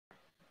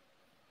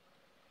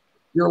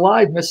You're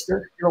live,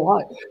 mister. You're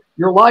live.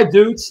 You're live,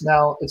 dudes.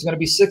 Now, it's going to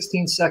be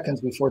 16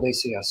 seconds before they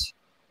see us.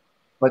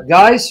 But,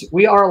 guys,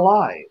 we are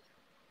live.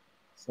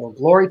 So,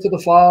 glory to the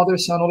Father,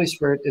 Son, Holy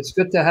Spirit. It's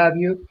good to have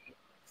you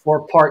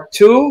for part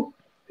 2.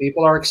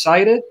 People are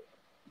excited.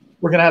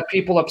 We're going to have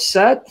people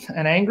upset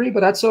and angry,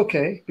 but that's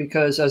okay.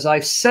 Because, as I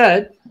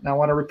said, and I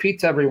want to repeat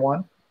to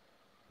everyone,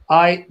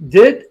 I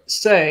did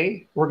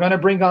say we're going to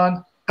bring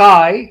on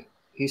Kai.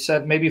 He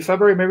said maybe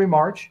February, maybe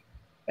March.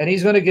 And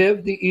he's going to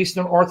give the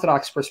Eastern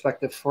Orthodox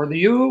perspective. For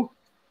you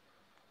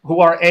who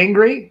are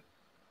angry,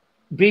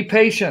 be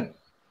patient.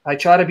 I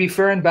try to be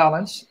fair and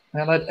balanced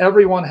and let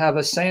everyone have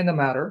a say in the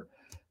matter.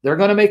 They're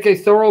going to make a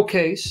thorough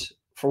case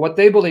for what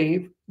they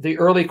believe the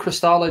early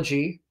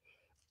Christology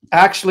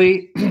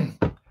actually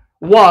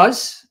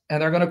was,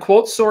 and they're going to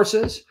quote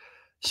sources.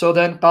 So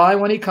then Kai,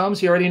 when he comes,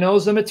 he already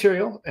knows the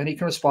material and he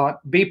can respond.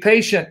 Be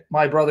patient,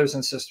 my brothers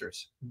and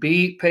sisters.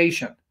 Be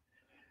patient.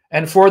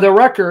 And for the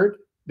record,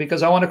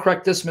 because I want to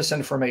correct this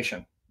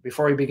misinformation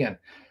before we begin.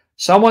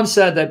 Someone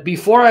said that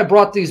before I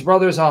brought these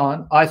brothers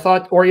on, I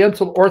thought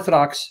Oriental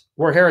Orthodox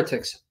were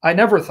heretics. I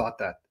never thought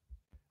that.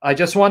 I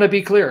just want to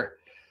be clear.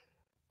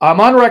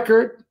 I'm on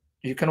record.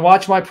 You can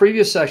watch my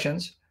previous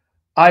sessions.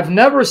 I've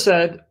never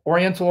said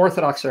Oriental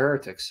Orthodox are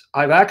heretics.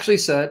 I've actually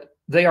said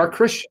they are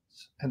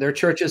Christians, and their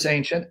church is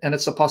ancient, and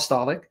it's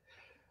apostolic,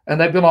 and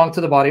they belong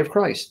to the body of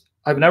Christ.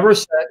 I've never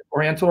said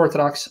Oriental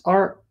Orthodox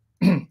are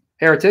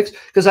heretics,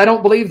 because I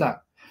don't believe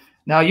that.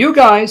 Now, you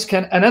guys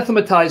can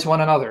anathematize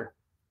one another.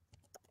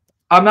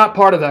 I'm not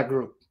part of that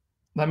group.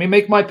 Let me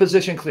make my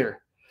position clear.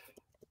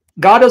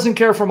 God doesn't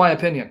care for my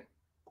opinion.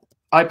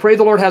 I pray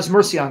the Lord has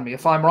mercy on me.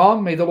 If I'm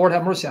wrong, may the Lord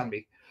have mercy on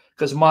me.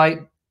 Because my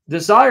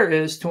desire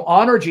is to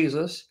honor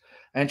Jesus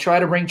and try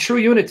to bring true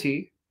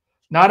unity,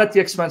 not at the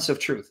expense of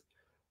truth.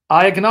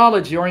 I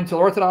acknowledge the Oriental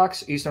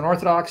Orthodox, Eastern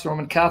Orthodox,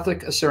 Roman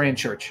Catholic, Assyrian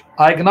Church.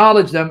 I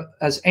acknowledge them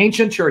as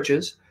ancient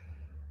churches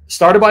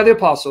started by the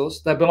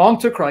apostles that belong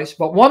to Christ,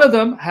 but one of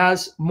them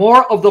has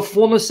more of the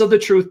fullness of the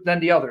truth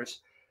than the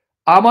others.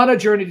 I'm on a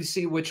journey to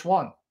see which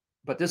one,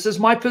 but this is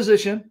my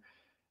position.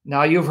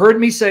 Now, you've heard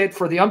me say it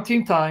for the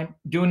umpteenth time.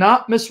 Do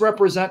not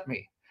misrepresent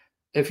me.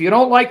 If you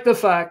don't like the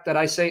fact that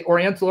I say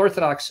Oriental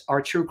Orthodox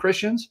are true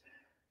Christians,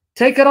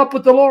 take it up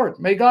with the Lord.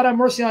 May God have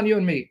mercy on you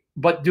and me.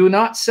 But do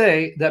not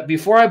say that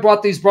before I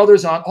brought these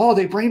brothers on, oh,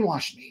 they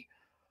brainwashed me.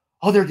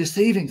 Oh, they're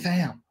deceiving,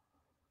 fam.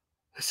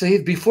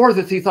 See, before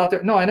that, he thought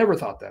that. No, I never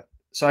thought that.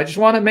 So I just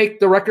want to make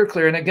the record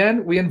clear. And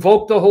again, we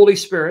invoke the Holy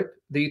Spirit,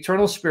 the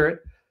eternal Spirit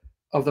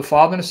of the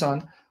Father and the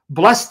Son.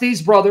 Bless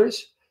these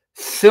brothers,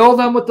 fill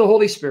them with the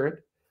Holy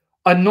Spirit,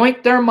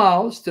 anoint their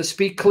mouths to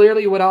speak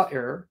clearly without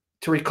error,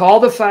 to recall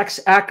the facts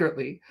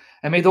accurately,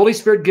 and may the Holy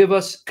Spirit give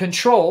us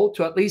control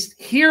to at least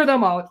hear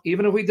them out,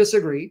 even if we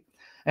disagree.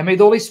 And may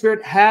the Holy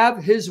Spirit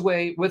have his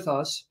way with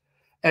us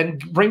and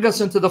bring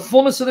us into the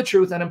fullness of the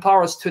truth and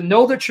empower us to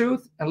know the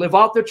truth and live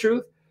out the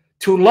truth,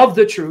 to love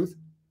the truth.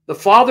 The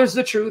Father is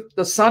the truth,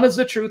 the Son is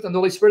the truth, and the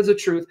Holy Spirit is the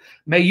truth.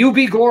 May you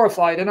be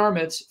glorified in our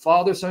midst,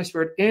 Father, Son, and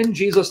Spirit, in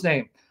Jesus'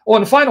 name. Oh,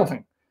 and the final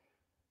thing.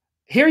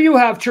 Here you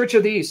have Church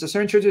of the East, the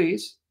Syrian Church of the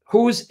East,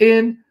 who's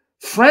in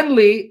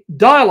friendly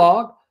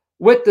dialogue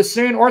with the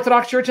Syrian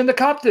Orthodox Church and the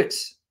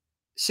Coptics.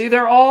 See,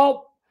 they're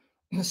all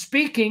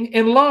speaking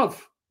in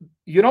love.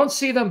 You don't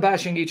see them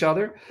bashing each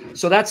other.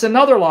 So that's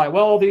another lie.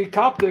 Well, the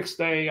Coptics,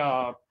 they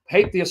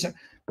hate the Assyrian.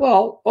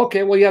 Well,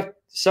 okay, well, you have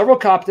several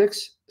Coptics,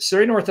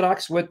 Syrian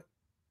Orthodox with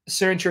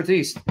Syrian Church of the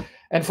East.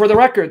 And for the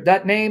record,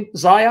 that name,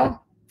 Zaya,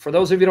 for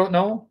those of you who don't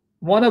know,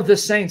 one of the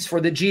saints for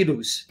the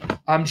Jilus.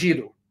 I'm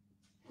Jilu.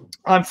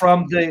 I'm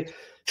from the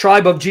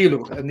tribe of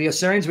Jilu. And the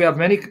Assyrians, we have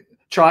many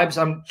tribes.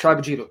 I'm tribe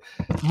of Jilu.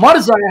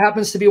 Marzaya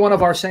happens to be one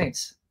of our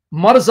saints.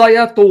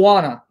 Marzaya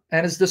Tuwana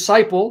and his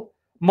disciple,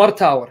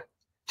 Martawar.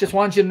 Just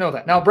wanted you to know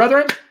that. Now,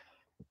 brethren,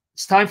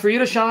 it's time for you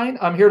to shine.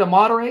 I'm here to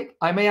moderate.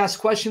 I may ask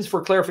questions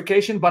for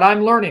clarification, but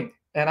I'm learning.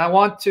 And I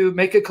want to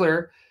make it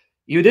clear.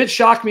 You did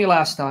shock me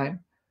last time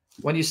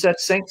when you said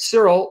St.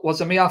 Cyril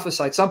was a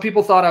Miaphysite. Some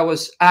people thought I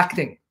was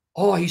acting.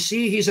 Oh, you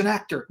see, he's an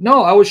actor.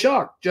 No, I was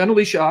shocked,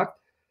 genuinely shocked.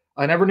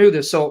 I never knew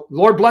this. So,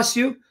 Lord bless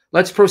you.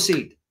 Let's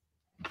proceed.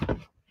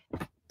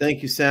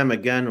 Thank you, Sam.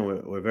 Again,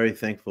 we're very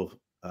thankful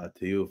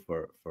to you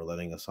for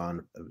letting us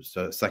on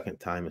a second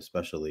time,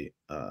 especially.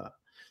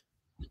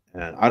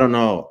 And I don't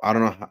know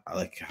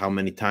how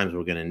many times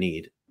we're gonna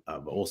need,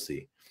 but we'll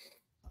see.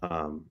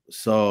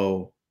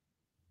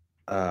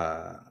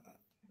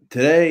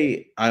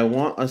 Today I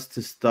want us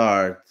to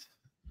start.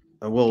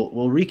 We'll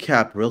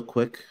recap real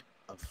quick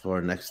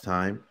for next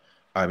time.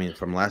 I mean,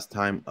 from last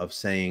time of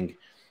saying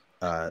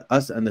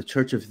us and the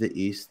Church of the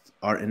East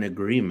are in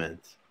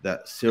agreement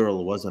that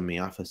Cyril was a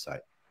Miaphysite,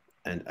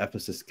 and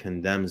Ephesus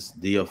condemns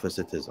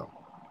Diophysitism.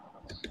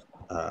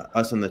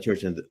 Us and the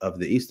Church of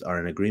the East are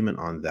in agreement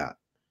on that.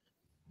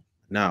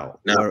 Now,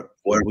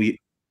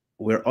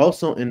 we're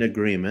also in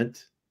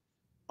agreement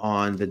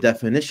on the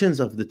definitions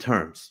of the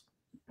terms.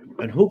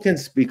 And who can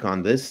speak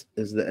on this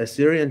is the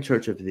Assyrian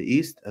Church of the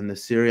East and the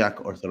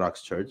Syriac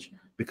Orthodox Church,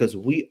 because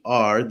we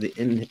are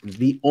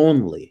the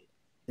only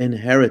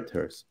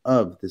inheritors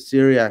of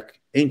the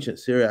ancient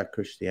Syriac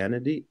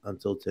Christianity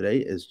until today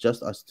is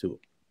just us two.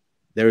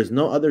 There is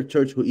no other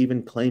church who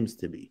even claims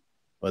to be,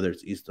 whether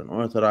it's Eastern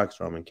Orthodox,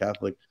 Roman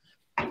Catholic.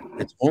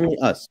 It's only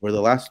us. We're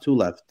the last two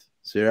left,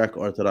 Syriac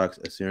Orthodox,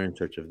 Assyrian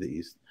Church of the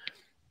East.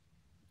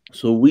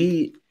 So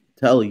we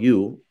tell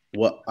you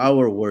what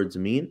our words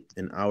mean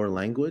in our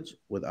language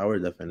with our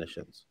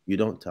definitions. You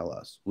don't tell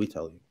us, we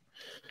tell you.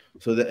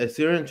 So the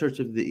Assyrian Church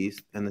of the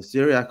East and the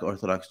Syriac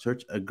Orthodox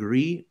Church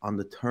agree on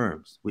the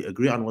terms. We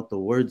agree on what the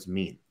words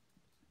mean.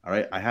 All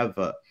right, I have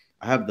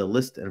the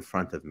list in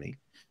front of me.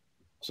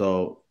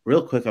 So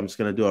real quick, I'm just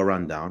going to do a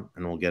rundown,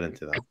 and we'll get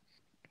into them.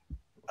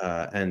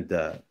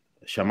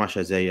 Shamash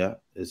Isaiah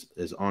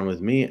is on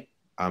with me.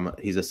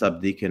 He's a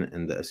subdeacon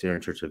in the Assyrian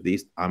Church of the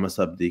East. I'm a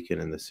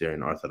subdeacon in the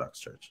Syrian Orthodox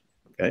Church.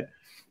 Okay,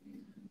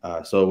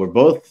 so we're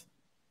both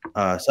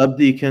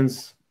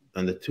subdeacons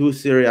in the two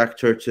Syriac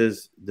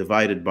churches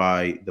divided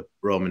by the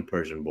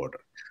Roman-Persian border.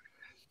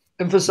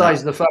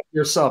 Emphasize the fact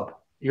you're sub.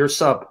 You're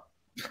sub.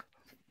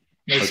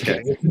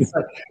 Okay.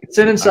 It's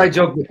an inside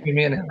joke between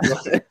me and him.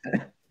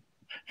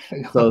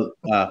 So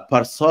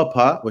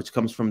parsopa, which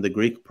comes from the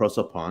Greek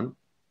prosopon,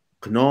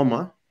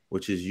 knoma,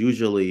 which is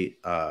usually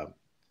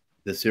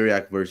the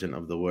Syriac version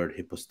of the word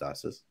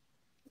hypostasis,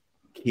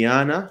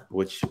 kiana,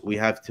 which we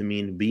have to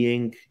mean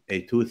being,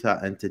 a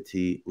tuta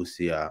entity,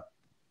 usia,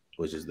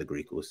 which is the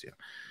Greek usia.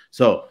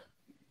 So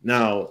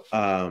now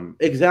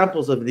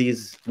examples of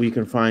these we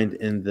can find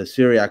in the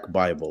Syriac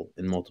Bible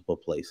in multiple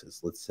places.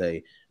 Let's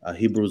say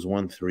Hebrews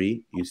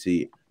 1:3, you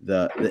see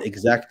the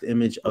exact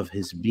image of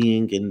his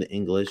being in the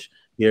English.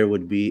 Here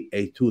would be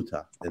a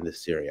tuta in the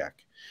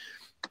Syriac.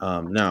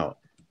 Now,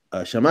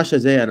 Shamash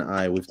Isaiah and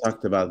I, we've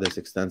talked about this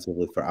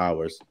extensively for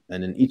hours,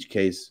 and in each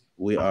case,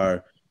 we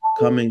are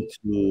coming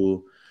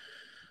to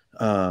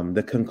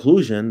the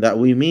conclusion that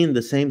we mean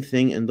the same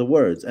thing in the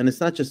words. And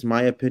it's not just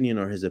my opinion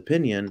or his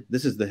opinion.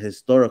 This is the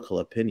historical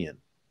opinion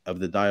of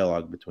the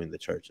dialogue between the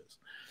churches.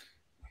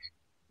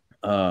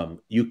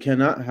 You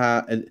cannot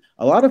have,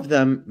 a lot of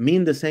them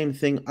mean the same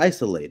thing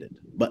isolated,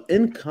 but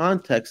in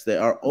context, they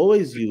are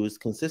always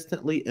used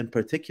consistently in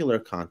particular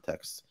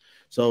contexts.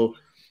 So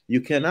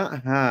you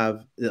cannot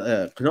have,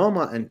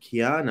 knoma and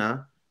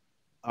kiana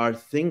are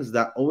things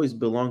that always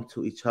belong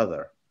to each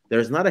other.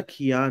 There's not a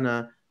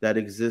kiana that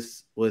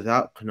exists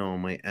without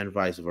knoma and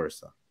vice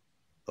versa.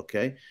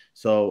 Okay?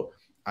 So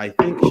I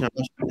think,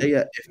 Shamash,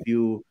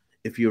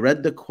 if you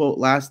read the quote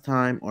last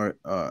time, or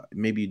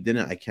maybe you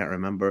didn't, I can't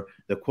remember,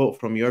 the quote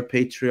from your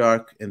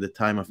patriarch in the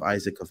time of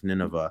Isaac of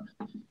Nineveh,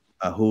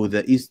 who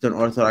the Eastern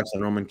Orthodox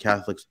and Roman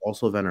Catholics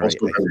also venerate.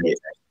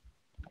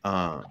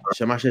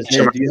 Shamash, do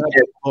you have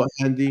a quote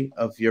handy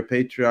of your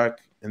patriarch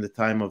in the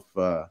time of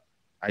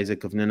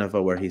Isaac of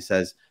Nineveh where he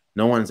says,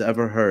 no one's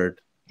ever heard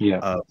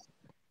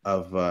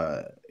of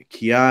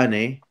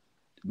kiane,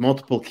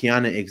 multiple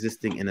kiane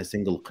existing in a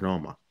single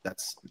knoma?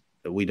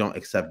 We don't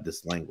accept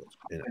this language.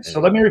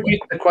 So let me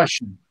repeat the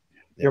question.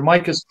 Your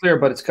mic is clear,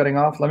 but it's cutting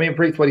off. Let me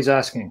repeat what he's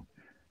asking.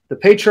 The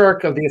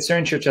patriarch of the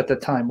Assyrian Church at the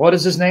time, what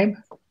is his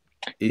name?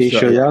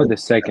 Ishoyah the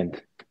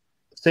second.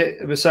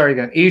 Sorry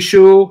again.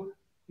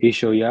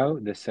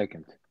 Ishoyah the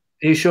second.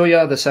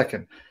 Ishoyah the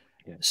second.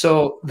 Yeah.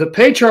 So the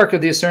patriarch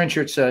of the Assyrian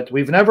Church said,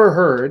 we've never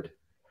heard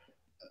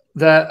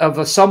that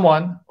of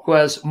someone who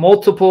has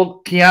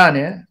multiple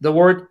kiane. The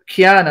word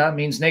kiana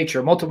means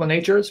nature, multiple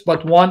natures,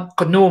 but one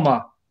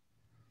knuma.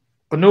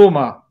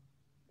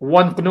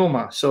 One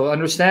knuma. So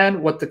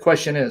understand what the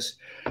question is.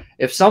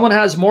 If someone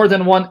has more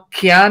than one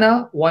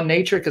kiana, one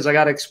nature, because I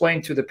got to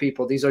explain to the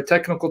people, these are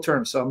technical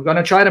terms. So I'm going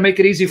to try to make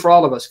it easy for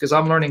all of us because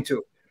I'm learning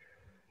too.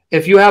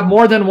 If you have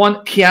more than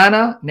one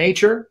kiana,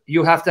 nature,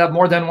 you have to have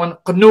more than one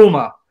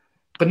knuma.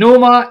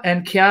 Knuma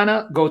and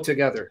kiana go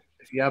together.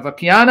 If you have a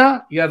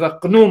kiana, you have a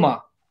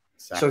knuma.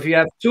 Exactly. So if you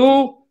have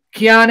two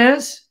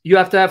kianes, you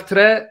have to have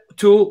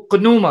two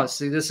knumas.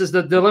 See, this is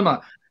the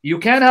dilemma. You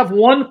can't have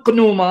one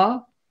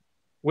knuma,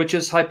 which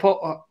is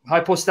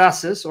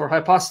hypostasis or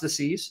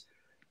hypostases.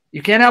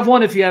 You can't have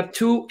one if you have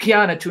two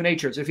kiana, two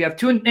natures. If you have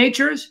two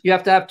natures, you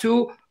have to have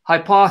two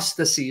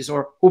hypostases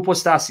or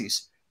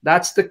hypostases.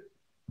 That's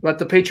what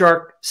the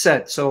patriarch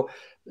said. So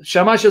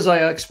Shamash, as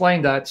I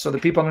explained that, so the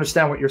people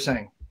understand what you're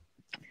saying.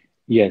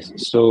 Yes.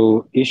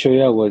 So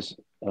Ishoyah was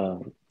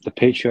the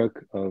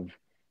patriarch of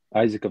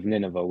Isaac of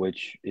Nineveh,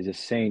 which is a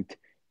saint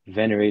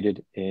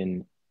venerated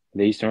in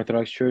the Eastern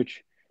Orthodox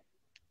Church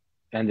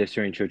and the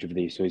Assyrian Church of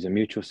the East. So he's a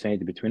mutual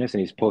saint between us,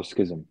 and he's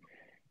post-schism.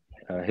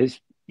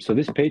 So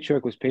this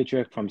patriarch was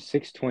patriarch from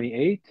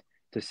 628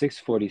 to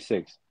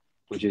 646,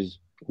 which is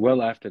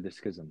well after the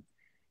schism.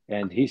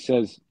 And he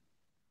says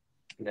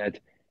that,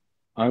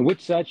 on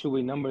which side should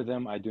we number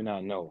them, I do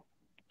not know.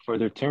 For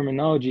their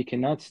terminology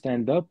cannot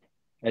stand up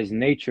as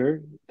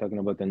nature, talking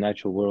about the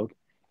natural world,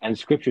 and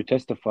scripture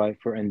testify,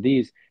 for in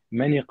these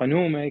many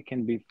qanume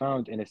can be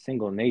found in a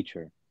single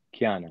nature,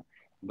 kiana.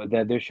 But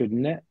that there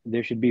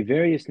should be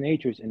various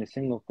natures in a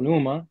single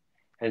qnuma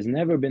has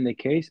never been the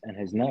case and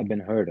has not been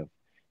heard of.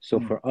 So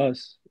for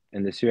us,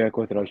 in the Syriac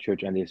Orthodox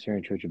Church and the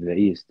Assyrian Church of the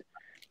East,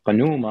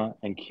 qnuma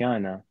and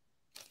kiana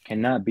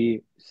cannot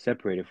be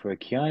separated. For a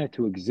Kiana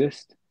to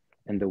exist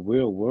in the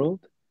real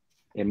world,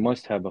 it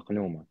must have a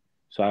Qanuma.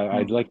 So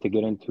I'd like to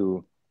get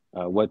into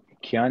what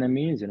Kiana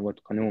means and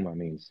what Qanuma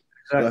means.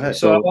 Go Exactly. ahead.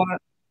 So I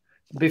want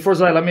to, before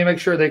Zai, let me make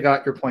sure they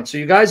got your point. So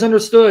you guys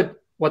understood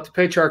what the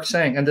patriarch's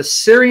saying, and the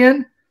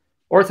Syrian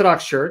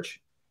Orthodox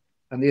Church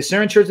and the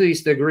Assyrian Church of the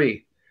East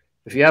agree.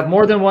 If you have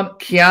more than one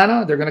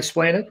Kiana, they're going to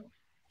explain it.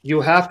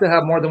 You have to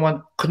have more than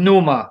one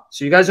Qnuma.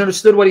 So you guys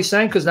understood what he's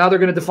saying, because now they're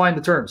going to define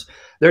the terms.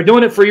 They're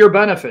doing it for your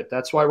benefit.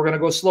 That's why we're going to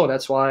go slow.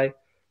 That's why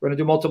we're going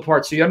to do multiple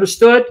parts. So you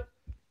understood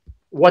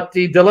what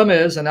the dilemma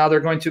is, and now they're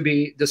going to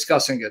be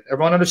discussing it.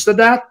 Everyone understood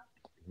that?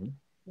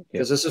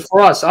 Because this is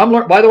for us.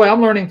 By the way,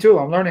 I'm learning too.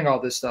 I'm learning all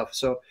this stuff.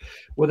 So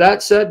with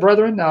that said,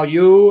 brethren, now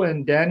you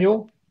and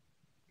Daniel,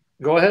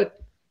 go ahead.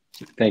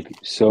 Thank you.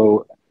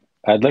 So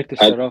I'd like to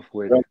start off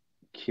with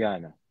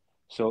Kiana.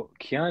 So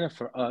Kiana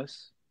for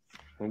us,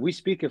 when we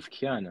speak of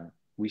Kiana,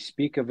 we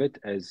speak of it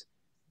as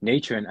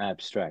nature and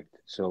abstract.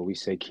 So we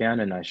say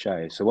Kiana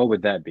Nashaya. So what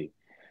would that be?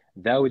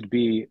 That would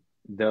be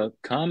the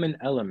common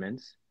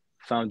elements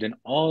found in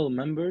all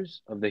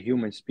members of the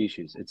human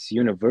species. It's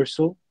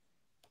universal,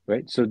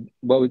 right? So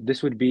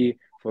this would be,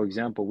 for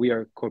example, we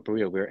are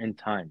corporeal, we're in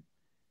time,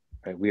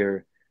 right?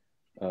 We're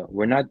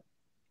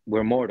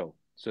mortal.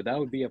 So that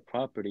would be a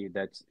property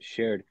that's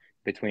shared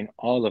between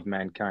all of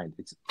mankind.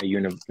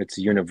 It's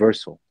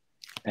universal.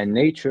 And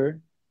nature,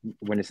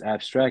 when it's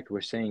abstract,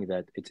 we're saying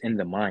that it's in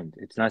the mind.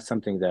 It's not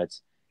something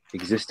that's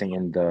existing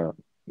in the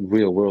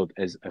real world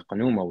as a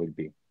qanuma would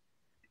be.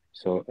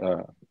 So,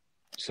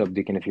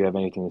 Subdeacon, if you have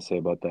anything to say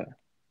about that.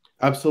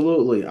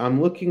 Absolutely. I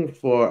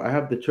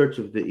have the Church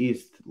of the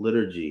East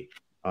liturgy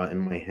in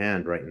my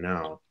hand right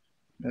now.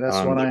 Yeah,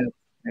 that's what I am.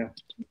 Yeah.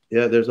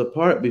 Yeah, there's a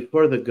part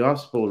before the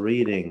gospel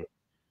reading.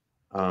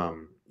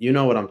 You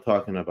know what I'm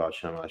talking about,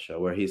 Shamasha,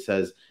 where he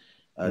says,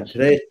 That's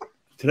what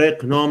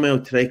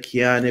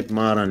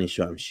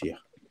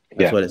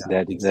it's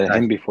that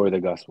hymn before the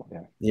gospel.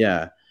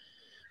 Yeah.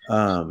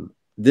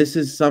 This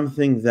is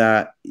something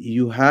that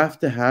you have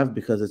to have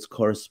because it's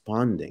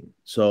corresponding.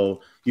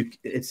 So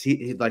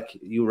like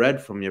you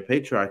read from your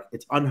patriarch,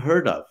 it's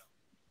unheard of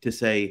to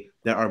say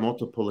there are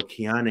multiple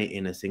kiane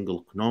in a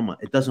single knoma.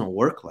 It doesn't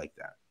work like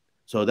that.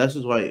 So this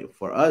is why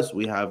for us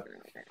we have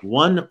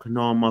one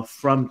knoma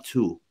from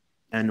two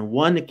and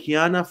one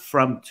kiana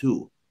from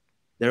two.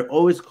 They're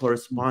always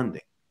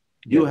corresponding.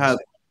 You have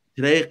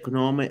tre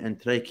knoma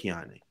and tre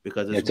kiane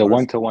because it's a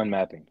one-to-one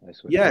mapping.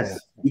 That's what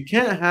you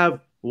can't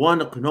have one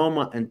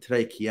knoma and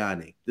tre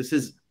kiane. This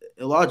is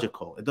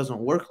illogical. It doesn't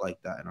work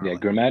like that.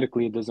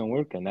 Grammatically it doesn't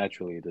work, and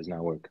naturally it does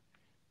not work.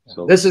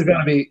 So this is going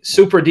to be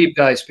super deep,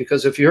 guys,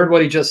 because if you heard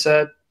what he just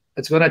said,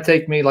 it's going to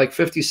take me like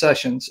 50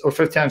 sessions or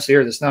 50 times to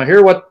hear this. Now,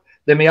 hear what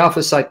the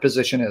Miaphysite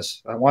position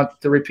is. I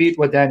want to repeat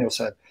what Daniel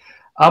said.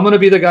 I'm going to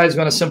be the guy who's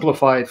going to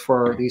simplify it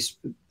for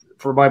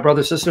my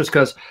brothers and sisters,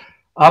 because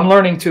I'm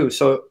learning too.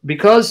 So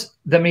because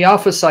the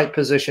Miaphysite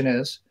position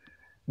is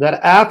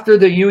that after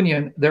the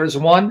union, there's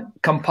one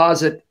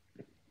composite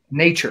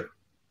nature,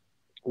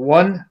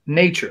 one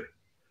nature,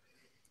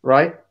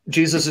 right?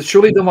 Jesus is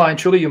truly divine,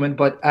 truly human,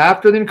 but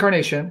after the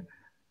incarnation,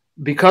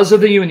 because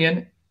of the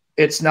union,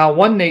 it's now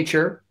one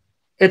nature,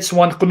 it's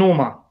one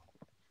qnuma.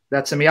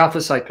 That's a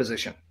Miaphysite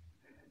position,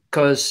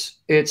 because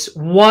it's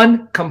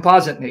one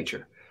composite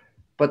nature.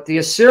 But the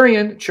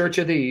Assyrian Church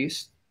of the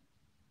East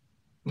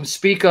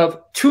speak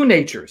of two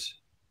natures,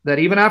 that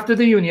even after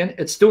the union,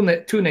 it's still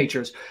two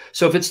natures.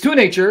 So if it's two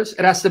natures,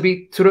 it has to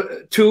be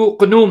two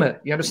qnuma.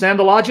 You understand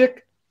the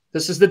logic?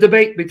 This is the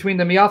debate between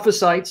the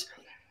Miaphysites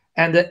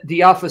and the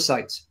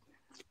Diaphysites.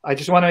 I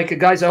just want to make it,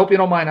 guys, I hope you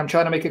don't mind. I'm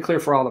trying to make it clear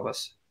for all of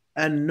us.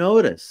 And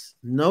notice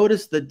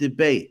the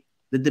debate.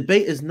 The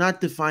debate is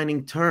not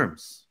defining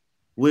terms.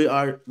 We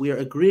are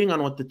agreeing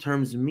on what the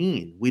terms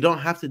mean. We don't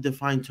have to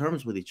define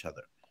terms with each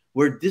other.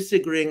 We're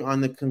disagreeing on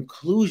the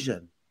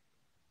conclusion.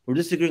 We're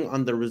disagreeing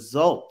on the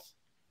result.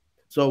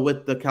 So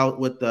with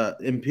the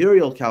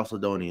imperial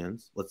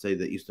Chalcedonians, let's say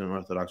the Eastern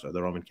Orthodox or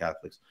the Roman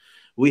Catholics,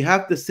 we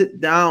have to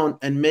sit down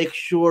and make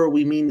sure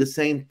we mean the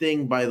same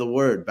thing by the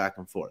word back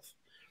and forth.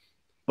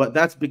 But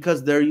that's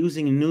because they're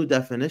using new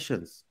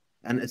definitions.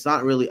 And it's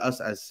not really us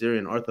as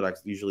Syrian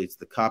Orthodox. Usually it's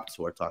the Copts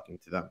who are talking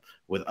to them.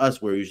 With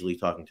us, we're usually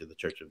talking to the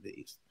Church of the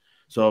East.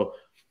 So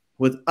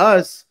with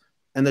us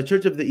and the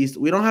Church of the East,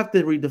 we don't have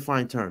to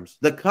redefine terms.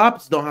 The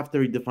Copts don't have to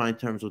redefine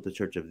terms with the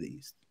Church of the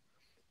East,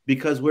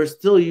 because we're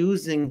still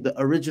using the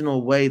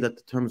original way that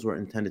the terms were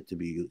intended to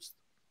be used.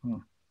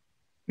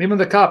 Even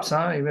the Copts,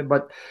 huh?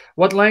 But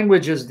what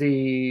language is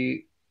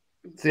the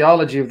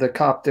theology of the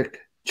Coptic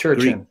Church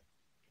Greek. in?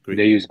 Greek.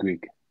 They use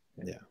Greek.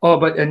 Yeah. Oh,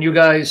 and you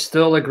guys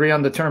still agree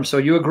on the term. So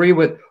you agree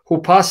with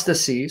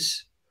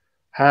hypostases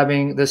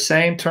having the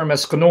same term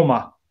as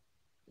qnuma.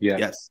 Yeah.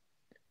 Yes.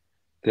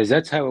 Because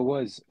that's how it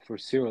was for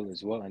Cyril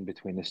as well, and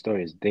between the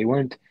stories. They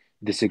weren't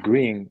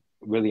disagreeing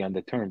really on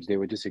the terms. They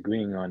were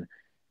disagreeing on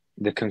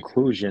the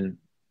conclusion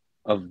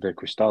of their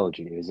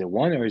Christology. Is it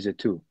one or is it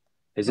two?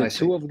 Is it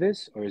two of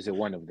this or is it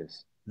one of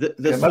this? The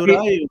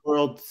Suraya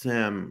world,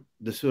 Sam,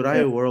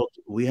 world,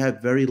 we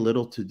have very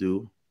little to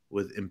do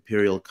with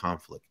imperial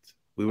conflict.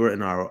 We were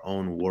in our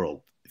own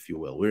world, if you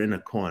will. We're in a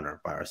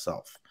corner by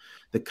ourselves.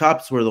 The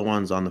Copts were the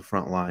ones on the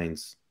front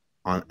lines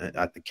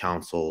at the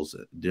councils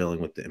dealing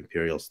with the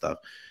imperial stuff.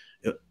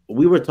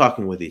 We were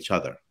talking with each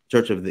other.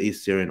 Church of the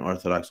East Syrian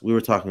Orthodox, we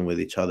were talking with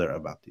each other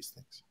about these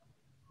things.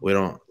 We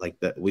don't like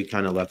that. We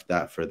kind of left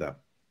that for them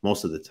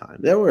most of the time.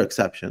 There were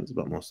exceptions,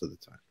 but most of the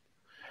time.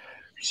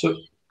 So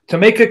to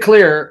make it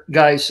clear,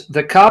 guys,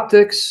 the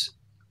Coptics,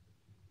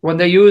 when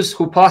they use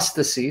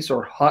hypostases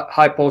or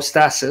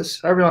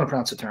hypostasis, however you want to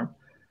pronounce the term,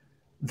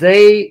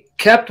 they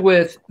kept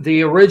with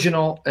the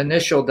original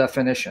initial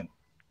definition,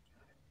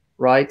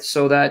 right?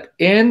 So that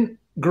in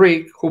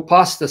Greek,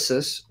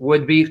 hypostasis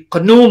would be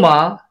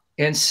pneuma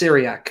in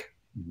Syriac.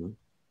 Mm-hmm.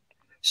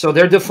 So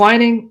they're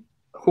defining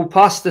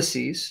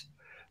hypostases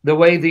the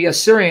way the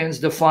Assyrians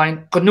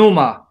define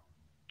pneuma.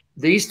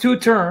 These two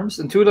terms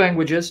in two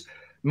languages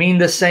mean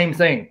the same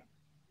thing.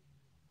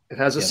 It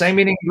has the same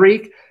meaning in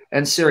Greek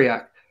and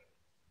Syriac.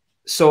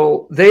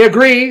 So they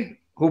agree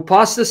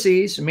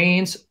hypostases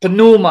means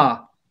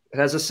pneuma. It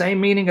has the same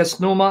meaning as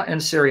pneuma in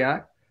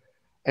Syriac.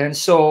 And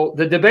so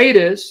the debate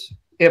is,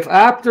 if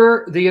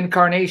after the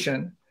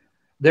incarnation,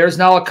 there's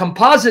now a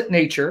composite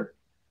nature,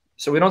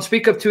 so we don't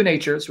speak of two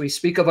natures, we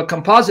speak of a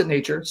composite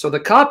nature. So the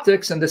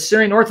Coptics and the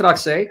Syrian Orthodox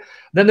say,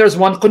 then there's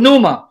one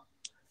pneuma.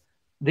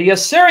 The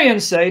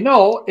Assyrians say,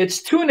 no,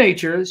 it's two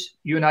natures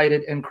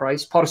united in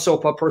Christ,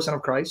 parsopa, person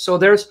of Christ. So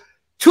there's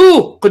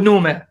two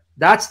pneuma.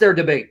 That's their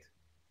debate.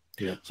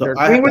 Yeah. So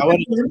I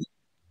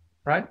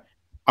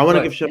want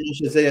to give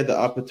Shamash Isaiah the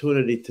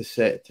opportunity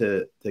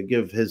to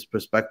give his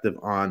perspective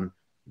on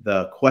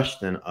the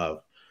question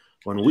of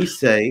when we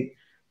say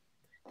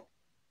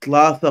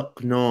tlatha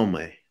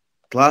gnome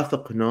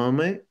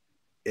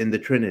in the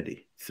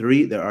Trinity.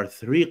 There are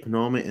three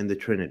gnome in the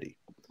Trinity.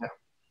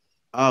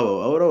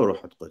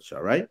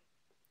 Right?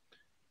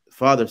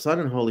 Father, Son,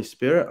 and Holy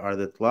Spirit are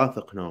the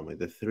tlatha gnome,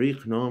 the three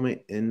gnome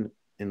in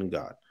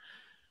God.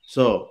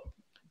 So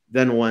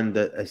then when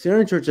the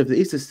Assyrian Church of the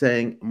East is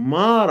saying,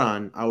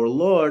 Maran, our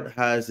Lord,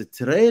 has a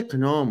tre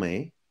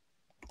gnome,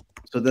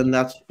 so then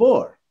that's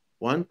four.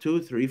 1,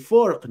 2, 3,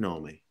 4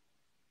 gnome.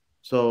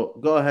 So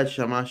go ahead,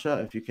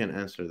 Shamasha, if you can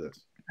answer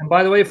this. And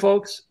by the way,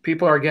 folks,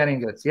 people are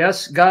getting it.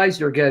 Yes, guys,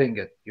 you're getting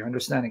it. You're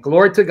understanding.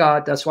 Glory to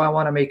God. That's why I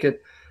want to make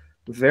it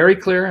very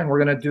clear, and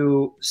we're going to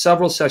do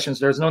several sessions.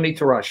 There's no need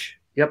to rush.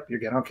 Yep, you're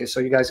getting okay. So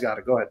you guys got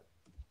it. Go ahead.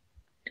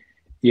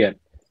 Yeah.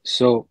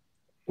 So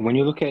when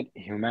you look at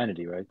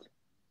humanity, right?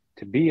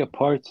 To be a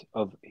part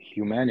of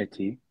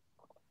humanity,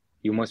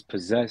 you must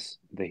possess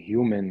the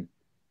human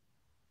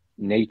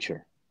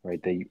nature,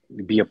 right? They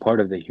be a part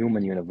of the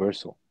human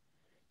universal.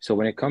 So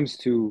when it comes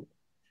to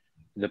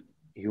the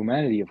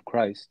humanity of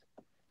Christ,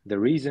 the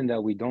reason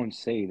that we don't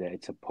say that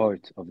it's a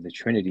part of the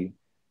Trinity,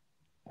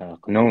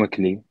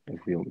 economically,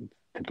 if we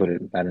to put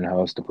it, I don't know how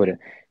else to put it,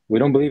 we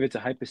don't believe it's a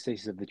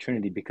hypostasis of the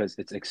Trinity because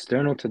it's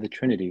external to the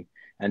Trinity,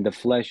 and the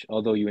flesh,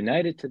 although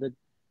united to the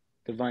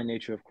divine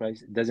nature of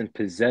Christ, doesn't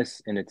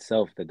possess in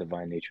itself the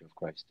divine nature of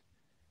Christ,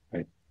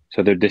 right?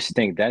 So they're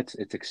distinct.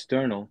 It's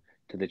external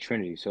to the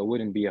Trinity. So it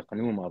wouldn't be a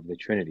qanuma of the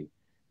Trinity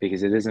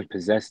because it doesn't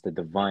possess the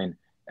divine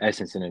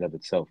essence in and of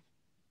itself.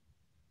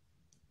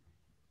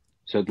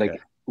 So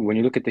when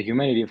you look at the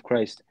humanity of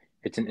Christ,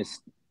 it's an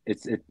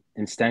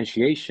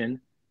instantiation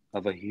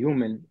of a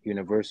human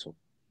universal.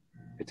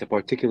 It's a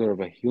particular of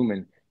a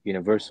human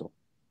universal.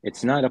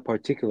 It's not a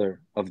particular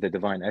of the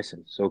divine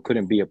essence. So it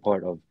couldn't be a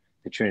part of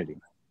the Trinity.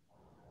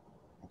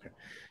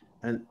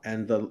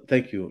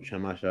 Thank you,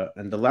 Shamasha.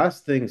 And the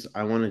last things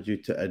I wanted you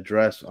to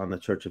address on the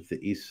Church of the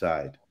East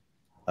side,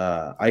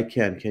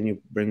 can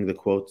you bring the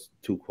quotes?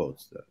 Two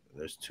quotes.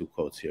 There's two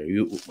quotes here.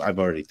 I've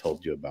already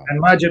told you about. And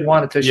Majid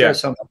wanted to share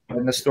something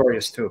in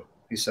Nestorius too.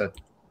 He said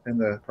in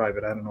the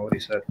private. I don't know what he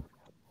said.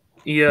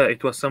 Yeah,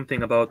 it was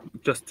something about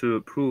just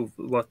to prove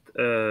what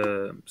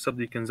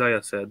Subdeacon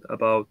Zaya said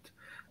about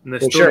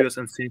Nestorius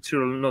and Saint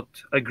Cyril not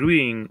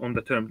agreeing on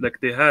the terms. Like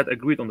they had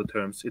agreed on the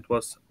terms. It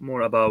was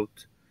more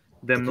about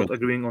them not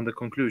agreeing on the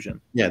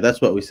conclusion. Yeah,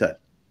 that's what we said.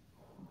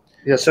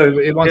 Yeah, so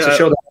he wants to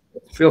show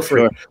that. Feel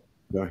free.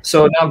 Sure.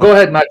 So now go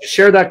ahead, Matt.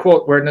 Share that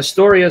quote where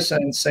Nestorius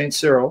and Saint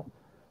Cyril,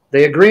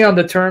 they agree on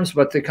the terms,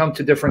 but they come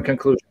to different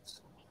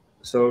conclusions.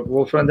 So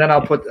then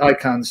I'll put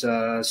icons,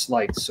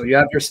 slides. So you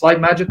have your slide,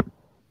 Majid?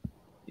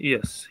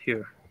 Yes,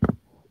 here.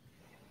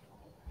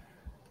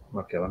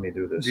 Okay, let me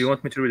do this. Do you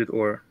want me to read it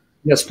or?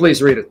 Yes,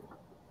 please read it.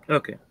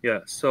 Okay, yeah.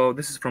 So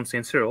this is from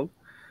Saint Cyril,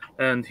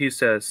 and he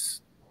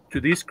says, to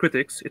these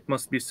critics, it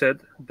must be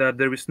said that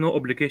there is no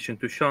obligation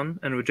to shun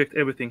and reject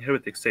everything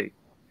heretics say.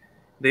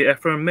 They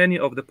affirm many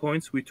of the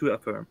points we too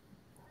affirm.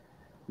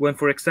 When,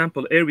 for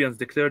example, Arians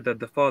declare that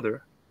the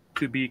Father,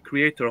 to be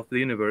creator of the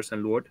universe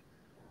and Lord,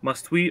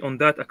 must we, on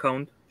that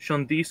account,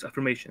 shun these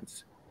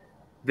affirmations?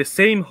 The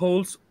same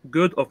holds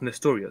good of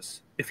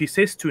Nestorius, if he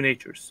says two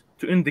natures,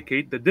 to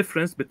indicate the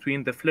difference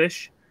between the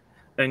flesh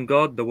and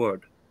God the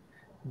Word.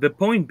 The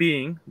point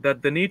being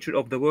that the nature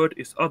of the Word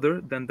is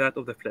other than that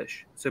of the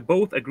flesh. So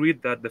both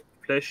agreed that the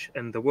flesh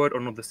and the Word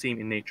are not the same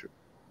in nature.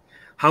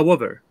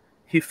 However,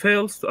 he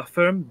fails to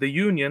affirm the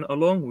union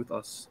along with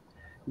us.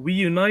 We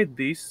unite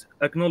these,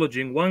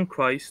 acknowledging one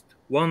Christ,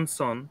 one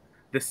Son,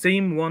 the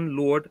same one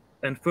Lord,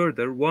 and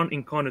further one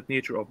incarnate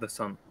nature of the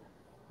Son.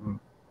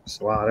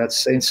 So, wow,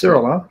 that's Saint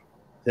Cyril, huh?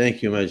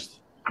 Thank you, Majd.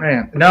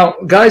 Man. Now,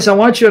 guys, I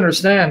want you to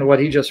understand what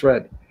he just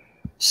read.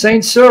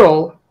 Saint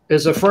Cyril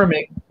is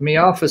affirming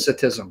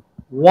Miaphysitism,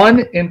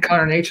 one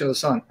incarnate nature of the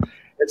Son.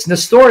 It's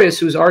Nestorius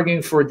who's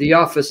arguing for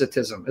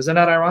Diaphysitism. Isn't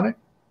that ironic?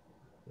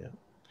 Yeah.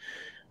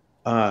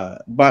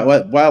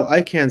 But while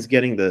ICANN's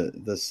getting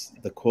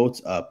the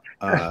quotes up,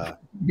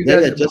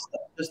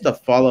 just a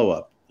follow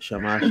up,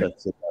 Shamasha,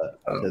 to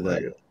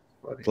the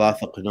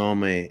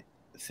Tlatha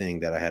thing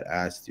that I had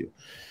asked you.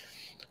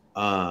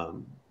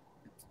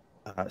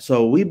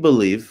 So we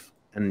believe,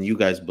 and you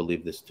guys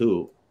believe this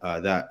too,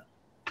 that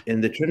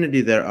in the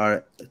Trinity there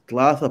are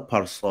Tlatha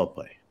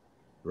Parsope,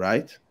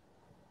 right?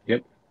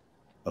 Yep.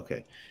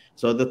 Okay.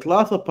 So the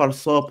Tlatha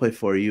Parsope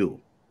for you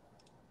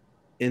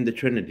in the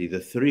Trinity, the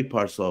three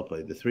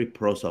Parsope, the three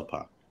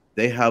Prosopa,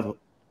 they have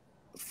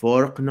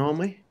 4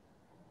 Gnome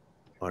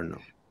or no?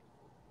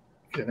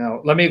 Okay,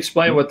 now let me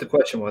explain what the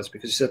question was,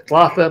 because you said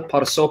Tlatha,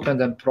 Parsopa, and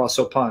then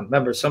Prosopan.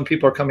 Remember, some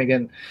people are coming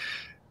in.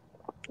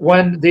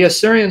 When the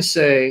Assyrians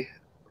say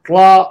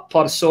Tla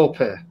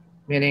Parsope,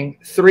 meaning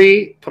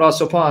 3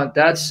 Prosopan,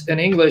 that's in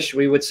English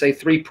we would say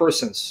 3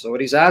 persons. So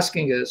what he's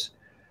asking is,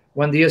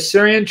 when the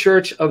Assyrian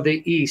Church of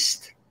the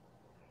East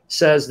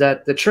says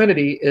that the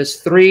Trinity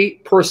is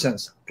 3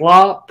 persons,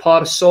 Tla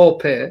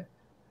Parsope,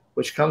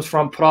 which comes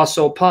from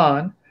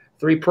Prosopan,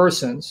 3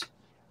 persons.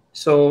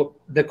 So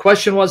the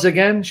question was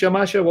again,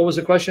 Shamasha, what was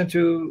the question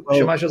to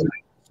Shamasha's?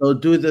 So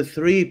do the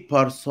 3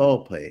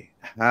 Parsope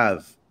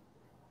have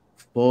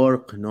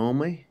 4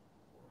 Gnome?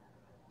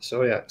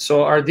 So yeah.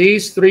 So are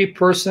these 3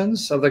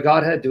 persons of the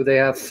Godhead? Do they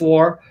have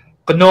 4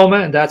 gnome?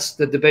 And that's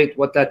the debate,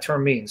 what that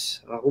term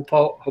means.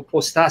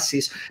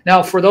 Hypostasis.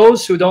 Now, for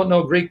those who don't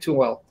know Greek too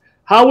well,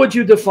 how would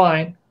you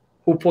define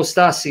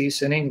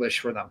hypostasis in English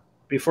for them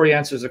before he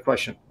answers the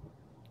question?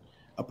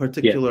 A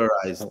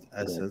particularized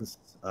essence,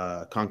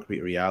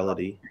 concrete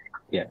reality.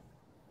 Yeah.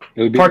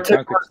 It would be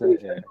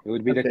it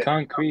would be the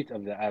concrete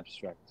of the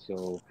abstract.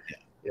 So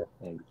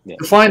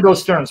define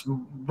those terms,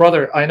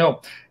 brother. I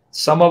know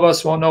some of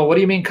us won't know. What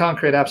do you mean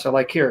concrete abstract?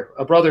 Like here,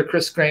 a brother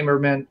Chris Kramer,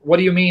 man. What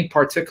do you mean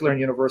particular and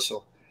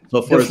universal?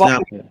 So for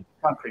example,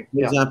 concrete.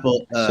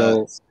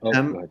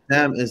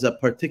 Sam is a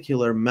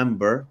particular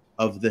member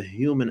of the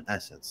human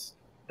essence.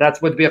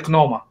 That would be a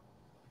gnoma.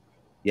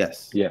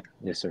 Yes. Yeah.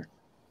 Yes, sir.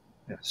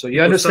 Yeah. So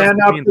you understand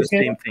now the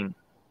same thing.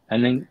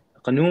 And then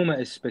gnoma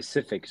is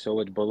specific, so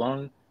it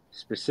belongs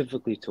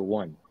specifically to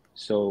one.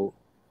 So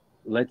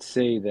let's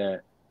say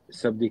that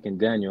Subdeacon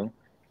Daniel,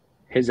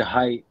 his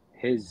height,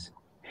 his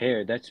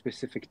hair, that's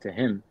specific to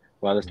him,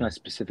 while it's not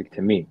specific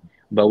to me.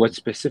 But what's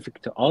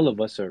specific to all of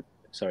us, or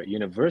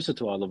universal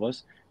to all of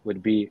us,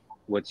 would be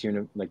what's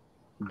like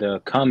the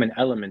common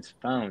elements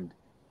found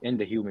in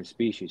the human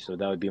species. So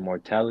that would be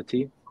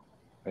mortality,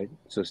 right?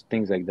 So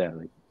things like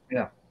that.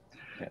 Yeah.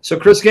 So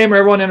Chris Gamer,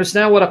 everyone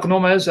understand what a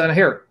gnoma is? And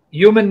here,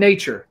 human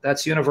nature,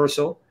 that's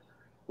universal.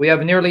 We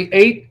have nearly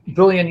 8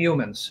 billion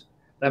humans.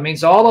 That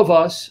means all of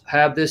us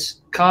have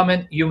this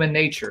common human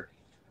nature.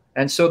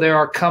 And so there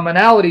are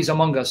commonalities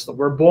among us.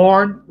 We're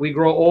born, we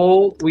grow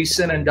old, we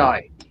sin and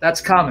die. That's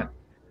common.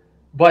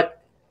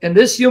 But in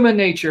this human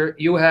nature,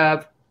 you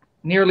have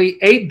nearly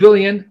 8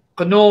 billion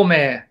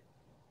gnome,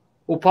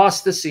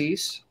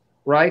 hypostases,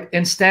 right?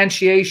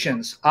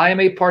 Instantiations. I am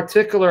a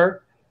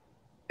particular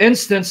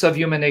instance of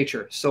human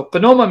nature. So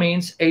gnoma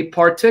means a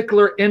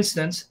particular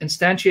instance,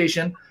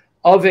 instantiation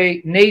of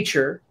a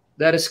nature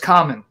that is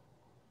common,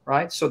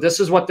 right? So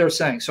this is what they're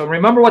saying. So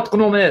remember what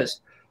gnoma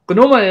is.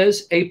 Gnoma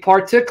is a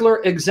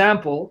particular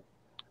example,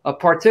 a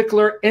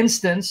particular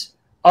instance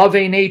of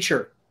a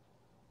nature.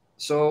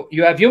 So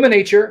you have human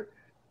nature.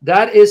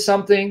 That is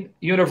something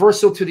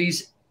universal to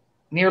these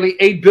nearly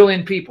 8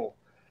 billion people.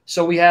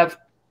 So we have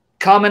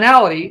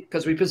commonality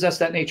because we possess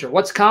that nature.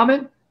 What's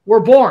common? We're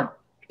born.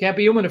 You can't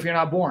be human if you're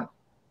not born.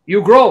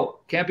 You grow.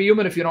 Can't be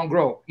human if you don't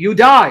grow. You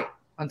die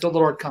until the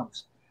Lord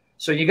comes.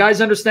 So you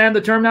guys understand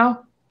the term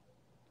now?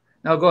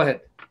 Now go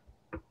ahead.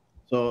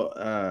 So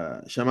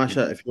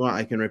Shamasha, if you want,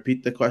 I can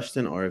repeat the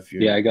question, or if you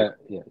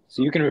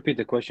So you can repeat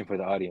the question for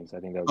the audience.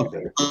 I think that would be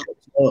better.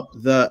 So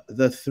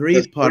the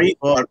 3 parts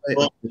of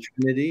the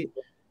Trinity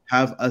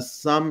have a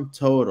sum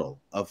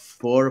total of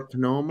 4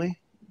 gnome?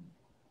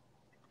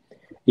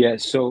 Yeah,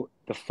 so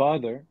the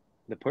Father,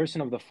 the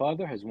person of the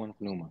Father has 1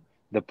 gnoma.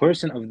 The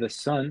person of the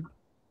Son,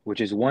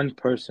 which is 1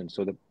 person.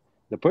 So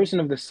the person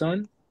of the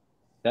Son,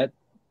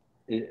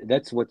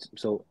 that's what's,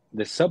 so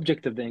the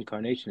subject of the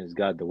incarnation is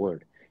God the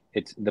Word.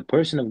 It's the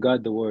person of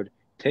God the Word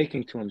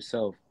taking to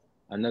himself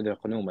another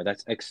gnoma.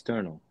 That's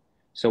external.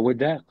 So would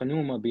that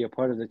gnoma be a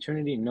part of the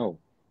Trinity? No.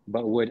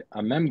 But would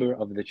a member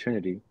of the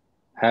Trinity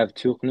have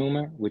 2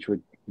 gnoma, which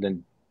would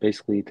then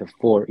basically to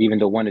 4, even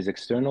though 1 is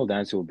external? The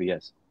answer would be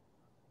yes.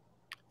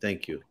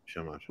 Thank you,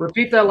 Shamash.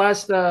 Repeat that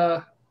last,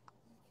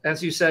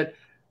 as you said,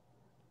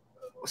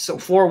 So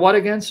for what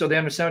again? So they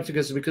understand,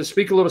 because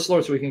speak a little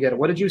slower so we can get it.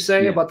 What did you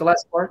say about the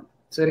last part?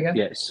 Say it again.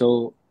 Yeah.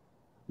 So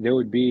there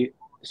would be,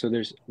 so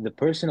there's the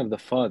person of the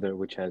father,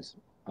 which has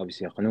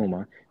obviously a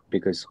qanuma,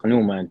 because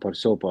qanuma and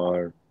parsopa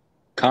are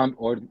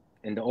or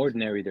in the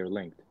ordinary they're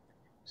linked.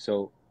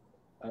 So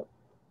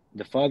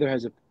the father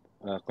has a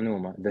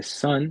qanuma, the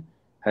son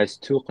has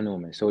two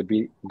qanuma. So it'd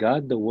be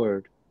God the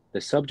Word.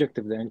 The subject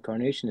of the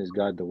incarnation is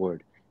God the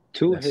Word.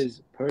 To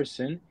his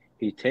person,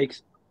 he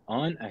takes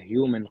on a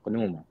human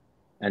qanuma.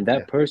 And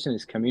that person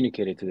is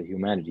communicated to the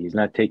humanity. He's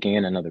not taking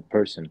in another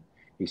person.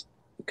 He's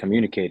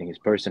communicating his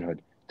personhood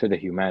to the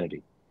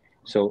humanity.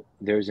 So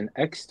there's an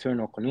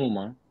external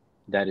qanuma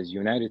that is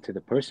united to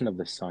the person of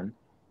the Son.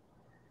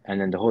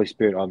 And then the Holy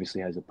Spirit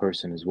obviously has a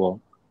person as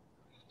well.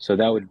 So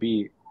that would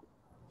be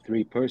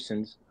three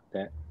persons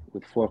that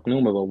with four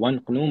qanuma, but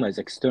one qanuma is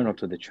external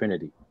to the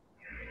Trinity.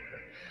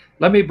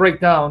 Let me break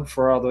down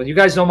for all those. You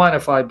guys don't mind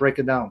if I break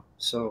it down?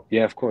 So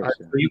yeah, of course.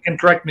 So you can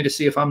correct me to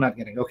see if I'm not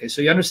getting. Okay,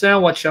 so you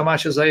understand what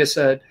Shamash Isaiah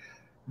said.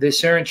 The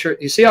Assyrian Church.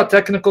 You see how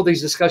technical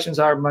these discussions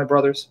are, my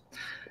brothers.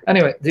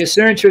 Anyway, the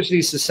Assyrian Church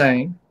is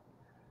saying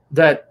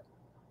that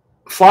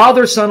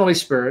Father, Son, Holy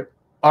Spirit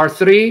are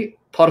three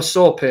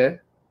parsope,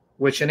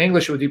 which in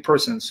English would be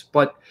persons,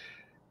 but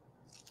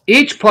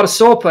each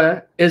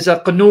parsopa is a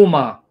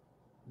qanuma,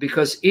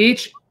 because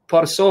each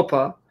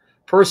parsopa,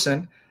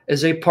 person,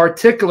 is a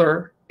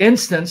particular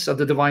instance of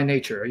the divine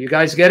nature. Are you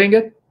guys getting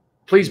it?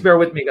 Please bear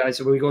with me, guys,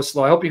 if we go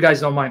slow. I hope you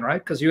guys don't mind,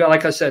 right? Because you,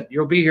 like I said,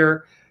 you'll be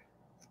here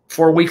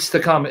for weeks to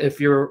come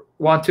if you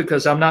want to,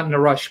 because I'm not in a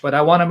rush, but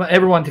I want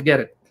everyone to get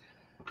it.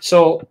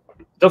 So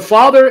the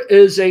Father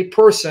is a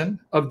person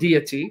of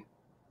deity,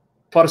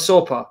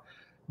 parsopa,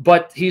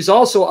 but he's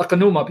also a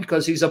qanuma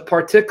because he's a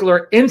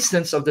particular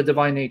instance of the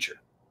divine nature.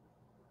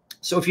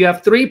 So if you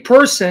have three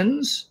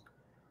persons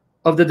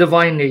of the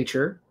divine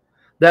nature,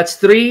 that's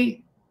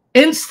three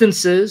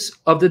instances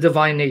of the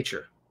divine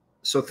nature.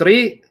 So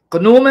three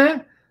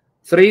qanuma,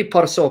 three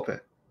parsope.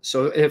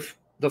 So if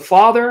the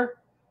Father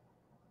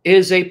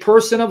is a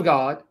person of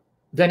God,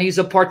 then he's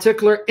a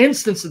particular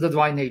instance of the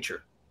divine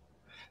nature.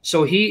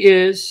 So he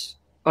is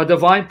a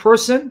divine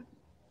person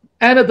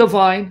and a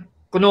divine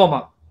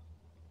qanuma.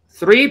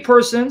 Three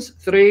persons,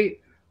 three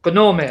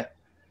qanuma.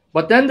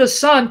 But then the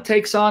Son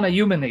takes on a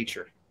human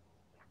nature.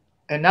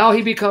 And now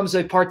he becomes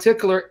a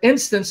particular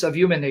instance of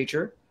human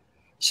nature.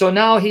 So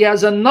now he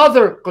has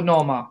another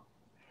qanuma.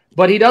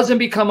 But he doesn't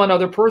become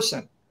another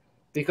person,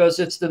 because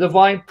it's the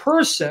divine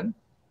person,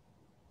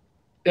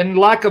 in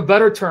lack of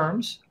better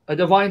terms, a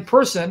divine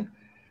person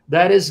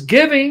that is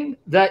giving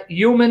that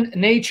human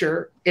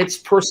nature its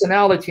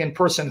personality and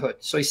personhood.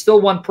 So he's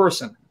still one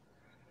person.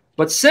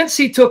 But since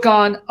he took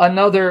on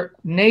another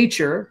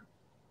nature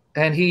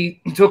and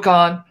he took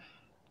on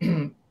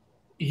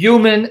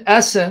human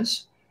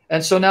essence,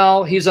 and so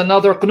now he's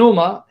another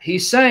qanuma,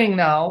 he's saying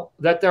now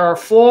that there are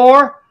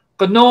four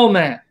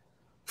qanuma,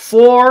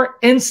 four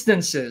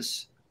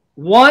instances,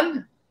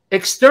 one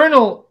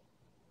external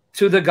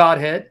to the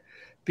Godhead,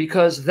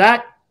 because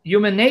that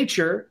human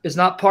nature is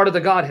not part of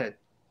the Godhead.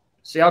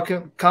 See how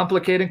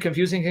complicated and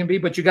confusing it can be?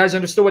 But you guys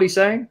understood what he's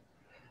saying?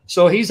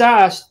 So he's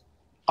asked,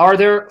 are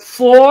there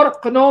four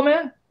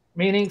qanuma,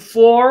 meaning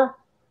four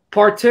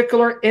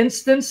particular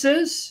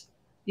instances?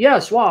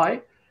 Yes.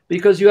 Why?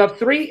 Because you have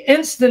three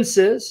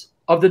instances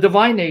of the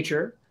divine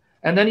nature,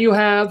 and then you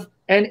have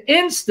an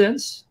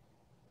instance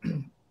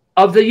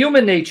of the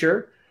human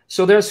nature.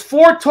 So there's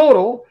four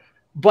total,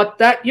 but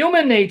that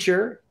human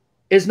nature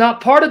is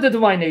not part of the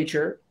divine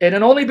nature, and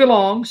it only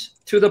belongs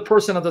to the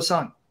person of the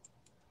Son.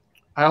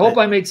 I hope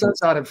I made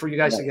sense out of it for you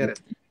guys to get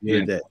it.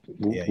 You did.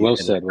 Yeah, well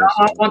said.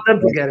 I want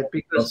them to get it,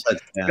 because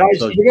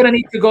guys, you're going to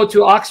need to go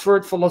to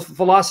Oxford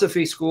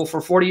Philosophy School for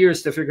 40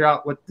 years to figure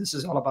out what this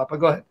is all about. But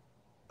go ahead.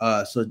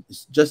 So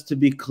just to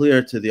be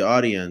clear to the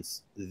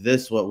audience,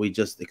 what we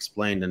just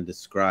explained and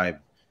described,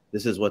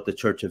 this is what the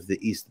Church of the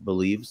East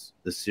believes.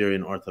 The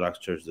Syrian Orthodox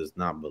Church does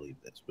not believe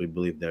this. We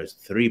believe there's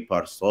three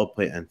parsope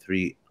and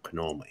three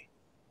qanome.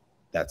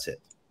 That's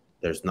it.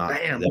 There's not.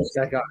 Bam, this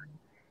guy got it.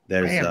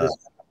 There's Bam,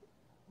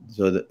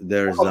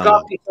 there's sorry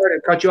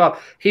to cut you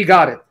off. He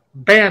got it.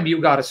 Bam,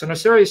 you got it. So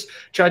Nestorius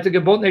tried to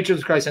give both natures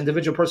of Christ,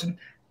 individual person.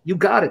 You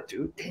got it,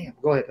 dude. Damn.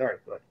 Go ahead. All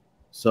right, go ahead.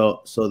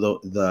 So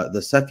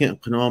the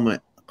second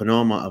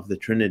qanoma of the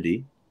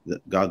Trinity,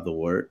 God the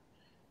Word,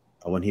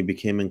 when he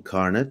became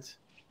incarnate,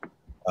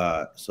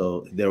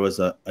 so there was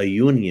a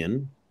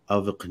union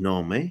of a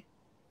qanoma,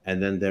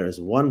 and then there is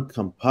one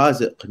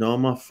composite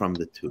qanoma from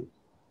the two.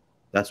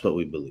 That's what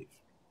we believe.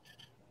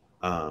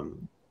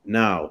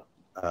 Now,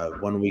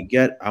 when we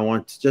get, I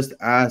want to just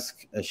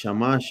ask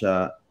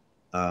Shamasha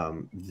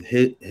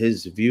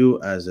his view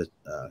as a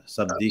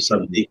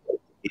subdeacon.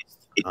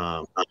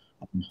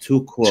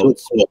 Two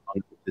quotes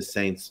from the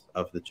saints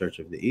of the Church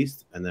of the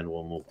East, and then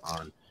we'll move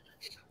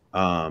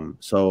on.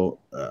 So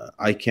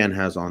ICANN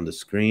has on the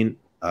screen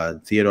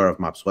Theodore of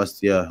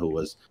Mopsuestia, who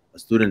was a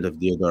student of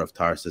Diodore of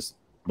Tarsus.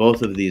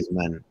 Both of these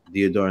men,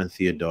 Diodore and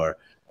Theodore,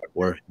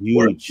 were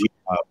huge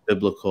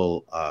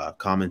biblical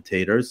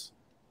commentators.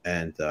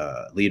 and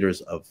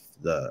leaders of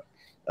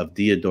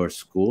Diodore's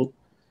school.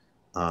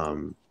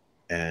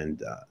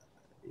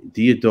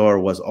 Diodore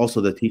was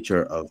also the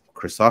teacher of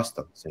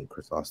Chrysostom, Saint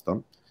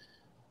Chrysostom.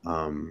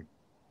 And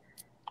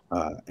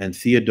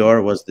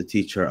Theodore was the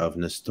teacher of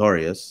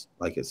Nestorius,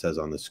 like it says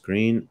on the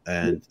screen.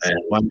 And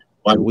one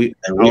of the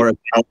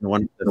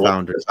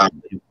founders of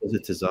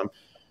Inquisitism,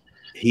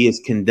 he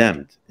is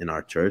condemned in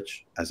our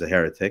church as a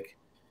heretic.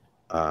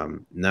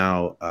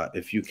 Now,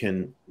 if you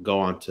can go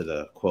on to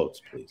the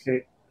quotes, please.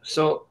 Okay.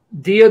 So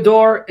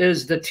Diodore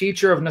is the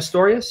teacher of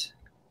Nestorius?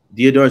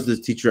 Diodore is the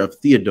teacher of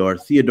Theodore.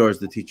 Theodore is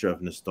the teacher of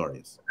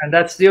Nestorius. And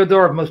that's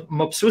Theodore of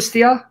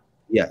Mopsustia?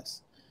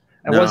 Yes.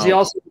 And was he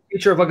also the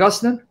teacher of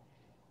Augustine?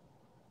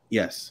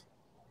 Yes.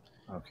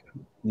 Okay.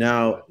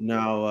 Now,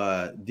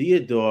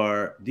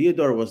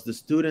 Diodore was the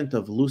student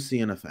of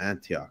Lucian of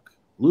Antioch.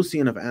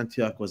 Lucian of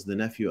Antioch was the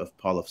nephew of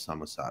Paul of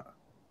Samosata.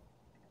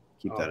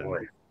 Keep that in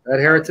mind. That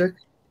heretic?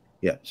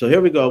 Yeah. So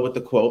here we go with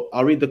the quote.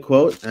 I'll read the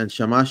quote, and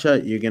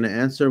Shamasha, you're gonna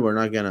answer.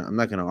 I'm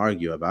not gonna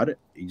argue about it.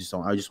 I just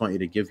want you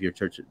to give your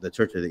the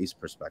Church of the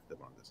East perspective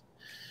on this.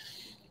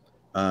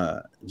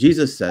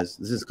 Jesus says,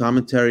 this is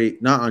commentary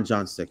not on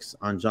John 6,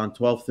 on John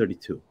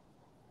 12:32.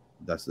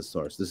 That's the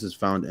source. This is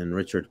found in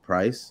Richard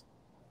Price's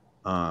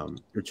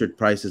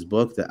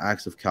book, The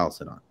Acts of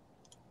Chalcedon.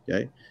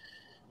 Okay.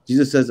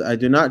 Jesus says, I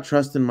do not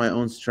trust in my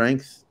own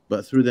strength,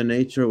 but through the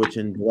nature which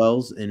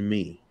indwells in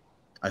me,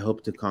 I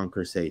hope to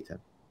conquer Satan.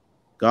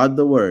 God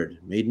the Word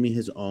made me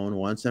his own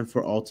once and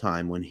for all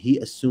time when he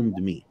assumed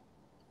me.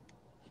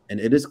 And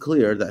it is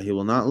clear that he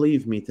will not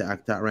leave me to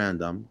act at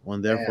random,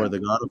 when therefore the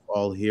God of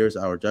all hears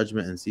our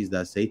judgment and sees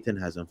that Satan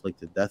has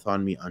inflicted death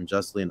on me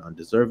unjustly and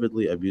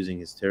undeservedly, abusing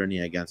his tyranny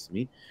against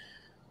me.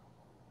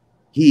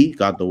 He,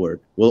 God the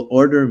Word, will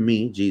order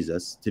me,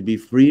 Jesus, to be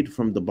freed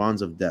from the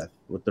bonds of death,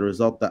 with the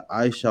result that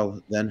I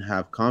shall then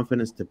have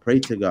confidence to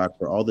pray to God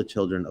for all the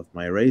children of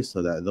my race,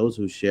 so that those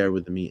who share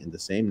with me in the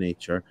same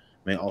nature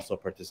may also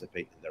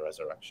participate in the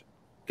resurrection.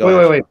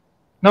 Wait.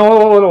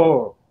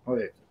 No,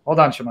 wait. Hold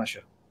on, Shamasha.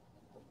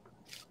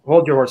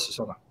 Hold your horses.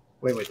 Hold on.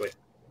 Wait.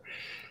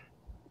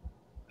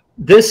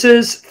 This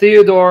is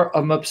Theodore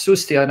of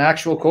Mopsustia, an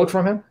actual quote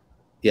from him?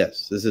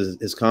 Yes, this is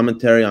his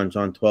commentary on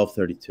John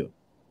 12:32.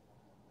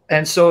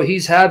 And so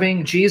he's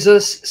having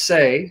Jesus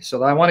say,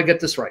 so I want to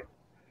get this right.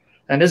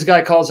 And this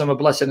guy calls him a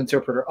blessed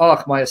interpreter.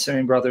 Oh, my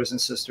Assyrian brothers and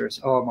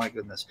sisters. Oh, my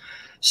goodness.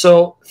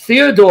 So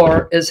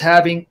Theodore is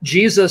having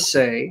Jesus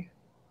say,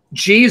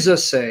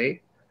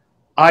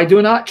 I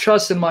do not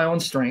trust in my own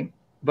strength,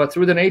 but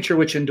through the nature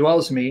which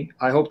indwells me,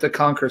 I hope to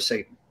conquer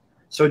Satan.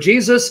 So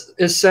Jesus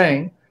is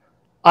saying,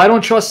 I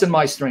don't trust in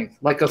my strength,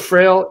 like a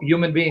frail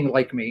human being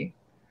like me.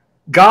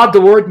 God, the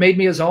Word, made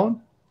me his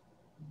own.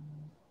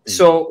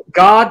 So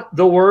God,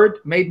 the Word,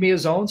 made me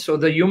his own. So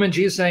the human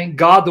Jesus saying,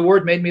 God, the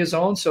Word, made me his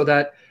own, so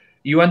that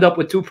you end up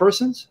with two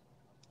persons?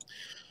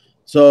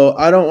 So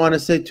I don't want to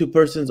say two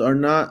persons or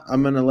not.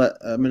 Brother.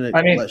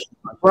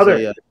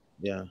 Say,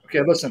 yeah.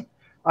 Okay, listen.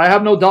 I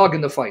have no dog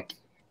in the fight.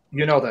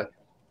 You know that.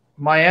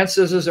 My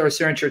ancestors are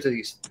Assyrian Church of the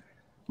East.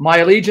 My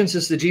allegiance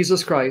is to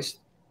Jesus Christ,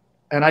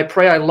 and I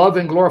pray I love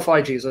and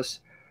glorify Jesus.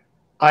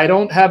 I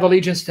don't have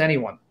allegiance to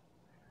anyone.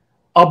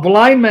 A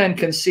blind man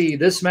can see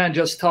this man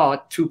just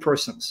taught two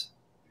persons.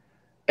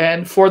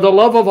 And for the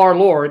love of our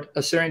Lord,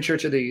 Assyrian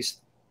Church of the East,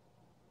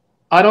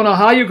 I don't know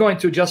how you're going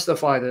to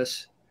justify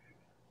this.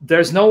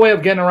 There's no way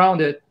of getting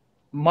around it.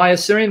 My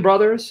Assyrian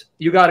brothers,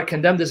 you got to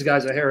condemn this guy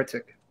as a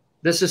heretic.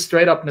 This is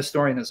straight up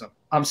Nestorianism.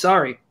 I'm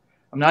sorry.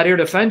 I'm not here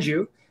to offend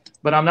you,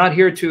 but I'm not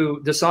here to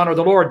dishonor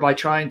the Lord by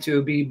trying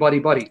to be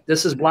buddy-buddy.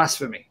 This is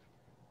blasphemy.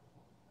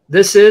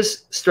 This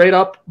is straight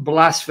up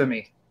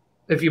blasphemy,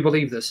 if you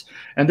believe this.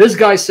 And this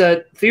guy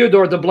said,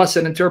 Theodore, the blessed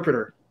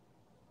interpreter.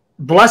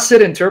 Blessed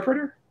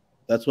interpreter?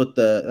 That's what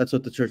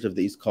the Church of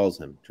the East calls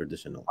him,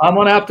 traditional. I'm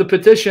going to have to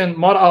petition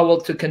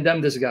Mar'awal to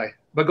condemn this guy.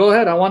 But go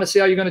ahead. I want to see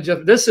how you're going to...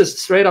 This is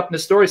straight up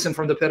Nestorianism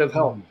from the pit of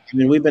hell. I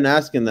mean, we've been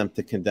asking them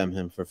to condemn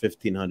him for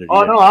 1,500 years.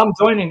 Oh, no, I'm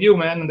joining you,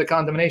 man, in the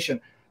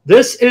condemnation.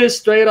 This is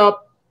straight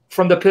up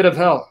from the pit of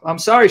hell. I'm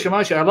sorry,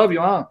 Shamashi. I love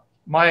you, huh?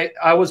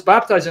 I was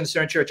baptized in the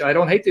Assyrian Church. I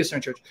don't hate the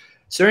Assyrian Church.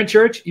 Assyrian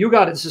Church, you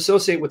got to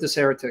disassociate with this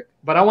heretic.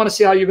 But I want to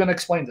see how you're going to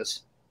explain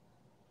this.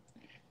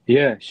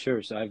 Yeah,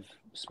 sure. So I've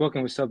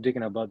spoken with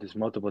Subdeacon about this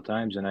multiple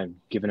times, and I've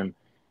given him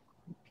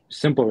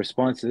simple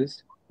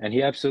responses. And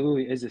he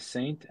absolutely is a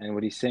saint, and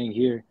what he's saying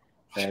here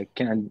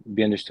cannot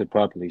be understood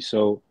properly.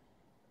 So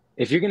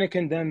if you're going to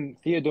condemn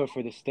Theodore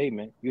for this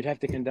statement, you'd have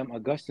to condemn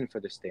Augustine for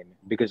this statement,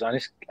 because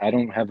honestly, I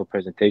don't have a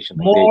presentation.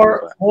 Like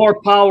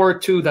more power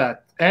to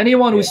that.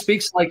 Anyone who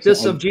speaks like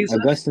this of Jesus.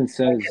 Augustine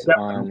says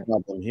on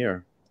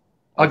here.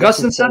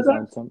 Augustine says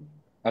that?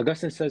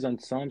 Augustine says on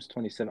Psalms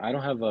 27. I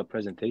don't have a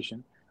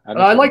presentation.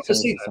 I'd like to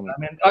see that. I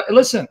mean,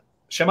 listen,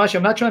 Shamashi,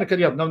 I'm not trying to cut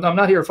you up. No, I'm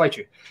not here to fight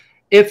you.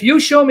 If you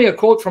show me a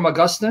quote from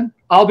Augustine,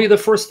 I'll be the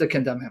first to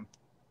condemn him,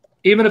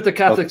 even if the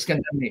Catholics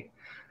condemn me.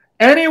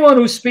 Anyone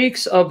who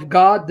speaks of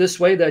God this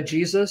way, that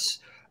Jesus,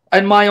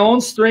 and my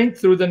own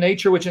strength through the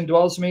nature which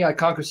indwells me, I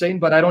conquer Satan,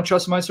 but I don't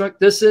trust my strength.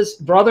 This is,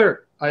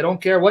 brother, I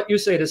don't care what you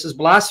say. This is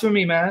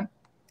blasphemy, man.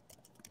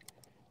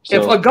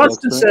 So If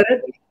Augustine said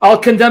it, I'll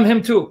condemn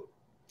him too.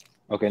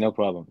 Okay, no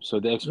problem. So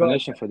the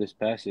explanation for this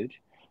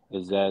passage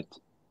is that,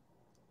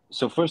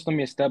 so first let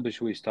me establish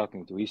who he's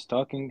talking to. He's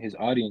talking, his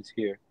audience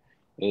here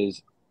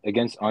is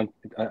against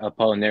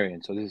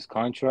Apollinarians. So this is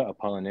contra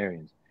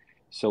Apollinarians.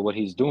 So what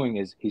he's doing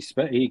is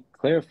he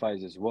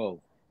clarifies as well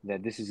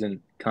that this is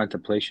in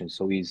contemplation.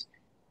 So he's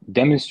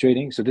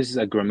demonstrating, so this is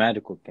a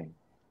grammatical thing.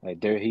 Right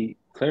there, he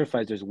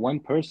clarifies there's one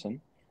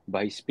person,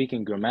 but he's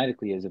speaking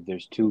grammatically as if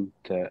there's two,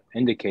 to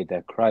indicate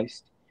that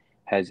Christ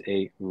has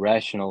a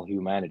rational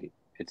humanity.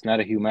 It's not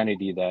a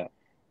humanity that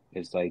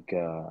is like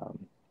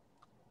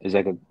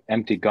an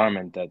empty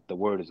garment that the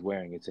Word is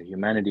wearing. It's a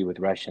humanity with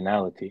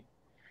rationality.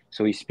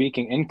 So he's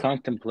speaking in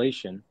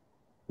contemplation,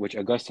 which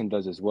Augustine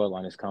does as well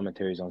on his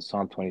commentaries on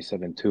Psalm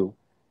 27:2.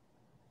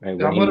 Right?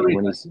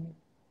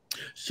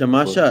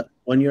 Shamasha,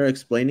 when you're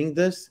explaining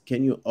this,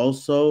 can you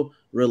also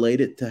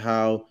relate it to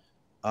how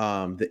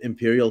the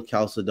Imperial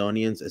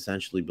Chalcedonians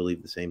essentially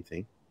believe the same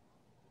thing?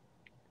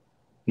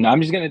 No,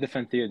 I'm just going to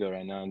defend Theodore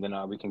right now, and then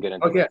we can get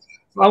into Okay.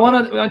 I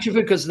want you,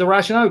 because the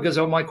rationale, because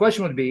my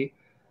question would be,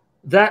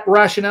 that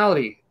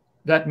rationality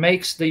that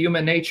makes the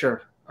human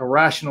nature a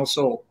rational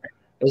soul,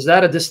 is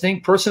that a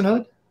distinct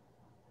personhood?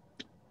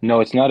 No,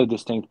 it's not a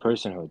distinct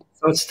personhood.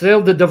 So it's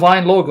still the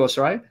divine logos,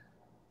 right?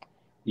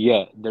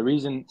 Yeah, the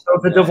reason... So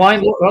the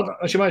divine... Well,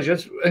 Shemai,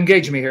 just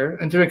engage me here,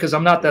 because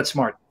I'm not that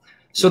smart.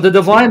 So the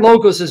divine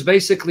logos is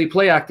basically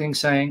play acting,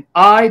 saying,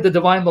 I, the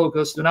divine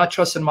logos, do not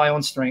trust in my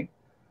own strength,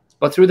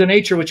 but through the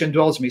nature which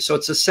indwells me. So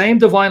it's the same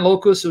divine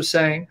logos who's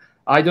saying,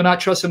 I do not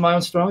trust in my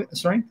own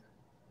strength?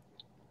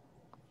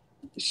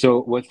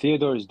 So what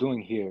Theodore is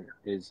doing here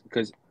is,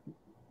 because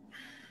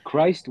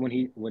Christ,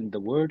 when the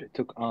Word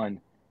took on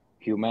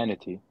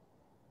humanity,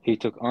 he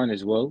took on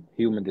as well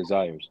human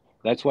desires.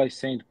 That's why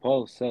St.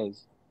 Paul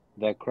says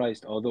that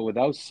Christ, although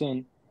without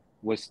sin,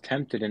 was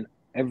tempted in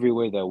every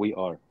way that we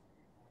are.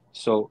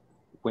 So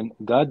when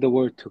God the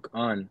Word took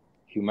on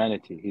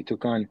humanity, he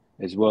took on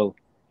as well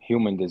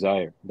human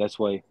desire. That's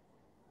why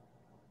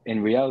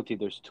in reality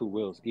there's two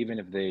wills. Even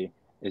if there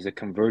is a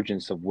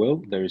convergence of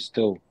will, there is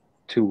still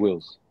two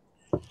wills.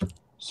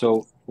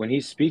 So when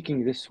he's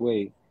speaking this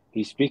way,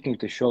 he's speaking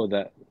to show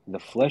that the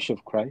flesh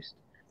of Christ,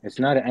 it's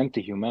not an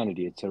empty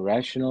humanity, it's a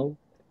rational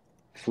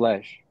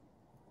flesh.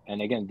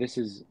 And again, this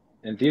is,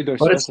 and Theodore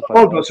specifies, it's the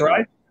logos,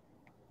 right?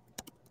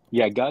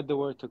 Yeah, God the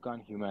Word took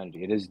on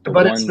humanity. It is the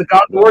but it's the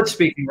God the Word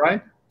speaking,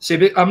 right?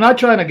 See, I'm not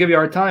trying to give you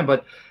our time,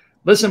 but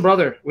listen,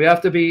 brother, we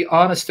have to be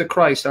honest to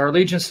Christ, our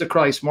allegiance to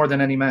Christ more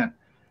than any man.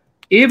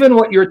 Even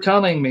what you're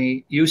telling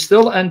me, you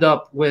still end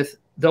up with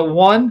the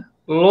one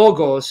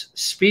logos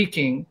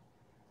speaking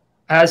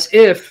as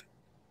if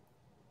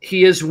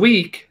he is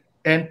weak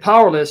and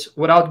powerless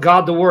without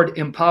God the Word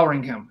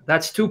empowering him.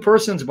 That's two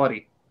persons,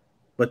 buddy.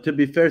 But to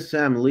be fair,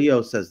 Sam,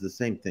 Leo says the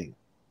same thing.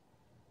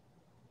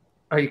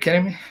 Are you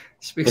kidding me?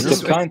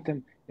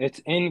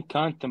 It's in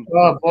contemplation.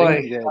 Oh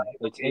boy,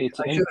 it's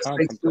in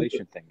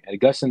contemplation thing.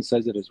 Augustine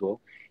says it as well,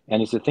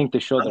 and it's a thing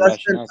to show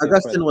Augustine, the rationality.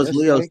 Augustine was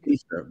Leo's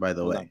teacher, by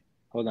the way.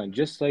 Hold on,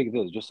 just like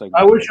this, just like.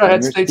 I wish I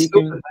had stayed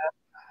stupid, man.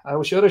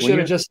 I should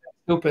have just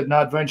stayed stupid,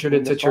 not ventured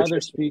into church.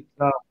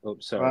 Oh,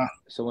 sorry.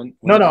 So when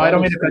no, I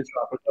don't mean to cut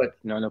you off.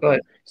 No problem.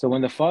 So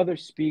when the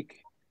fathers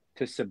speak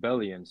to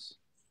Sabellians,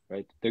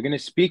 right? They're going to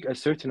speak a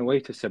certain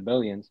way to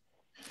Sabellians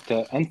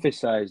to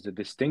emphasize the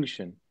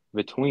distinction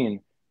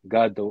between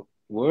God the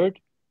Word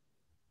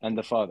and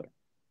the Father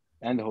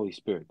and the Holy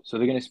Spirit. So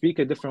they're going to speak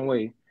a different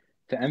way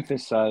to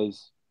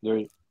emphasize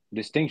their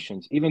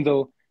distinctions, even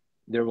though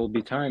there will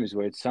be times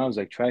where it sounds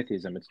like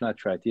tritheism. It's not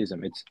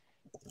tritheism.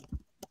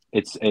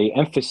 It's a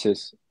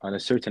emphasis on a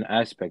certain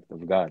aspect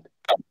of God,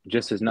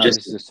 just as now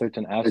this is a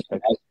certain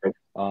aspect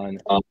on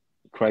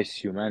Christ's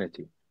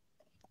humanity.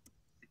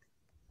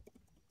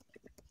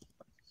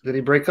 Did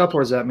he break up,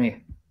 or is that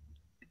me?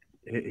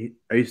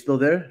 Are you still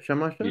there,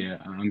 Shamasha? Yeah,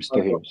 I'm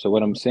still here. So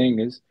what I'm saying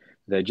is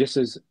that just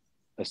as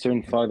a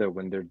certain father,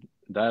 when they're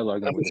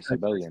dialoguing with a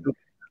Sabellian,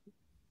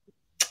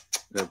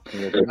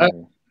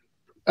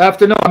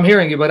 I'm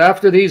hearing you, but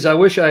after these, I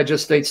wish I had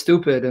just stayed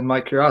stupid in my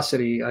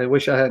curiosity. I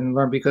wish I hadn't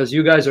learned, because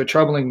you guys are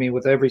troubling me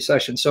with every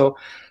session. So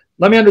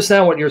let me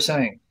understand what you're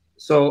saying.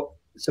 So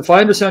if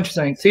I understand what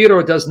you're saying,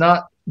 Theodore does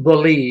not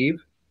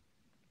believe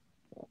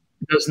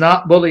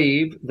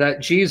that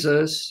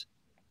Jesus,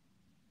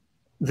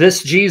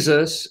 this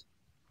Jesus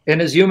in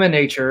his human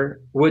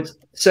nature, would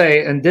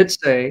say and did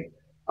say,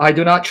 I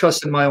do not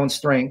trust in my own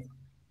strength.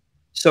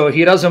 So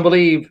he doesn't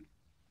believe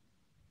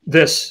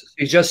this.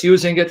 He's just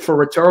using it for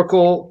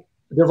rhetorical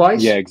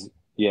device. Yeah,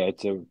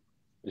 it's a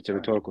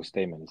rhetorical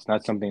statement. It's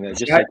not something that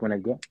just like when I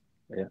go.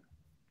 Yeah.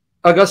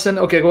 Augustine,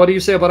 okay, what do you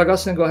say about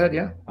Augustine? Go ahead,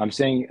 yeah. I'm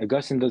saying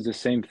Augustine does the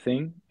same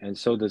thing, and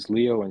so does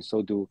Leo, and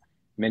so do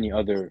many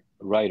other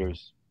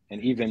writers.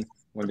 And even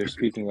when they're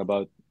speaking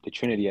about the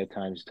Trinity at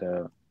times,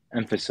 to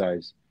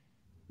emphasize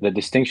the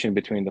distinction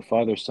between the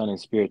Father, Son, and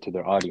Spirit to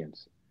their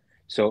audience.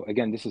 So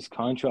again, this is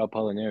contra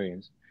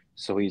Apollinarians.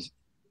 So he's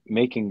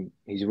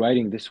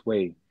writing this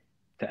way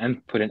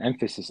to put an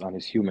emphasis on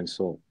his human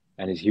soul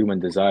and his human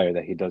desire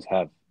that he does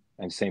have.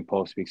 And St.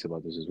 Paul speaks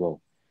about this as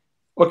well.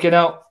 Okay,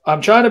 now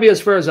I'm trying to be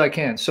as fair as I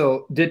can.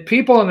 So did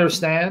people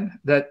understand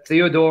that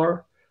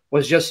Theodore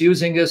was just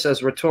using this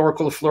as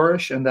rhetorical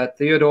flourish, and that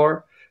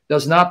Theodore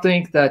does not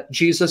think that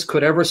Jesus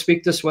could ever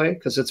speak this way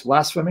because it's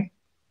blasphemy?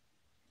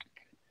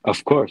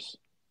 Of course.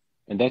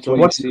 And that's So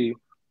why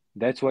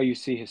you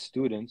see his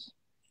students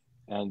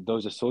and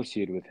those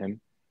associated with him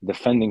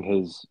defending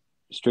his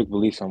strict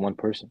beliefs on one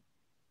person.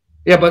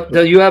 Yeah, but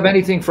do you have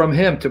anything from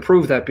him to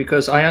prove that?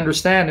 Because I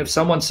understand if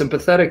someone's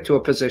sympathetic to a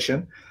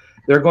position,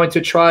 they're going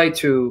to try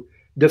to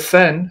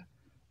defend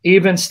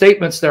even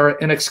statements that are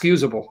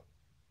inexcusable.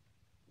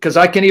 Because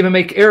I can even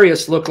make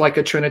Arius look like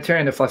a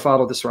Trinitarian if I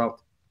follow this route.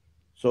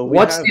 So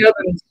what's the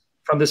evidence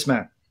from this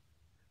man?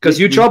 Because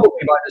you troubled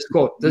me by this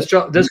quote.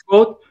 This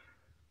quote,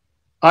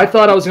 I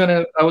thought I was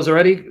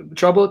already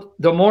troubled.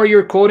 The more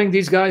you're quoting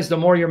these guys, the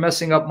more you're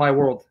messing up my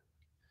world.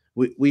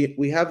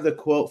 We have the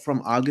quote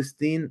from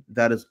Augustine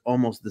that is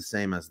almost the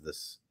same as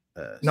this.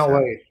 No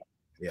way.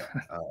 Yeah,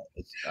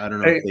 I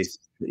don't know. Hey,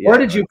 where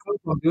did you come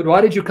from, dude?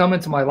 Why did you come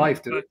into my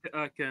life, dude?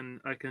 I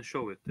can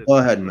show it. Go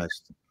ahead,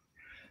 Mest.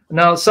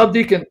 Now,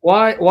 Subdeacon,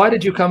 why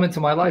did you come into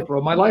my life,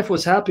 bro? My life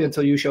was happy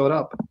until you showed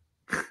up.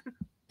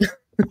 Okay,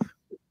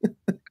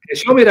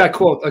 show me that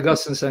quote,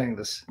 Augustine saying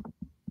this.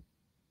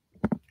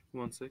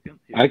 1 second.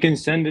 Here. I can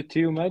send it to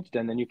you, Majd,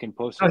 and then you can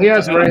post it. Oh, he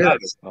has it right here.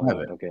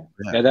 Okay.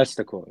 Yeah, that's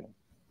the quote.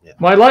 Yeah.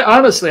 My life,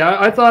 honestly,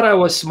 I thought I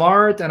was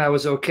smart and I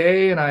was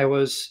okay and I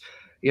was,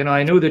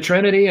 I knew the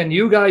Trinity, and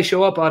you guys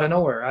show up out of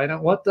nowhere. I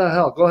don't. What the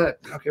hell? Go ahead.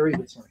 Okay, read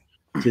it. Sorry.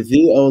 To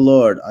thee, O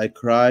Lord, I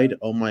cried,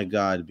 O my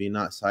God, be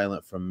not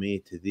silent from me.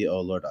 To thee,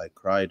 O Lord, I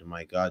cried,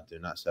 my God, do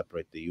not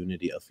separate the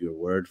unity of your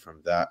word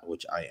from that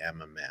which I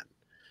am a man.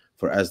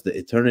 For as the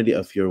eternity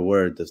of your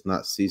word does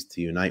not cease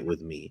to unite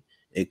with me,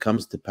 it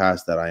comes to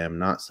pass that I am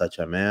not such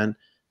a man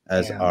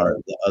as are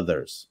the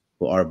others,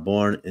 who are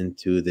born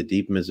into the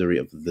deep misery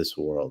of this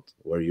world,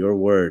 where your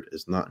word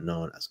is not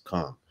known as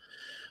calm.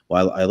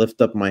 While I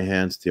lift up my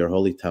hands to your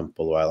holy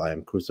temple, while I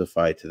am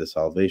crucified to the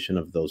salvation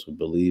of those who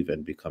believe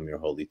and become your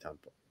holy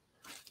temple.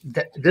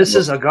 This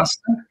is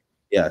Augustine?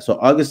 Yeah, so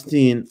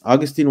Augustine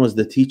was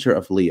the teacher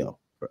of Leo,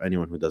 for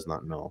anyone who does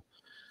not know.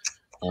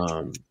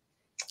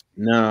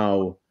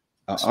 Now,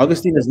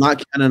 Augustine is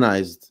not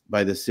canonized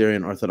by the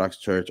Syrian Orthodox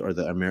Church or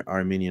the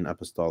Armenian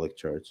Apostolic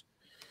Church.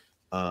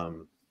 Okay.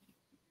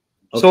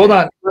 So hold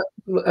on.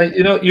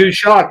 You're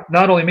shocked.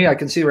 Not only me, I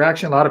can see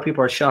reaction. A lot of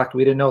people are shocked.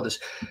 We didn't know this.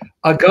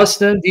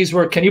 Augustine, these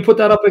were, can you put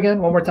that up again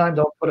one more time?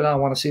 Don't put it on. I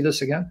want to see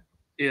this again.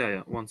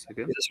 Yeah. 1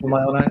 second. See this with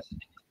my own eyes.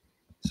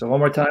 So one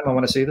more time, I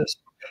want to see this.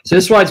 So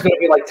this is why it's going to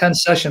be like 10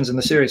 sessions in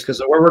the series,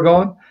 because where we're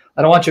going,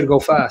 I don't want you to go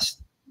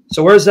fast.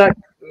 So where's that?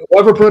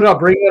 Whoever put it up,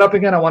 bring it up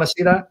again. I want to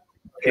see that.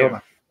 Okay, hold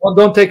on. Well,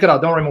 don't take it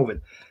out. Don't remove it.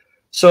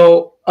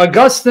 So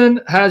Augustine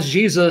has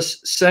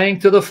Jesus saying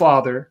to the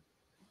Father,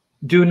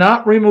 do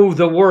not remove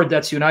the word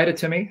that's united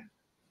to me.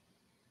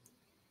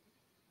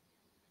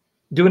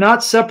 Do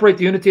not separate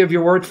the unity of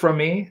your word from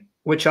me,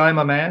 which I am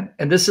a man.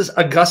 And this is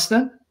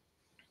Augustine.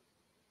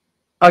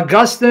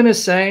 Augustine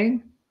is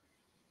saying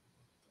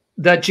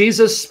that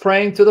Jesus is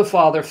praying to the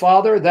Father,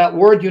 Father, that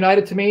word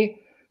united to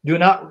me, do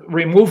not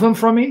remove him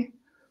from me.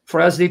 For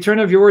as the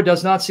eternity of your word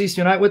does not cease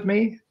to unite with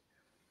me.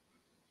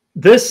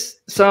 This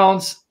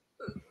sounds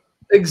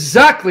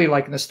exactly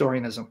like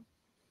Nestorianism.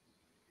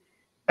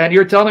 And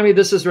you're telling me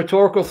this is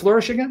rhetorical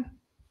flourish again?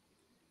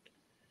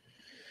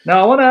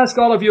 Now, I want to ask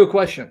all of you a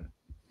question.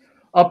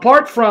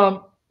 Apart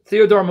from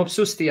Theodore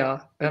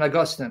Mopsustia and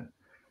Augustine,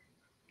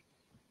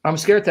 I'm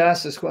scared to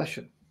ask this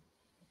question.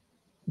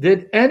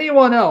 Did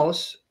anyone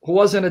else who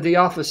wasn't a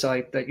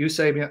Diophysite that you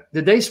say,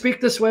 did they speak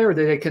this way or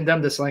did they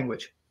condemn this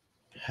language?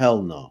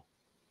 Hell no.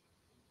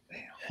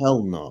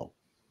 Hell no.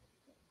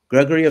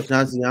 Gregory of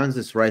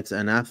Nazianzus writes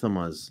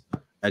anathemas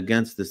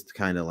against this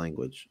kind of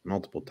language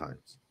multiple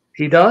times.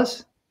 He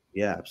does?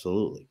 Yeah,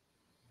 absolutely.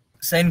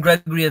 Saint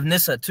Gregory of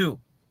Nyssa, too.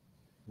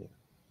 Yeah.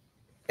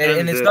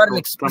 And it's not an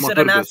explicit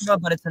anathema,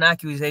 but it's an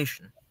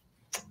accusation.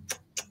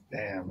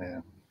 Damn,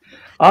 man.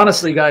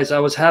 Honestly, guys, I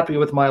was happy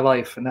with my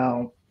life.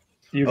 Now,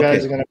 you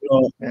guys are going to...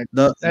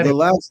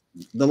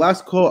 The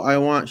last quote I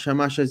want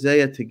Shamash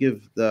Isaiah to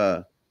give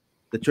the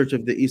Church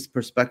of the East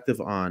perspective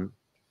on.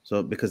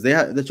 So, because they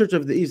have the Church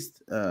of the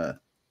East,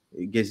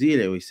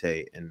 Gezire, we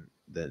say in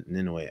the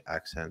Nineveh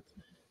accent,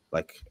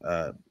 like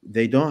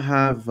they don't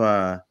have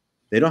a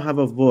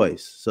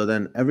voice. So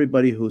then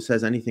everybody who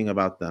says anything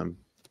about them,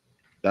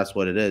 that's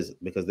what it is,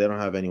 because they don't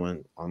have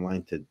anyone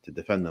online to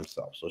defend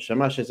themselves. So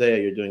Shamash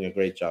Isaiah, you're doing a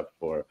great job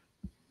for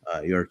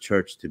your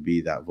church to be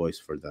that voice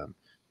for them.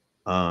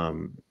 I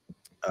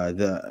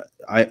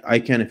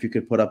can, if you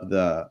could put up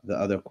the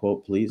other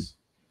quote, please.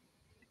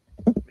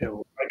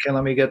 Okay,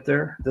 let me get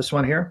there. This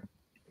one here.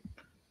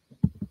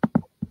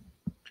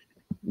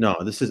 No,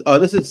 this is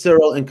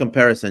Cyril in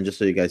comparison, just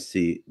so you guys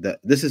see that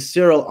this is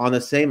Cyril on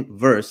the same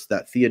verse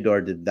that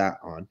Theodore did that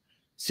on.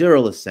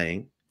 Cyril is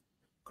saying,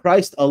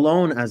 Christ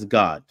alone as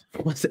God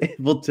was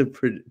able to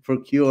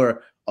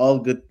procure all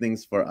good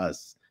things for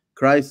us,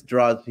 Christ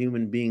draws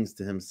human beings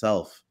to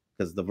himself,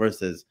 because the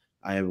verse is,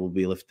 I will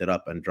be lifted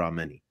up and draw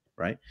many,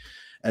 right?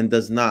 And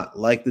does not,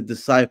 like the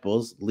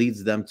disciples,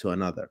 leads them to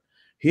another.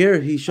 Here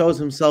he shows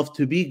himself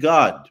to be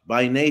God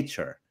by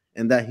nature,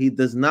 and that he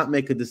does not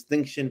make a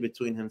distinction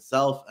between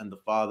himself and the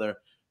Father,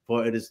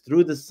 for it is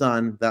through the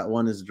Son that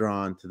one is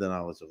drawn to the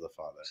knowledge of the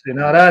Father. See,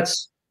 now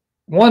that's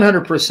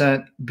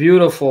 100%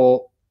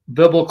 beautiful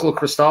biblical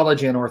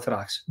Christology and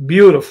Orthodox.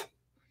 Beautiful.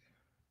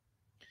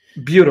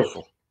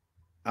 Beautiful.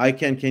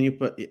 Can you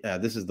put,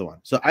 this is the one.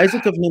 So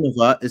Isaac of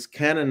Nineveh is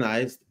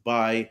canonized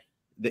by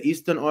the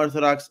Eastern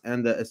Orthodox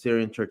and the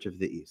Assyrian Church of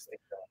the East.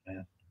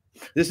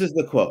 This is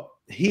the quote.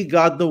 He,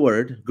 God the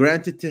Word,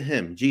 granted to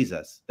him,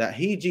 Jesus, that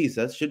he,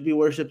 Jesus, should be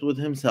worshipped with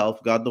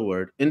himself, God the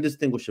Word,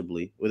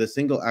 indistinguishably, with a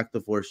single act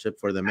of worship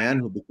for the man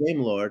who became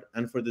Lord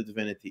and for the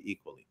divinity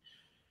equally.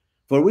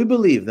 For we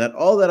believe that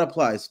all that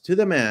applies to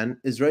the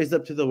man is raised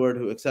up to the Word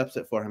who accepts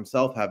it for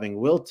himself, having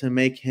willed to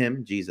make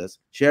him, Jesus,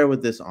 share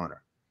with this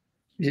honor.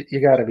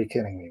 You got to be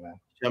kidding me, man.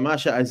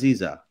 Shamasha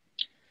Aziza.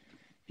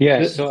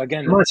 Yeah, so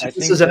again, Shamash, I this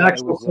think is an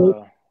actual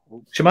quote.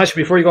 Shamash,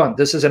 before you go on,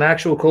 this is an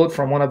actual quote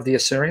from one of the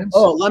Assyrians?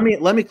 Oh,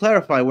 let me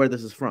clarify where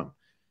this is from.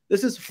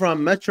 This is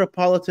from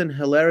Metropolitan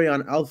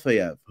Hilarion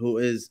Alfayev, who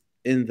is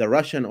in the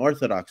Russian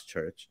Orthodox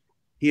Church.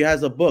 He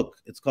has a book.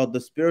 It's called The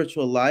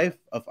Spiritual Life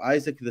of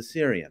Isaac the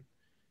Syrian.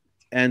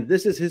 And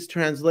this is his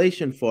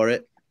translation for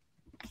it.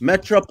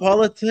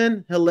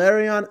 Metropolitan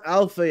Hilarion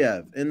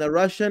Alfayev in the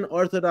Russian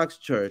Orthodox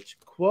Church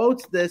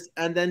quotes this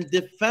and then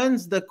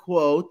defends the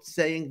quote,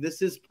 saying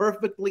this is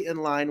perfectly in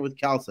line with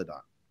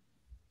Chalcedon.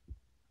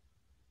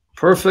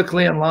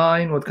 Perfectly in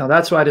line with,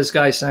 that's why this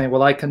guy's saying,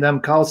 well, I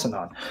condemn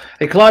Chalcedon.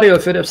 Hey, Claudio,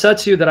 if it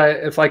upsets you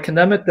that if I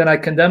condemn it, then I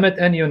condemn it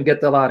and you and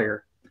get the hell out of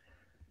here.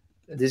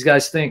 These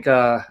guys think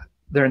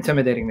they're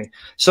intimidating me.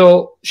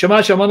 So,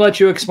 Shamash, I'm going to let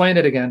you explain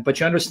it again, but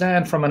you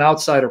understand from an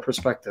outsider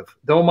perspective.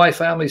 Though my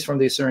family's from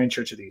the Assyrian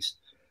Church of the East,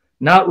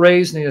 not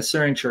raised in the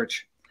Assyrian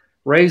Church,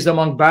 raised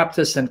among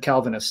Baptists and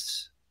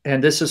Calvinists,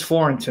 and this is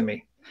foreign to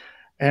me.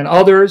 And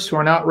others who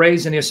are not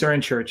raised in the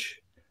Assyrian Church,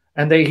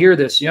 and they hear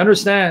this. You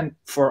understand,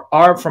 from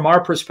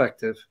our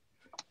perspective,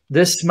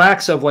 this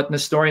smacks of what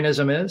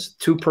Nestorianism is,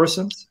 two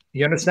persons.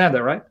 You understand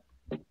that, right?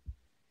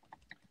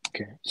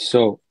 Okay,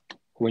 so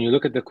when you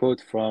look at the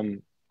quote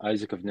from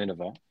Isaac of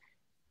Nineveh,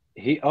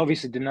 he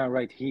obviously did not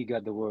write he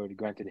got the word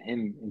granted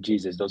him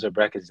Jesus. Those are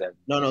brackets that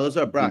no, those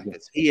are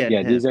brackets. He and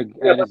him. these are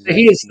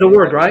he is the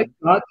word, right?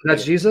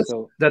 That's Jesus.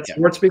 So, that's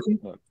word speaking.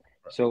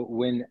 So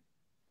when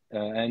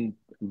and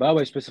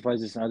Baba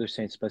specifies this and other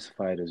saints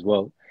specify it as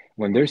well.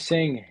 When they're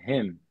saying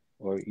him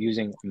or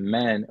using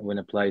man when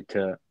applied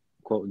to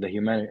quote the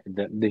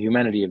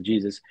humanity of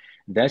Jesus,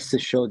 that's to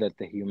show that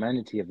the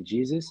humanity of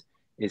Jesus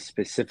is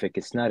specific.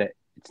 It's not a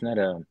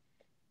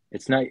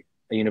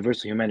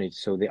universal humanity.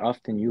 So they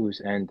often use,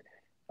 and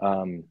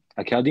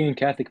a Chaldean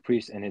Catholic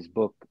priest in his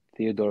book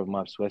Theodore of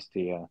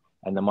Mopsuestia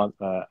and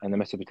the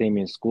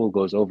Mesopotamian school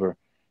goes over,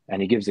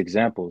 and he gives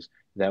examples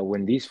that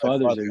when these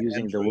fathers are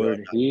using the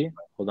word he,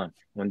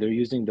 when they're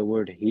using the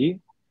word he,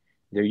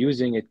 they're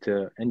using it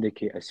to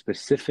indicate a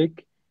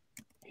specific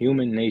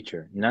human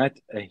nature, not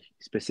a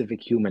specific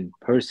human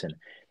person.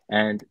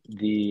 And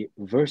the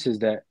verses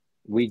that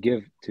we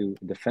give to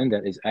defend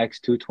that is Acts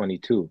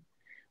 2:22,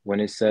 when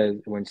it says,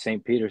 when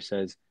St. Peter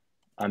says,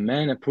 a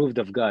man approved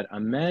of God,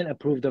 that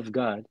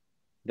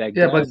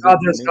but God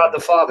is God the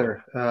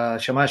Father,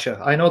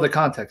 Shamasha. I know the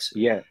context.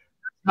 Yeah.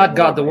 Not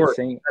God the Word.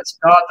 That's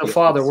God the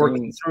Father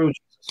working through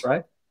Jesus,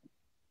 right?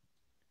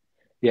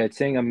 Yeah, it's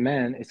saying a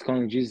man, it's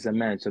calling Jesus a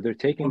man. So they're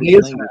taking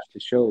this language to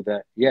show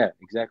that, yeah,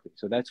 exactly.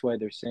 So that's why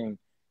they're saying,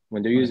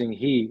 when they're using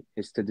he,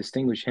 is to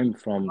distinguish him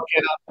from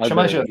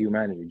other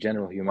humanity,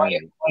 general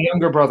humanity. My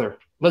younger brother,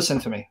 listen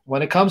to me.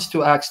 When it comes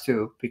to Acts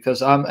 2,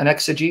 because I'm an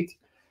exegete,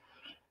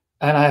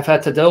 and I've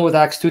had to deal with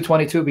Acts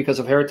 2:22 because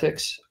of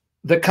heretics,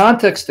 the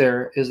context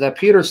there is that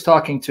Peter's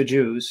talking to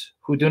Jews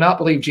who do not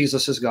believe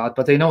Jesus is God,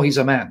 but they know he's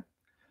a man.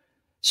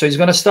 So he's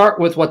going to start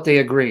with what they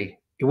agree.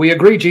 We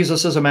agree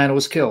Jesus is a man who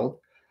was killed,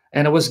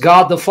 and it was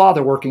God the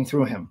Father working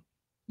through him.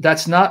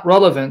 That's not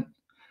relevant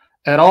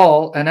at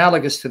all,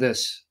 analogous to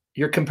this.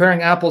 You're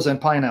comparing apples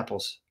and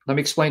pineapples. Let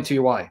me explain to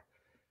you why.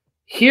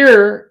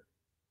 Here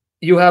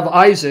you have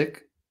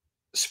Isaac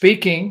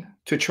speaking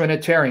to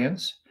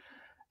Trinitarians,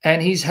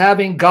 and he's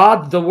having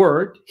God the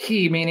Word,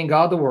 he meaning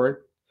God the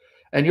Word,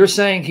 and you're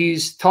saying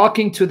he's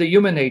talking to the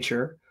human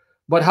nature,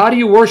 but how do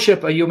you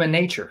worship a human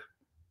nature?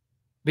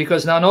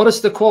 Because now notice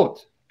the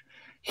quote.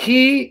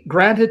 He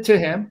granted to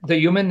him the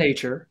human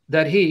nature,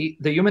 that the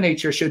human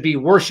nature should be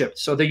worshipped.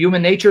 So the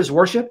human nature is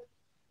worship?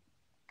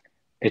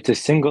 It's a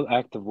single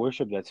act of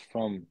worship that's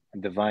from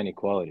divine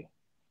equality.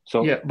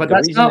 So yeah, but the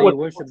that's reason not that what you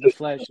worship the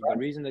flesh, the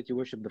reason that you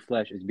worship the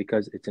flesh is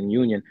because it's in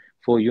union,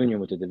 full union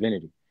with the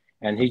divinity.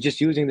 And he's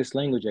just using this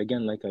language,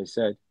 again, like I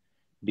said,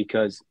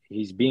 because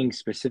he's being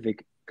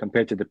specific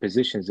compared to the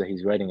positions that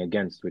he's writing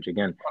against, which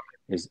again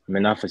is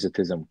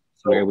Monophysitism.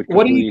 where it would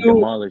what do you completely do?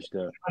 demolish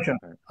the.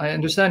 I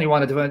understand you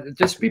want to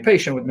just be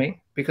patient with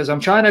me because I'm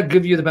trying to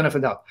give you the benefit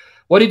of the doubt.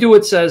 What do you do?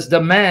 It says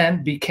the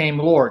man became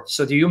Lord.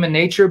 So the human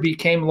nature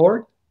became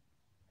Lord?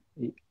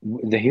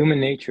 The human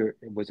nature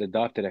was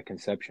adopted at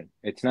conception.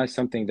 It's not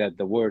something that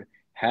the Word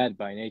had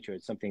by nature.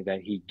 It's something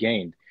that he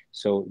gained.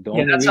 So the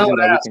only reason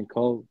that we can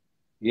call,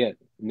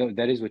 no,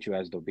 that is what you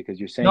asked though, because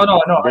you're saying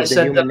no. does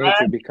the human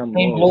nature become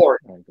Lord?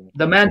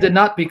 The man did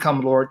not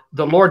become Lord.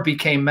 The Lord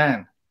became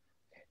man.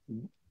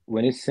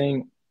 When it's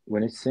saying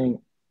he's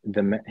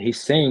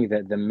saying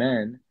that the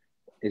man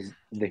is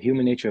the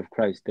human nature of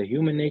Christ. The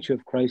human nature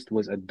of Christ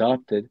was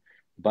adopted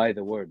by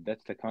the Word.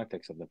 That's the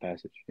context of the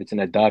passage. It's an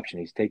adoption.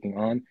 He's taking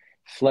on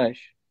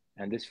flesh,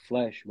 and this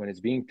flesh, when it's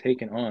being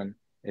taken on,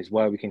 is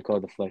why we can call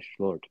the flesh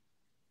Lord.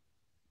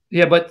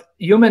 Yeah, but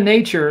human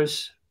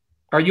natures,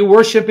 are you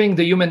worshiping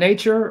the human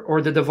nature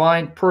or the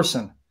divine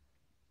person?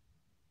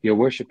 You're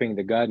worshiping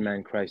the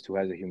God-man Christ who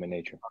has a human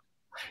nature.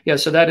 Yeah,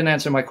 so that didn't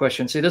answer my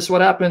question. See, this is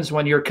what happens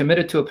when you're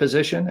committed to a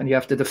position and you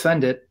have to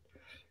defend it.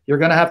 You're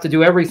going to have to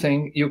do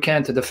everything you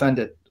can to defend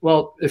it.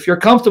 Well, if you're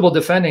comfortable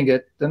defending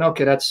it, then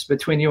okay, that's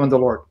between you and the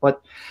Lord.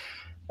 But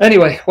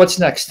anyway, what's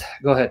next?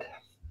 Go ahead.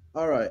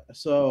 All right.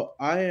 So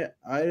I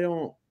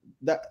don't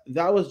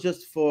that was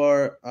just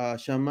for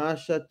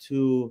Shamasha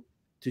to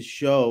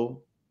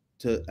show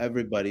to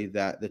everybody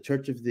that the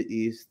Church of the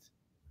East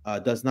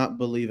does not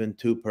believe in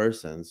two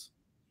persons,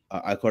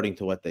 according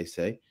to what they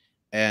say,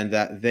 and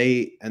that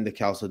they and the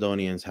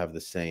Chalcedonians have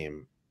the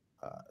same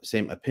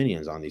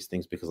opinions on these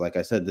things, because like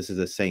I said, this is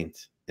a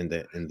saint in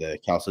the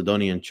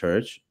Chalcedonian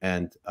church,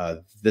 and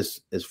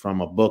this is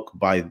from a book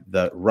by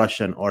the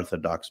Russian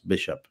Orthodox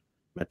bishop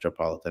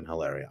Metropolitan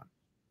Hilarion,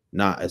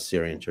 not a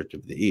Syrian Church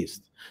of the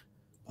East.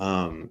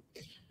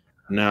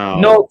 Now,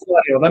 no,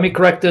 Claudio, let me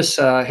correct this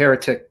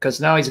heretic, because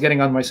now he's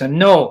getting on my side.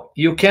 No,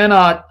 you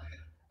cannot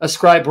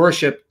ascribe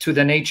worship to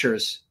the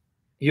natures.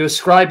 You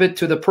ascribe it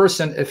to the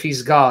person if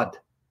he's God.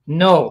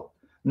 No.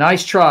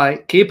 Nice try.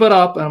 Keep it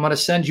up, and I'm going to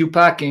send you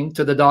packing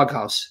to the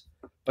doghouse.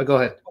 But go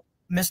ahead.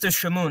 Mr.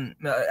 Shamoun,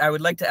 I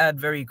would like to add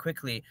very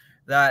quickly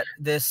that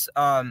this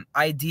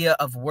idea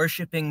of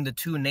worshiping the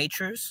two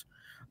natures,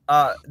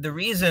 the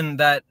reason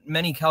that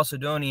many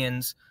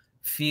Chalcedonians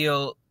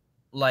feel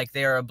like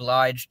they are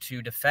obliged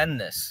to defend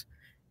this,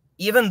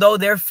 even though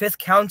their fifth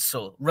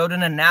council wrote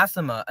an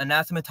anathema,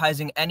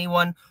 anathematizing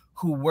anyone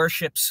who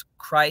worships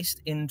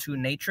Christ in two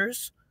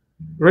natures.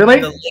 Really?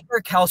 The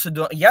later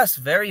Chalcedonian, yes,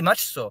 very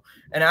much so.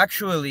 And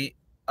actually,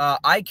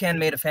 ICANN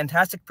made a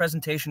fantastic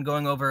presentation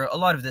going over a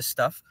lot of this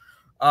stuff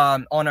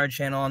on our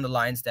channel on the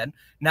Lion's Den.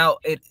 Now,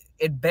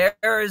 it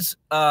bears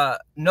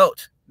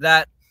note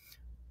that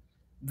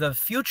the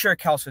future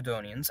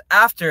Chalcedonians,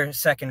 after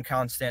Second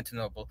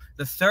Constantinople,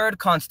 the Third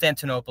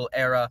Constantinople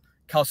era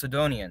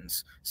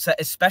Chalcedonians,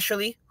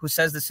 especially, who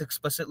says this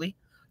explicitly,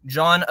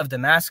 John of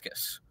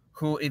Damascus,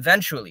 who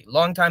eventually,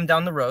 long time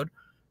down the road,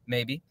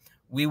 maybe,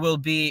 we will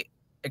be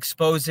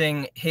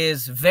exposing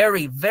his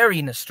very,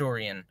 very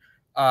Nestorian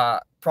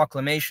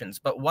proclamations.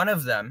 But one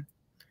of them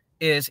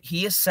is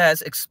he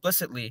says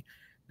explicitly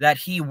that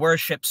he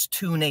worships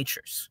two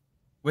natures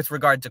with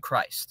regard to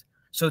Christ.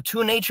 So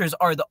two natures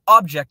are the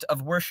object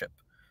of worship.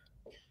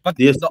 But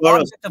the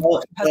object of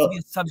worship has to be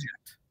a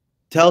subject.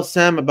 Tell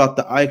Sam about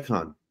the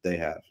icon they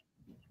have.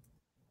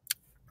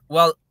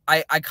 Well,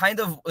 I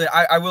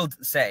will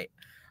say,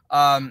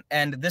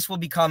 and this will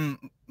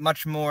become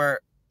much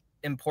more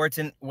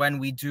important when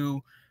we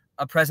do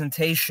a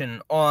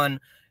presentation on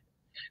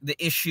the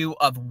issue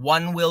of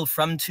one will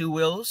from two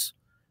wills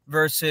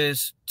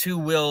versus two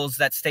wills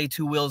that stay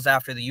two wills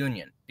after the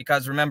union.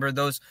 Because remember,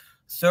 those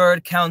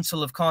Third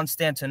Council of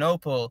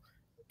Constantinople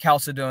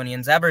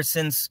Chalcedonians, ever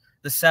since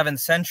the 7th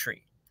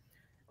century,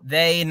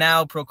 they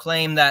now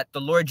proclaim that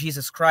the Lord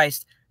Jesus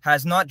Christ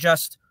has not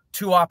just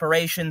two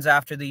operations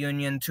after the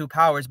union, two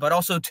powers, but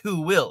also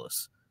two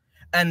wills.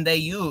 And they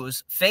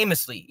use,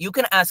 famously, you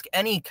can ask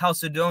any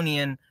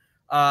Chalcedonian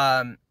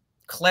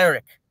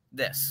cleric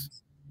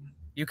this.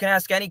 You can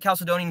ask any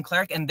Chalcedonian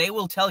cleric, and they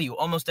will tell you,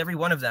 almost every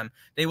one of them,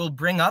 they will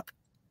bring up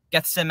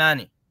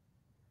Gethsemane.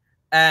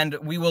 And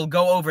we will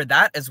go over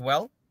that as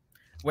well,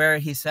 where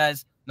he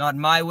says, not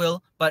my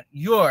will, but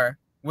your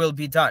will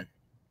be done.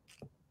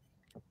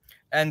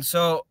 And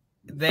so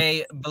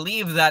they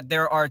believe that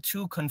there are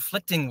two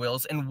conflicting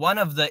wills, and one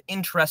of the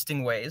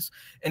interesting ways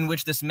in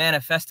which this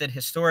manifested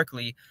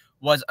historically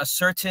was a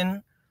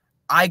certain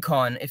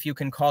icon, if you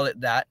can call it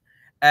that.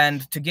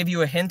 And to give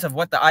you a hint of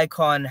what the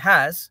icon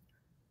has,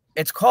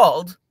 it's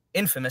called,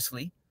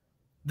 infamously,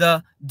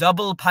 the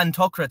double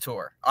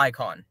Pantocrator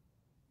icon.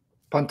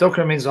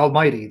 Pantocrator means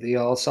almighty, the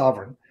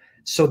all-sovereign.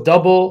 So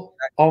double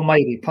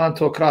almighty,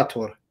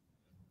 Pantocrator.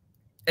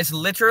 It's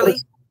literally,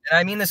 and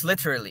I mean this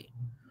literally,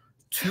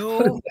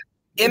 two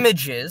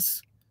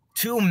images,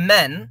 two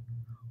men,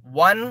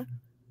 one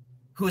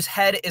whose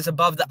head is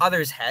above the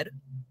other's head,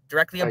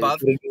 directly above,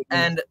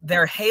 and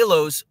their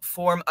halos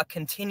form a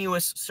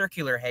continuous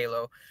circular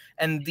halo.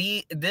 And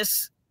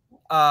this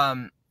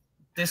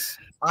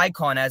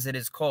icon, as it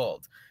is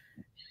called,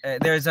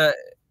 there's a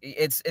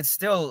it's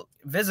still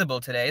visible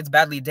today. It's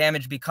badly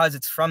damaged because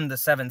it's from the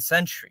 7th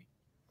century.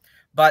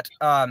 But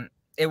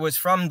it was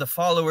from the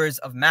followers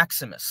of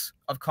Maximus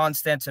of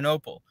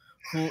Constantinople,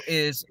 who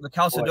is the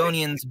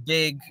Chalcedonians'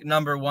 big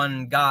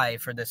 #1 guy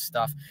for this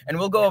stuff. And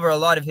we'll go over a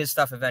lot of his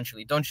stuff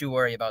eventually. Don't you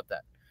worry about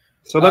that.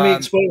 So let me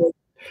explain to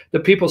the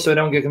people so they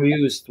don't get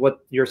confused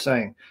what you're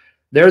saying.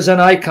 There's an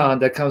icon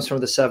that comes from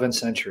the 7th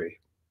century,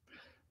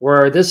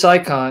 where this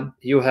icon,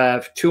 you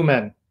have two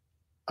men,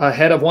 a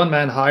head of one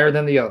man higher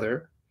than the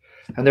other,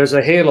 and there's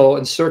a halo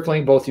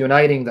encircling both,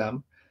 uniting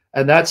them,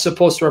 and that's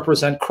supposed to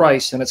represent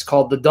Christ, and it's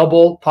called the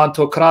double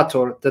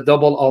Pantocrator, the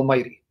double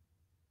Almighty.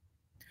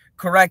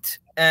 Correct.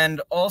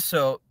 And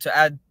also to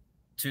add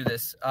to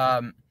this,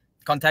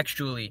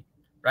 contextually,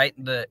 right,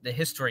 the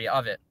history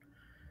of it.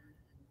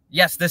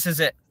 Yes, this is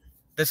it.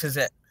 This is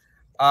it.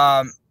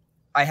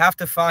 I have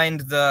to find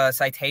the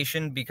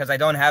citation because I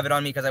don't have it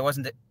on me because I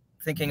wasn't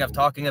thinking of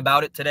talking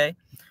about it today.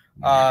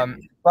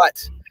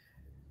 But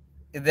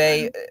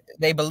they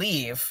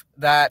believe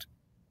that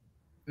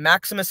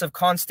Maximus of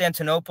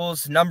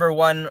Constantinople's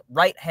 #1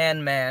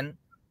 right-hand man,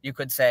 you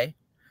could say,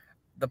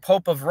 the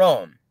Pope of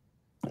Rome,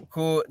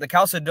 who the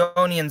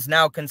Chalcedonians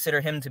now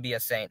consider him to be a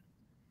saint,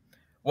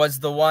 was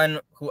the one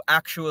who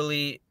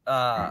actually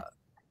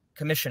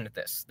commissioned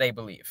this, they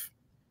believe.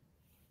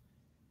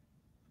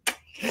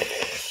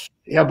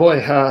 Yeah,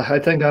 boy, I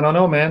think, I don't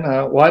know, man.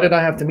 Why did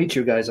I have to meet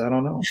you guys? I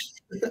don't know.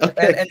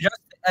 Okay. And just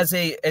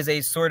as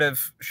a sort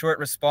of short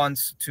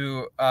response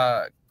to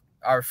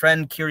our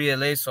friend Kyrie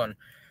Eleison,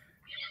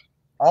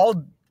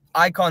 all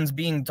icons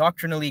being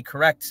doctrinally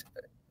correct,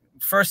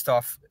 first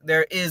off,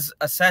 there is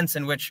a sense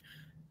in which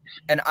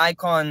an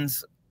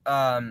icon's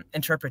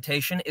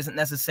interpretation isn't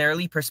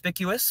necessarily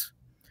perspicuous,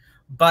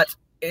 but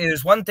it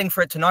is one thing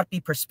for it to not be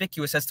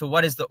perspicuous as to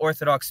what is the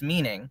Orthodox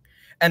meaning,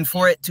 and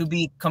for it to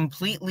be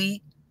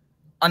completely,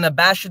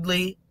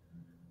 unabashedly,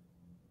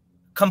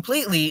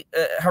 completely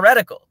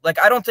heretical. Like,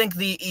 I don't think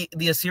the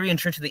Assyrian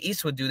Church of the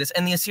East would do this,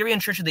 and the Assyrian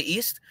Church of the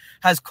East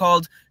has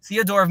called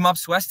Theodore of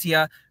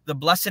Mopsuestia the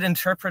blessed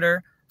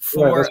interpreter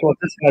for. Yeah, that's what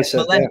this guy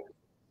said. Yeah.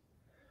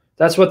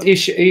 That's what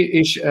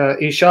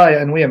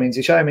Ishaiah and Weah means.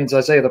 Ishaiah means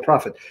Isaiah the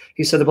prophet.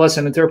 He said the blessed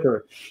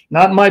interpreter.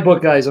 Not in my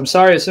book, guys. I'm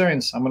sorry,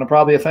 Assyrians. I'm going to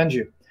probably offend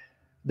you.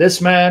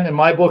 This man in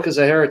my book is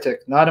a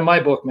heretic. Not in my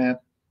book, man.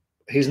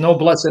 He's no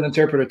blessed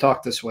interpreter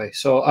talk this way.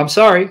 So I'm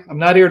sorry. I'm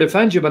not here to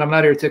offend you, but I'm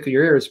not here to tickle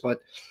your ears. But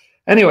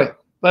anyway.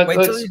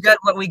 Wait till you get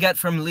what we get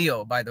from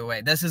Leo, by the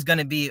way. This is going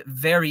to be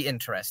very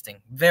interesting.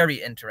 Very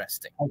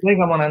interesting. I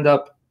think I'm going to end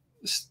up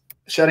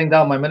shutting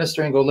down my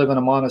ministry and go live in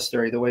a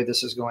monastery the way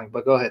this is going.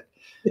 But go ahead.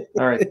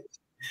 All right.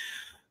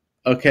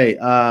 Okay.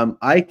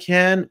 I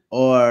can,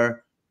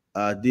 or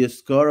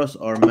Dioscoros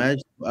or Mej,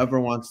 whoever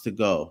wants to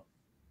go.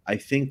 I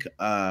think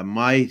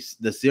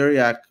the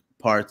Syriac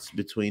parts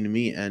between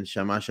me and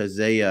Shamasha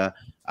Zaya,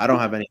 I don't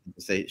have anything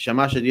to say.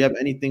 Shamasha, do you have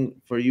anything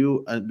for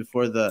you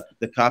before the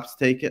cops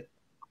take it?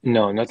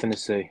 No, nothing to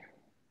say.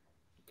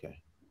 Okay.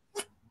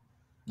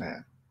 Yeah.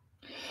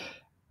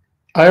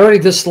 I already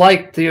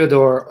disliked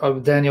Theodore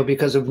of Daniel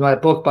because of my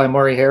book by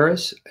Murray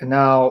Harris, and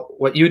now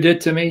what you did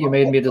to me, you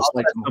made me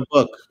dislike the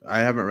book. I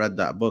haven't read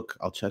that book.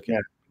 I'll check it. Yeah.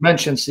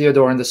 Mentions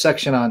Theodore in the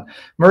section on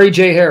Murray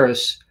J.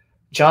 Harris,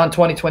 John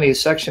 20:20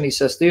 section. He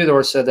says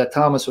Theodore said that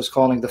Thomas was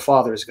calling the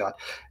Father as God.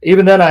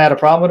 Even then, I had a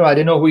problem with him. I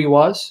didn't know who he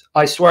was.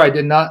 I swear I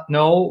did not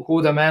know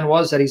who the man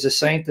was. That he's a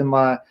saint in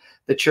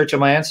the church of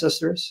my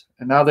ancestors.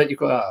 And now that you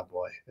go, oh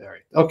boy, all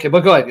right, okay,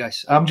 but go ahead,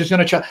 guys. I'm just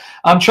gonna try.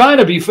 I'm trying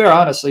to be fair,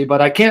 honestly, but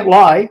I can't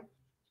lie.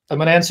 I'm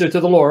going to answer to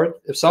the Lord.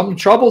 If something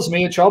troubles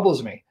me, it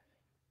troubles me.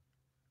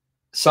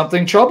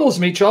 Something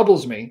troubles me,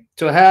 troubles me.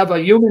 To have a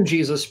human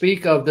Jesus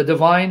speak of the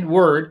divine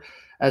word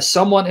as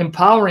someone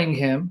empowering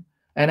him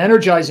and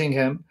energizing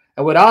him,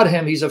 and without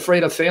him, he's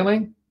afraid of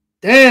failing.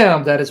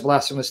 Damn, that is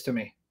blasphemous to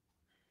me.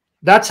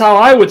 That's how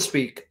I would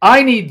speak.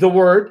 I need the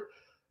word,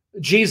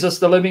 Jesus,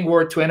 the living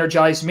word, to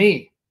energize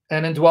me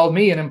and indwell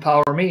me and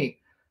empower me.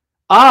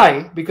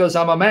 Because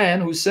I'm a man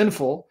who's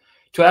sinful,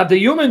 to have the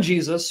human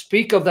Jesus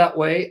speak of that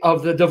way,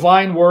 of the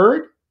divine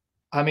word,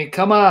 I mean,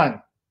 come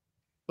on.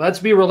 Let's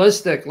be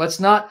realistic. Let's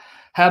not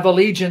have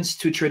allegiance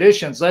to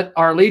traditions. Let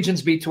our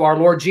allegiance be to our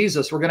Lord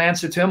Jesus. We're going to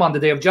answer to him on the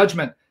day of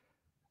judgment.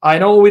 I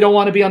know we don't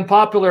want to be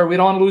unpopular. We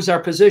don't want to lose our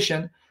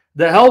position.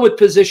 The hell with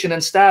position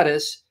and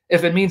status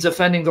if it means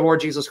offending the Lord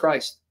Jesus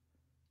Christ.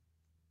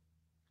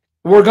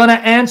 We're going to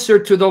answer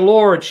to the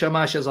Lord,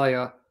 Shamash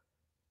Azaya.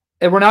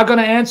 And we're not going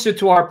to answer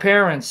to our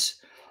parents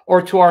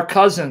or to our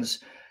cousins.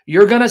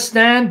 You're going to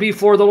stand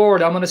before the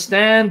Lord. I'm going to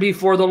stand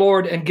before the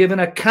Lord and give an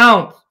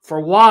account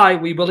for why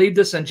we believe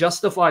this and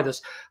justify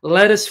this.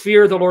 Let us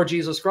fear the Lord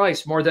Jesus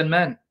Christ more than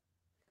men.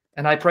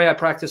 And I pray I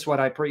practice what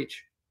I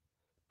preach.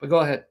 But go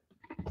ahead.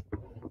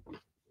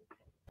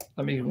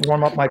 Let me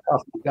warm up my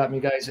coffee. You got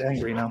me guys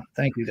angry now.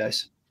 Thank you,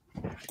 guys.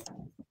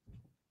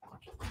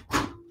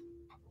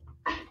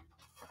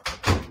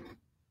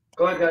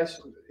 Go ahead, guys.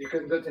 You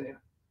can continue.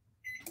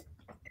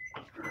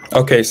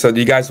 Okay, so do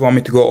you guys want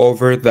me to go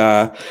over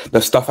the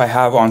stuff I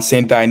have on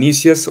Saint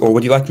Dionysius, or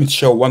would you like me to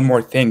show one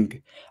more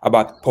thing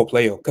about Pope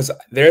Leo, because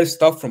there is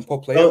stuff from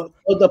Pope Leo.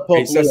 The He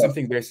Pope says Leo.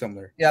 something very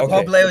similar. Yeah, Okay.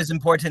 Pope Leo is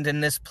important in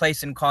this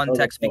place and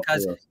context Pope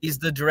because Leo. he's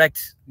the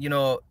direct,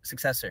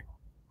 successor.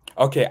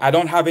 Okay, I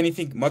don't have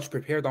anything much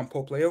prepared on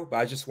Pope Leo, but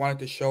I just wanted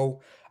to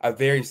show a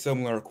very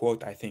similar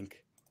quote, I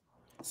think.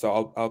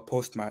 So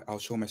I'll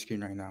show my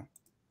screen right now.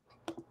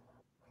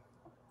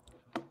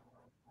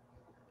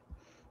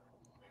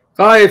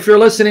 Kai, if you're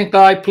listening,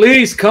 Kai,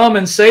 please come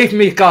and save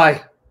me,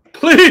 Kai.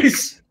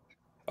 Please.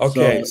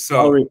 Okay,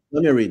 so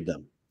let me read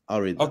them.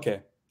 I'll read them.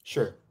 Okay,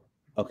 sure.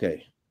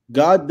 Okay.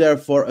 God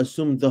therefore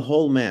assumed the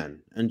whole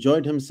man and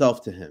joined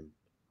himself to him,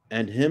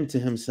 and him to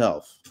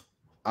himself,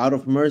 out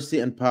of mercy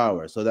and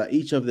power, so that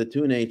each of the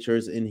two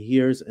natures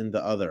inheres in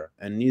the other,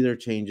 and neither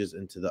changes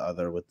into the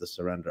other with the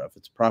surrender of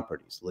its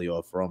properties. Leo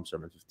of Rome,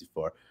 Sermon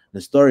 54.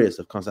 Nestorius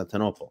of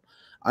Constantinople.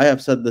 I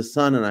have said the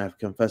Son, and I have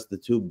confessed the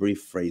two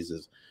brief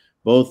phrases,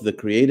 both the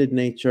created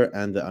nature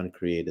and the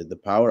uncreated. The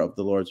power of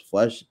the Lord's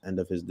flesh and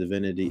of his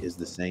divinity is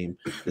the same.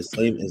 The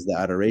same is the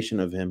adoration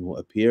of him who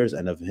appears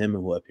and of him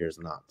who appears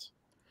not.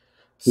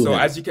 So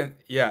as you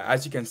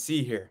can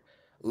see here,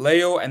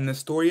 Leo and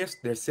Nestorius,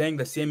 they're saying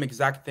the same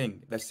exact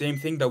thing, the same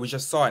thing that we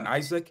just saw in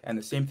Isaac, and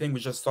the same thing we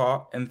just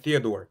saw in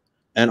Theodore.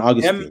 And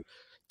Augustine. Him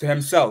to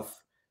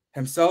himself,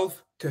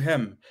 himself to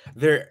him.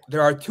 There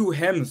are two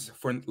hymns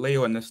for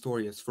Leo and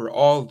Nestorius, for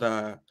all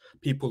the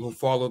people who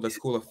follow the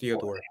school of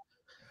Theodore.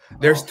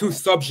 There's two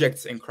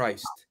subjects in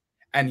Christ.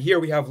 And here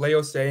we have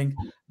Leo saying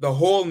the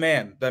whole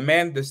man, the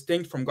man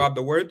distinct from God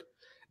the Word,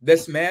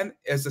 this man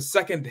is the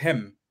second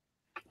hymn,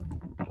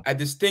 a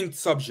distinct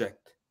subject.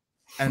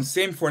 And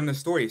same for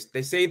Nestorius.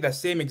 They say the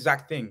same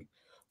exact thing.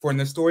 For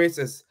Nestorius,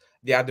 is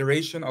the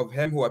adoration of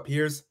him who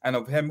appears and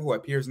of him who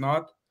appears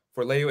not.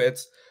 For Leo,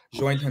 it's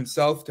joined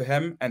himself to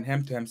him and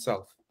him to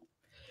himself.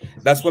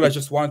 That's what I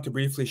just wanted to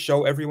briefly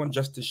show everyone,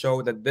 just to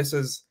show that this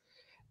is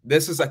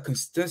a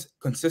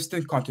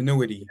consistent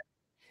continuity.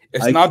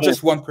 It's not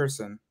just one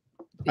person.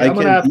 Yeah, I'm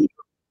gonna have.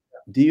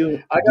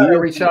 I gotta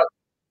reach out.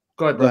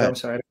 Go ahead, brother. ahead. I'm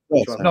sorry.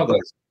 Go No, go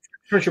ahead.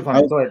 Finish your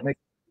point. Go ahead.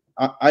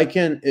 I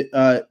can.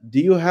 Do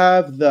you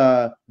have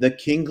the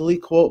kingly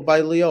quote by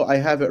Leo? I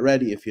have it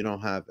ready. If you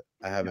don't have it,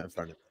 I have it in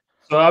front of me.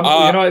 So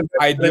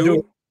I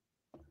do.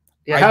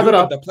 Yeah, have it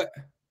up.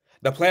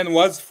 The plan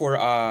was for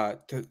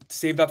to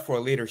save that for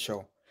a later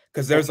show,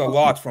 because there's a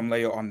lot from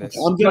Leo on this.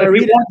 I'm gonna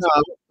read it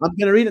now. I'm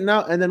gonna read it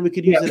now, and then we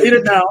could use it. Read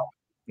it now.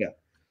 Yeah.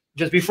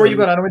 Just before you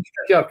go, I don't want to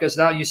check you up, because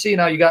now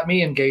you got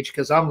me engaged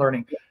because I'm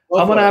learning.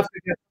 I'm gonna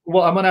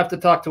have to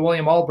talk to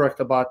William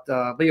Albrecht about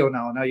Leo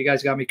now. Now you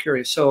guys got me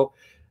curious. So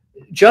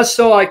just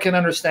so I can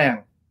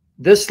understand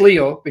this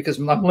Leo, because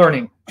I'm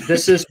learning.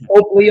 This is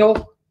Pope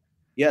Leo.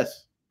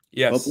 Yes.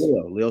 Pope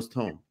Leo, Leo's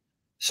tome.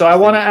 So I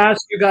want to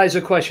ask you guys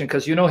a question,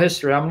 because you know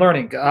history. I'm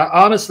learning.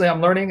 Honestly,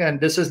 I'm learning, and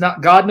this is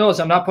not, God knows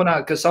I'm not putting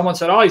out, because someone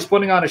said, oh, he's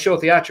putting on a show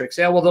theatrics.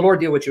 Yeah, well, the Lord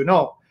deal with you.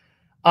 No,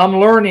 I'm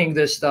learning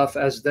this stuff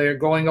as they're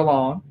going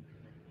along.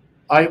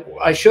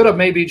 I should have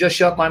maybe just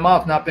shut my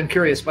mouth, not been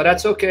curious, but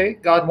that's okay.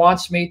 God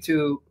wants me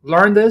to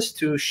learn this,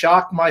 to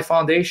shock my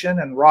foundation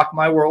and rock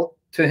my world.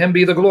 To him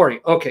be the glory.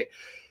 Okay,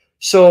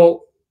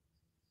 so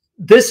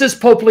this is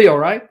Pope Leo,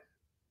 right?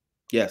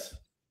 Yes.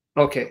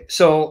 Okay,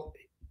 so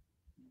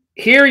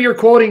here you're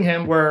quoting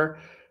him where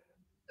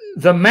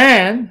the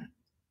man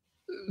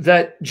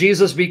that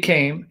Jesus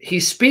became,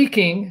 he's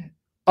speaking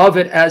of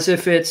it as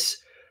if it's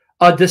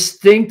a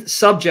distinct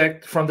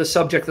subject from the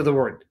subject of the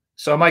word.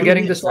 So am I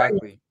getting this right?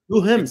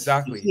 To him.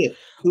 Exactly.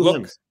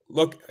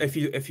 Look, if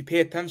you pay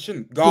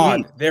attention,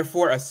 God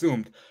therefore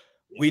assumed.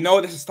 We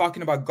know this is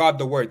talking about God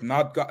the Word,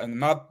 not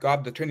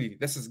God the Trinity.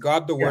 This is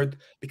God the Word,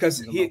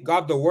 because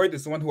God the Word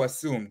is the one who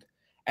assumed,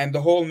 and the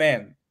whole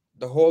man,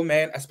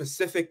 a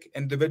specific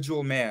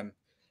individual man,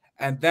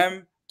 and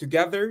them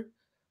together,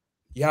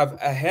 you have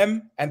a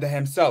him and a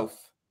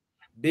himself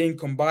being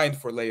combined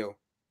for Leo,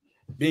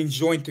 being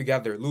joined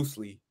together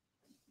loosely.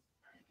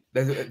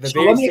 The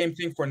very same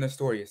thing for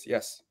Nestorius.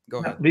 Yes,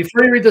 go ahead.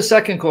 Before you read the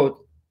second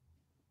quote,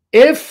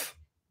 if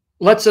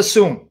let's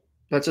assume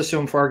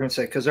for argument's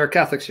sake, because there are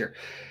Catholics here,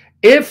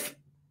 if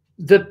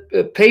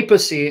the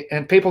papacy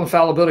and papal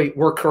infallibility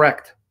were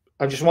correct,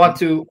 I just want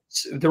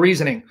the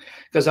reasoning,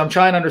 because I'm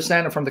trying to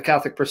understand it from the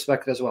Catholic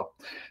perspective as well.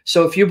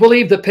 So if you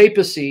believe the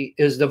papacy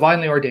is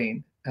divinely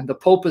ordained and the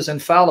Pope is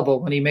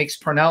infallible when he makes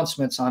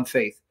pronouncements on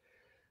faith,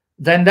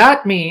 then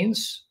that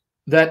means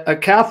that a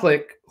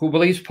Catholic who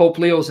believes Pope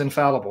Leo is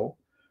infallible,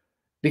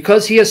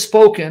 because he has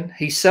spoken,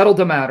 he settled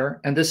the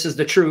matter, and this is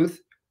the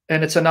truth,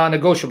 and it's a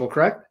non-negotiable,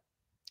 correct?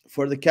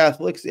 For the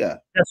Catholics, yeah.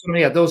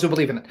 Those who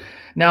believe in it.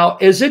 Now,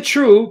 is it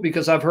true,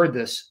 because I've heard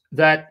this,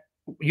 that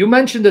you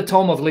mentioned the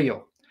tome of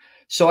Leo.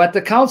 So at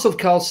the Council of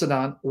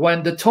Chalcedon,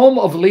 when the tome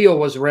of Leo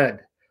was read,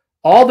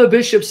 all the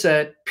bishops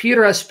said,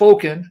 Peter has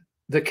spoken,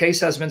 the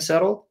case has been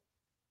settled?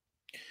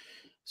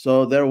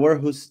 So there were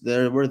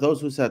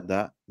those who said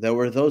that. There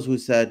were those who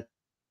said,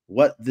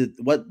 what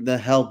the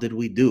hell did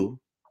we do?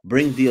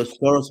 Bring the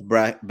Ostoros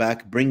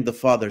back, bring the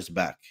fathers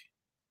back.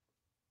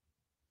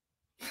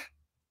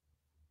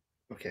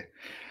 Okay.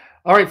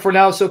 All right, for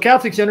now, so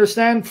Catholics,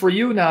 understand, for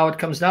you now, it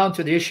comes down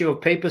to the issue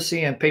of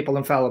papacy and papal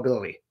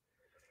infallibility.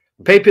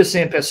 Papacy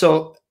and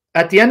so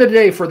at the end of the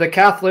day, for the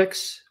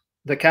Catholics,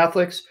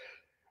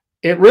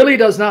 it really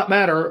does not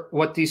matter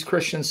what these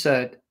Christians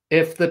said.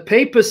 If the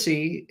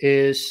papacy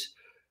is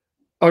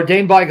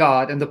ordained by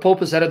God and the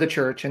Pope is head of the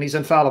church and he's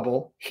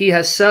infallible, he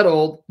has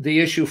settled the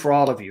issue for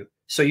all of you.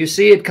 So you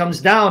see, it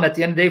comes down at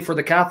the end of the day for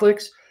the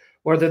Catholics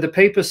whether the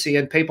papacy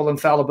and papal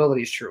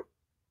infallibility is true.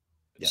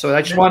 Yeah. So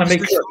I just want to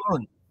make sure.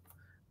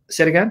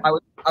 Say it again.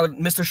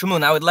 Mr.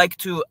 Shamoun, I would like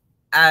to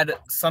add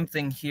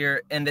something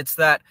here, and it's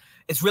that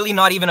it's really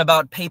not even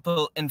about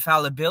papal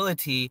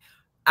infallibility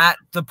at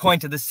the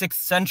point of the 6th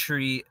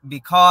century,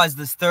 because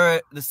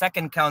the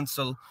Second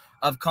Council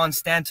of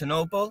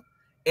Constantinople,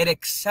 it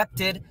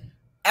accepted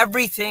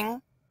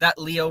everything that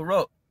Leo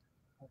wrote.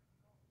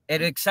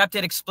 It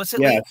accepted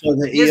explicitly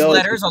his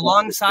letters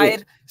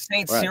alongside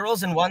St.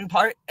 Cyril's in one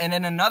part, and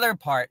in another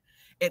part,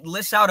 it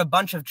lists out a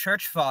bunch of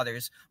church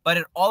fathers, but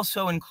it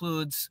also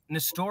includes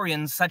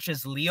Nestorians such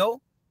as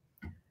Leo,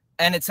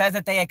 and it says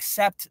that they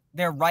accept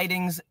their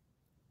writings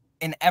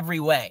in every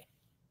way.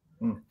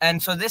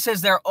 And so this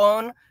is their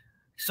own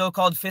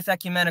so-called Fifth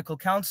Ecumenical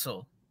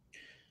Council,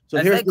 so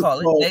as they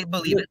call it. They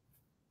believe it.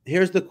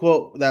 Here's the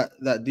quote that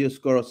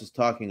Dioscoros is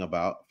talking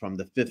about from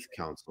the Fifth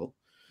Council.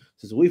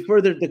 It says, "We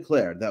further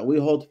declare that we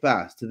hold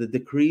fast to the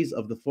decrees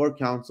of the 4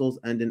 councils,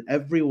 and in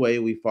every way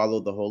we follow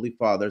the Holy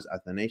Fathers,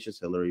 Athanasius,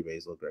 Hilary,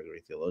 Basil,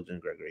 Gregory, Theologian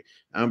Gregory,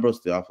 Ambrose,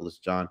 Theophilus,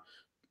 John,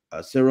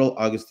 Cyril,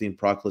 Augustine,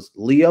 Proclus,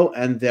 Leo,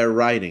 and their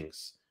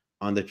writings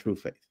on the true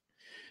faith."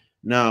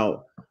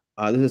 Now,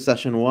 this is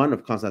session 1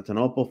 of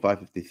Constantinople,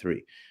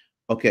 553.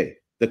 Okay,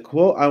 the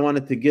quote I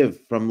wanted to give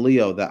from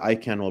Leo that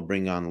ICANN will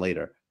bring on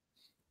later.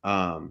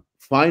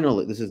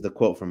 Finally, this is the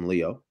quote from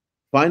Leo.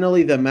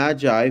 "Finally, the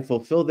Magi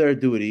fulfill their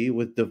duty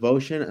with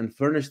devotion and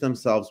furnish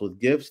themselves with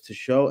gifts to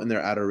show in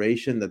their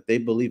adoration that they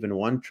believe in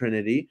one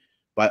Trinity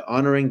by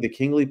honoring the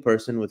kingly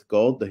person with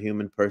gold, the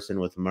human person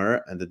with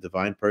myrrh, and the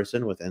divine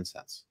person with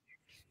incense."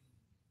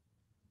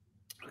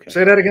 Okay.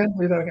 Say that again.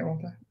 Read that again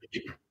one time.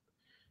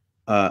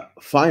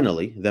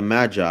 Finally, the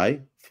Magi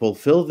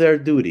fulfill their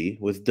duty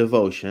with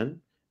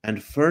devotion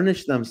and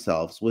furnish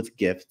themselves with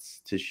gifts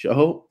to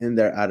show in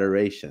their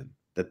adoration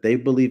that they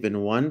believe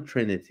in one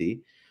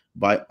Trinity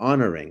by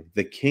honoring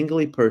the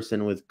kingly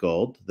person with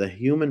gold, the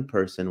human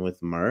person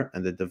with myrrh,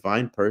 and the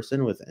divine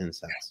person with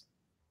incense.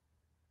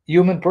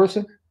 Human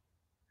person?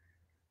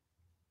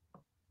 Yeah.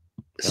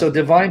 So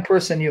divine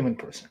person, human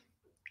person.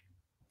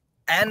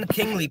 And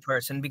kingly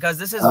person, because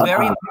this is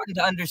very important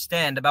to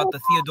understand about the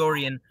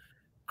Theodorian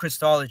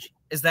Christology,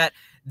 is that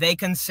they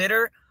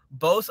consider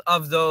both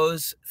of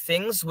those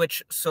things,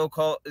 which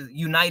so-called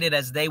united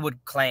as they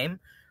would claim,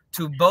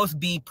 to both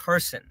be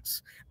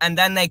persons. And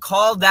then they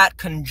call that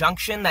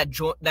conjunction,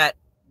 that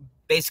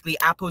basically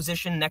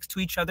apposition next to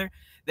each other,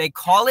 they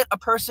call it a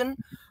person,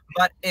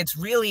 but it's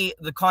really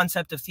the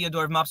concept of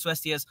Theodore of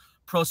Mopsuestia's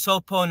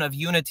prosopon of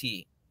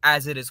unity,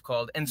 as it is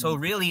called. And so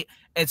really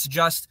it's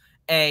just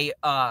the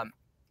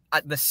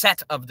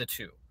set of the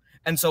two.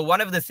 And so one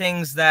of the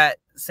things that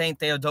Saint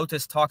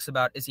Theodotus talks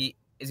about is he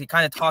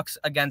kind of talks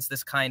against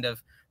this kind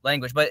of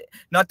language, but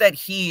not that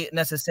he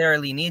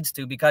necessarily needs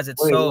to, because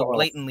it's so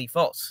blatantly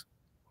false.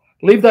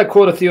 Leave that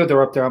quote of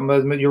Theodore up there.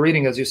 You're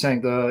reading, as you're saying,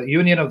 the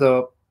union of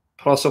the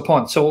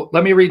prosopon. So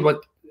let me read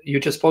what you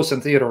just posted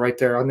in Theodore right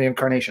there on the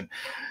incarnation.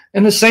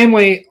 In the same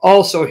way,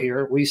 also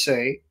here, we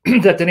say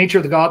that the nature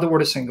of the God, the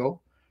Word, is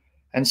single,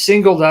 and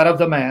single that of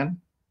the man,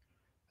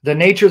 the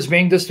natures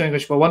being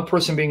distinguished, but one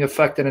person being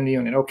affected in the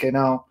union. Okay,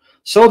 now,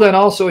 so then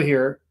also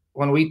here,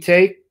 when we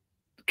take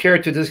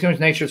care to distinguish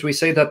natures, we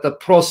say that the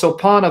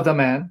prosopon of the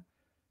man,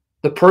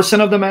 the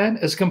person of the man,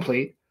 is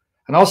complete,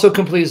 and also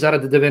complete is that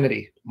of the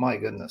divinity. My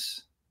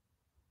goodness.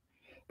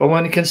 But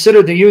when we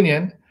consider the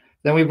union,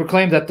 then we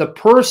proclaim that the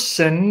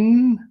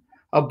person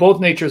of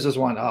both natures is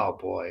one. Oh,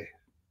 boy.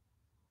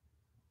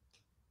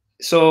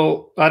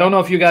 So I don't know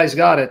if you guys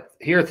got it.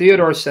 Here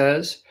Theodore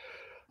says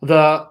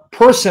the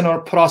person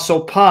or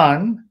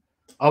prosopon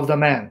of the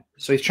man.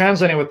 So he's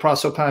translating what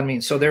prosopon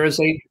means. So there is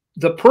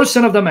the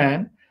person of the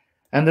man,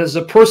 and there's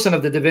a person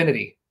of the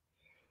divinity.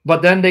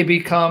 But then they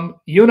become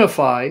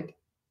unified,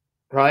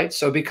 right?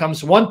 So it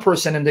becomes one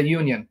person in the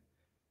union.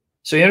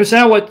 So you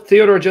understand what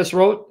Theodore just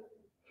wrote?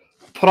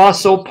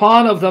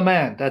 Prosopon of the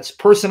man. That's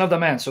person of the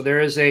man. So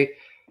there is a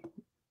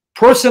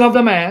person of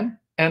the man,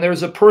 and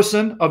there's a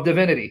person of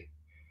divinity.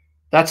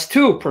 That's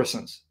two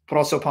persons,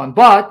 prosopon.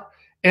 But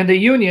in the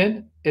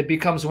union, it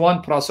becomes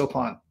one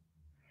prosopon.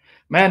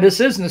 Man, this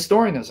is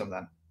Nestorianism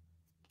then.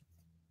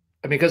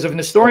 Because if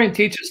Nestorian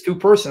teaches two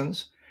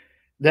persons,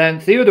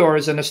 then Theodore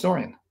is a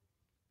Nestorian.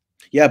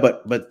 Yeah,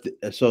 but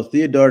so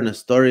Theodore,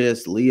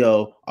 Nestorius,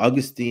 Leo,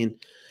 Augustine,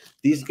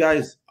 these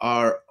guys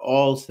are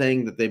all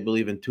saying that they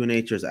believe in two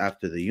natures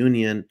after the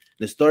union.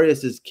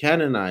 Nestorius is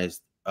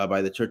canonized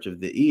by the Church of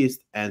the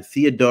East, and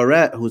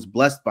Theodoret, who's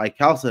blessed by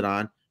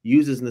Chalcedon,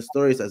 uses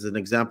Nestorius as an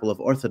example of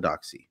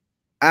orthodoxy.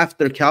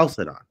 After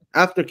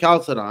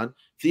Chalcedon,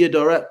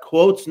 Theodoret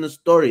quotes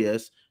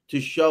Nestorius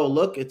to show,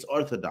 look, it's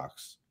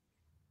orthodox.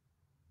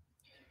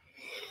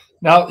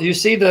 Now you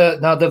see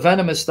the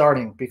venom is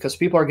starting because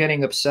people are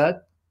getting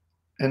upset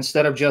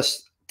instead of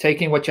just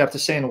taking what you have to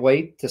say and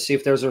wait to see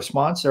if there's a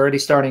response. They're already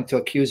starting to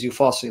accuse you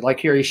falsely. Like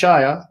here,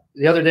 Ishaya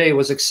the other day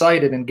was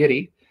excited and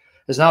giddy,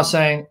 is now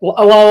saying,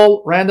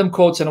 well, random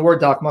quotes in a Word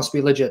doc must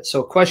be legit.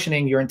 So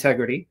questioning your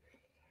integrity.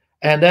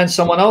 And then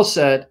someone else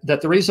said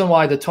that the reason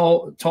why the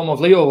Tome of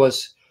Leo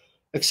was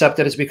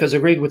accepted is because it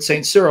agreed with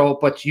St. Cyril,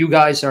 but you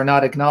guys are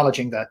not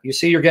acknowledging that. You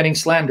see, you're getting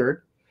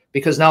slandered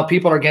because now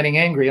people are getting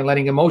angry and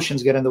letting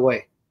emotions get in the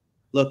way.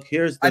 Look,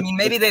 here's I mean,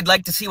 maybe they'd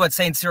like to see what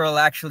St. Cyril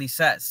actually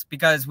says,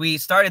 because we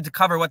started to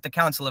cover what the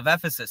Council of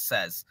Ephesus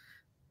says.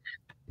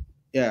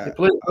 Yeah.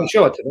 Please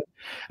show it to them.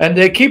 And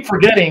they keep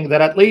forgetting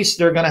that at least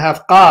they're going to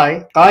have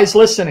Guy's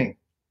listening.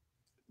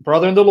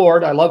 Brother in the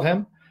Lord, I love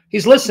him.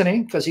 He's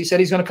listening because he said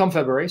he's going to come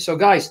February. So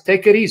guys,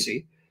 take it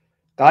easy.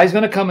 Guy's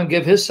going to come and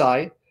give his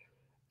side.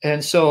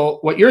 And so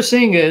what you're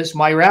seeing is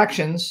my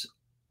reactions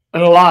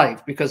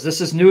live because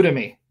this is new to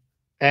me.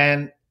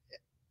 And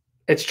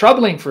it's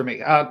troubling for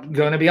me. I'm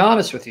going to be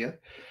honest with you.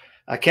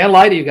 I can't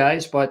lie to you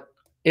guys, but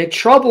it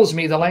troubles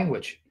me, the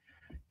language,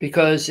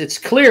 because it's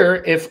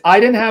clear if I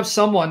didn't have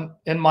someone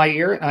in my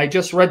ear, and I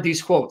just read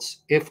these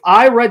quotes, if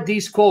I read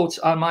these quotes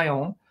on my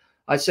own,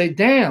 I'd say,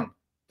 damn,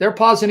 they're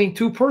positing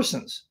two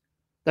persons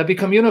that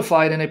become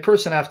unified in a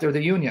person after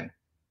the union.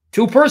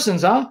 Two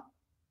persons, huh?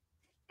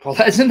 Well,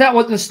 isn't that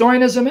what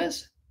Nestorianism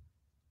is?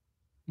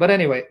 But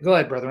anyway, go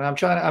ahead, brethren.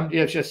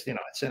 It's just,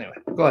 it's anyway.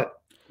 Go ahead.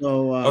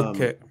 So,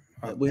 Okay.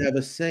 we have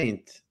a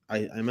saint.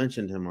 I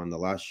mentioned him on the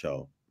last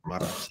show,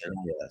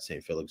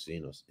 St. Felix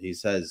Zenos. He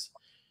says,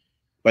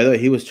 by the way,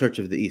 he was Church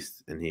of the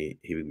East, and he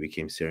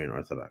became Syrian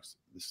Orthodox,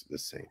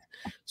 this saint.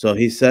 So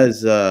he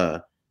says,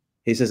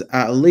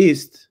 at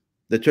least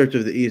the Church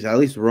of the East, at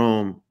least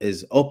Rome,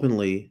 is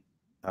openly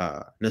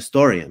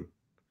Nestorian,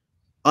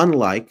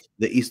 unlike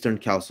the Eastern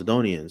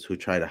Chalcedonians who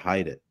try to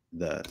hide it,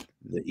 the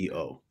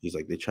EO. He's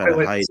like, they try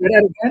to hide say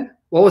that again?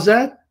 What was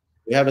that?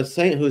 We have a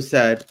saint who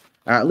said,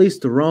 at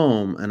least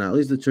Rome and at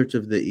least the Church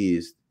of the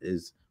East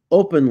is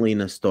openly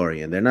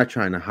Nestorian. They're not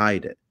trying to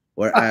hide it.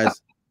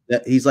 Whereas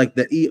he's like,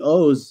 the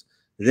EOs,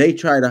 they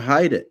try to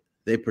hide it.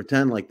 They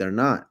pretend like they're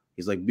not.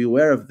 He's like,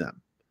 beware of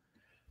them.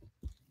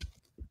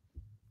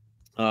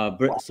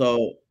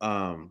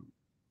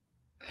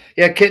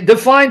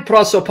 Define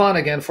prosopan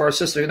again for our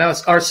sister. Now,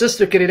 our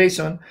sister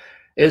Kirileson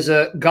is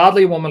a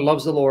godly woman,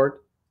 loves the Lord.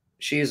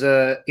 She's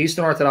a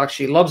Eastern Orthodox.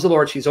 She loves the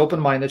Lord. She's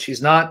open-minded.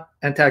 She's not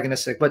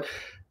antagonistic. But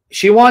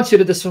she wants you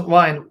to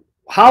define,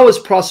 how is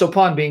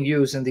prosopan being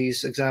used in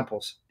these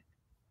examples?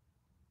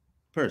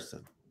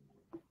 Person.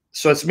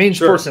 So it means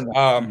Sure. person.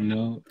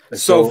 No.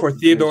 So for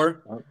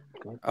Theodore,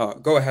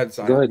 go ahead,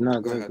 Zion. Go ahead. No,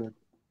 go ahead.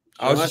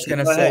 I was just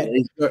gonna say,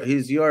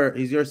 he's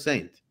your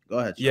saint. Go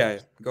ahead. Yeah,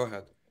 go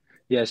ahead.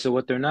 Yeah. So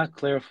what they're not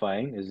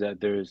clarifying is that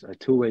there's a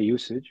two-way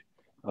usage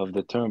of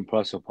the term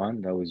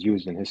prosopan that was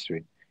used in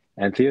history,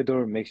 and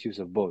Theodore makes use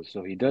of both.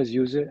 So he does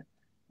use it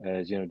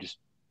as just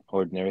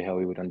ordinary, how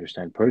we would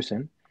understand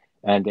person,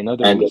 and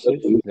another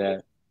usage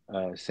that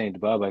Saint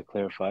Baba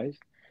clarifies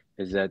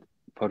is that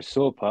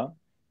parsopa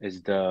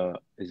is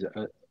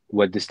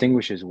what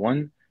distinguishes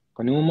one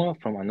pneuma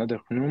from another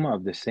pneuma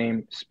of the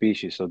same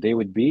species. So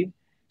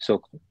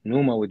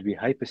pneuma would be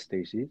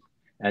hypostasis,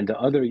 and the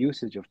other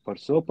usage of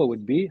parsopa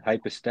would be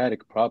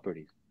hypostatic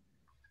properties.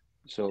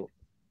 So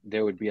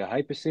there would be a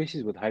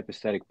hypostasis with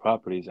hypostatic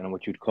properties, and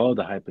what you'd call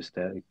the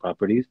hypostatic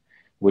properties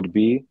would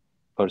be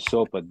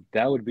parsopa.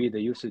 That would be the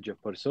usage of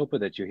parsopa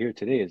that you hear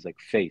today is like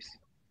face.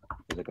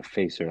 It's like a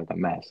face or like a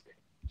mask.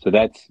 So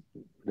that's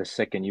the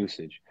second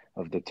usage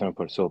of the term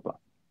parsopa.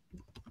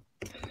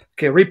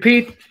 Okay,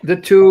 repeat the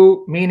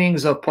two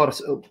meanings of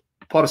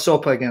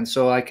parsopa again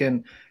so I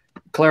can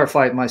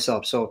clarify it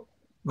myself. So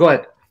go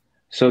ahead.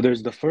 So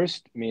there's the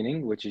first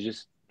meaning, which is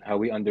just how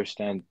we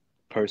understand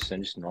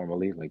person just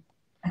normally, like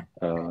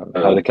how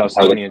the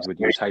Chalcedonians would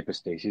use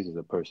hypostasis as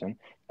a person.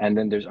 And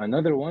then there's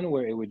another one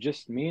where it would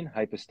just mean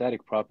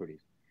hypostatic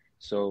properties.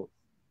 So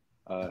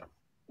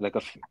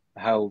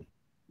how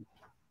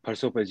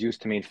parsopa is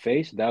used to mean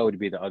face, that would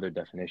be the other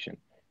definition.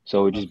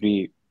 So it would just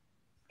be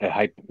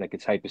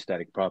it's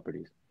hypostatic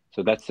properties.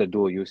 So that's the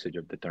dual usage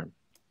of the term.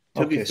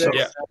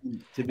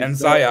 And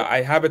Zaya,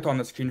 I have it on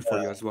the screen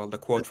for you as well, the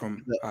quote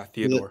from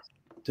Theodore.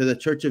 To the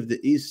Church of the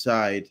East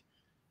side,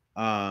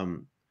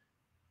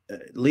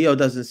 Leo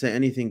doesn't say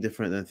anything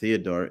different than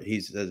Theodore. He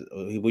says,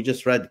 we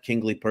just read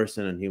kingly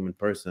person and human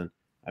person.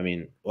 I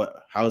mean,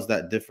 how is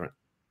that different?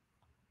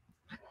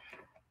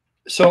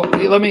 So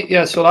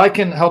so I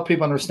can help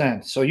people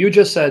understand. So you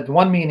just said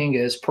one meaning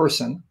is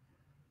person,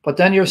 but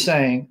then you're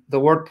saying the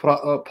word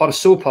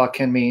parsupa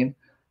can mean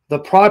the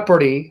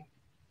property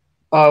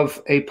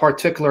of a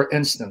particular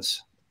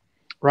instance,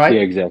 right?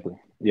 Yeah, exactly.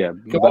 Yeah.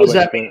 So what does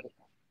that mean?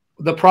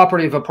 The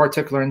property of a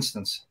particular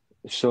instance.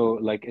 So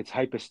like it's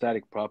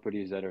hypostatic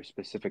properties that are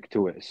specific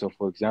to it. So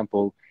for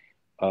example,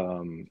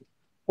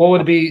 what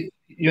would be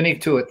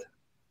unique to it?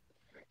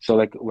 So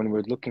like when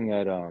we're looking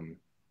at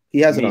he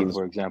has it on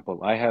for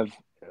example, I have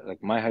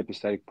like my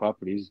hypostatic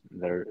properties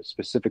that are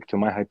specific to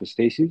my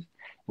hypostasis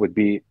would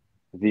be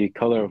the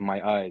color of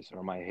my eyes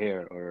or my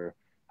hair or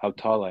how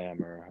tall I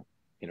am, or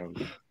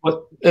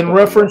But in stuff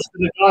reference to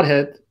the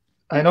Godhead,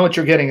 I know what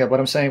you're getting at, but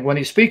I'm saying when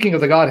he's speaking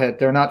of the Godhead,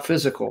 they're not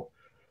physical.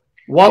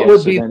 What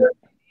would be then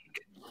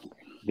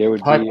there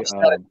would be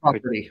hypostatic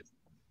property?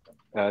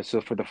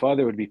 So for the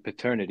Father, it would be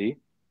paternity,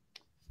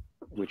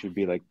 which would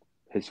be like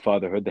his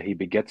fatherhood, that he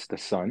begets the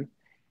Son.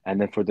 And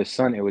then for the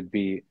Son, it would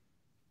be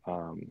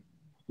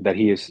that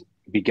he is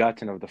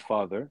begotten of the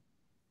Father.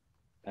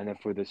 And then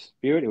for the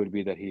Spirit, it would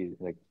be that he,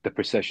 like, the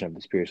procession of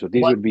the Spirit. So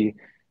these would be...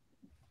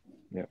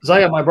 Yeah.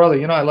 Zaya, my brother,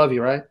 you know I love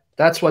you, right?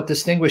 That's what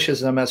distinguishes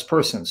them as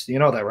persons. Do you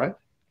know that, right?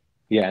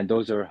 Yeah, and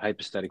those are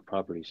hypostatic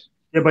properties.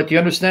 Yeah, but you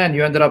understand,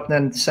 you ended up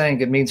then saying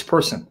it means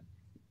person.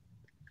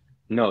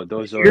 No,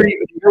 those are... You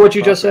hear what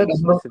you just said?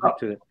 Specific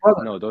to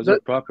no, those are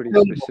properties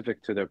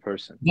specific to their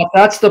person. But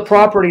that's the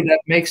property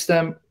that makes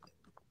them,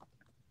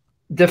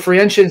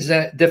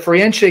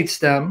 differentiates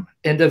them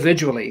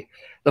individually.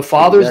 The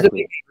Father is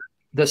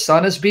the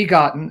Son is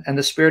begotten, and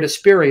the Spirit is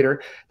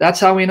spirator. That's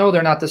how we know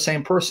they're not the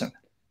same person.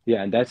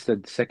 Yeah, and that's the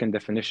second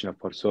definition of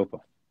Parsopa.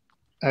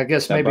 I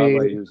guess maybe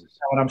that's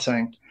what I'm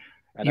saying.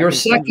 And your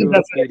second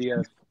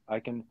definition,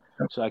 I can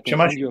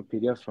send you a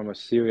PDF from a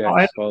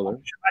Syriac scholar.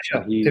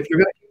 If you're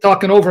going to keep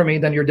talking over me,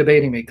 then you're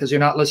debating me because you're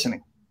not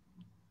listening.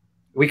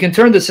 We can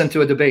turn this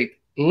into a debate.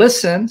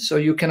 Listen so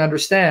you can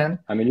understand.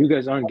 I mean, you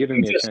guys aren't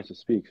giving me a chance to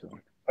speak. So.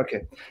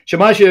 Okay.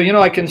 Shemashia, you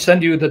know I can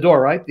send you the door,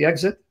 right? The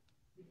exit?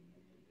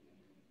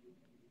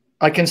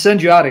 I can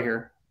send you out of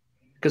here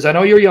because I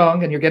know you're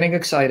young and you're getting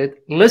excited.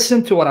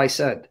 Listen to what I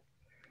said.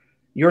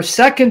 Your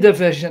second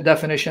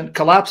definition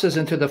collapses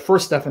into the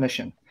first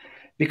definition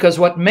because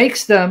what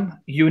makes them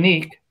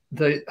unique,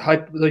 the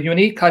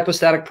unique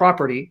hypostatic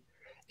property,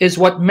 is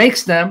what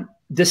makes them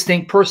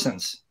distinct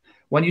persons.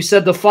 When you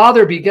said the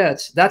Father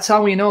begets, that's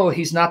how we know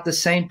he's not the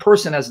same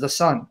person as the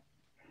Son.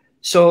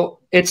 So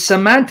it's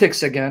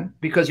semantics again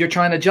because you're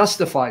trying to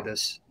justify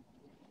this.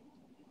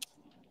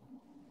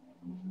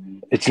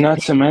 It's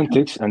not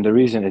semantics, and the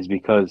reason is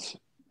because...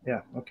 Yeah,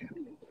 okay.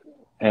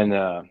 And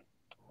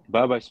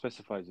Baba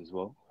specifies as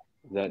well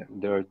that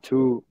there are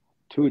two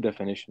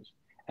definitions.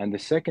 And the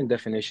second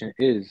definition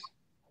is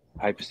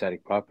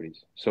hypostatic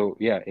properties. So,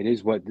 yeah, it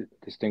is what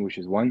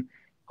distinguishes one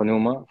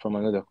pneuma from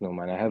another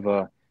pneuma. And I have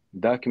a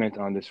document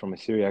on this from a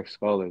Syriac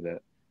scholar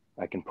that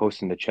I can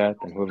post in the chat,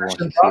 and whoever wants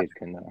to see it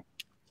can...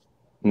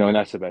 No,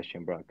 not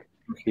Sebastian Brock.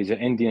 He's an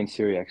Indian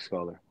Syriac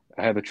scholar.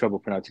 I have a trouble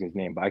pronouncing his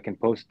name, but I can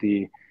post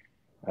the...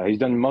 he's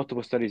done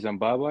multiple studies on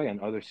Baba and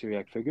other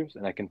Syriac figures,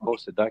 and I can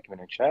post the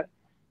document in chat.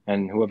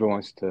 And whoever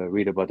wants to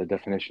read about the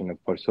definition of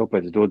Parsopa,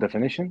 its dual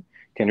definition,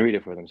 can read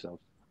it for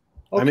themselves.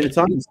 Okay. I mean, it's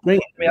on the screen.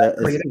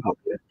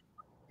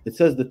 It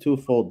says the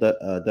twofold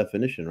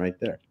definition right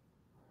there.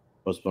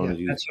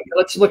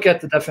 Let's look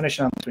at the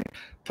definition on the screen.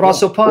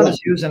 Prosopon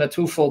is used in a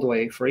twofold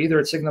way. For either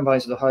it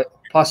signifies the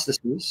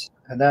hypostases,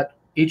 and that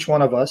each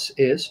one of us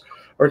is,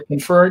 or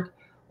conferred,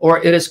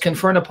 or it is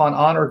conferred upon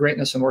honor,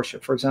 greatness, and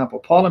worship. For example,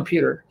 Paul and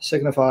Peter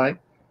signify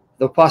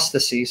the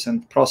apostases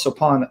and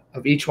prosopon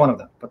of each one of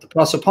them. But the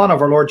prosopon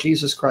of our Lord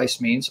Jesus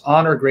Christ means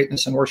honor,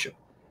 greatness, and worship.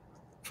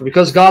 For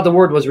because God the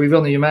Word was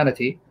revealed in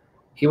humanity,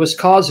 he was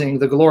causing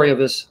the glory of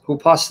his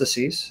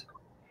hypostases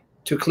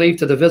to cleave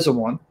to the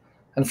visible one.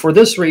 And for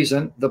this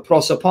reason, the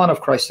prosopon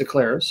of Christ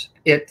declares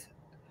it,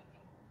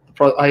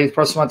 I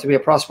prosopon to be a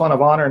prosopon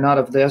of honor, not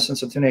of the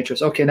essence of two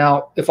natures. Okay,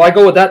 now, if I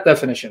go with that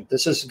definition,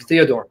 this is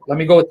Theodore. Let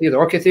me go with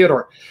Theodore. Okay,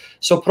 Theodore.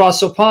 So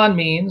prosopon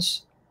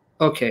means,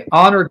 okay,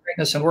 honor,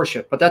 greatness, and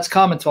worship. But that's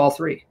common to all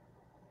three.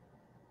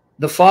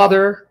 The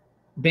Father,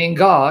 being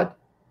God,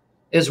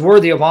 is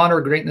worthy of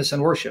honor, greatness,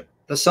 and worship.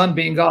 The Son,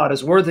 being God,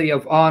 is worthy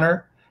of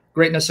honor,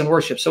 greatness, and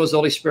worship. So is the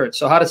Holy Spirit.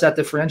 So how does that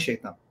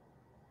differentiate them?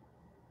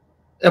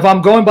 If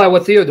I'm going by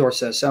what Theodore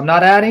says, so I'm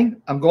not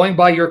adding, I'm going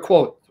by your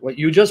quote. What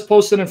you just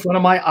posted in front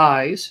of my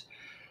eyes,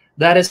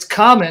 that is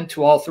common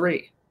to all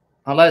three,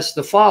 unless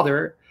the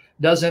Father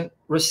doesn't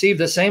receive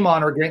the same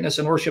honor, greatness,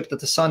 and worship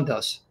that the Son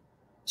does.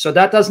 So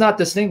that does not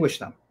distinguish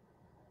them.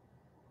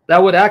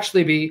 That would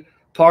actually be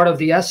part of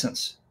the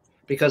essence,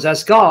 because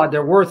as God,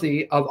 they're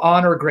worthy of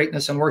honor,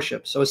 greatness, and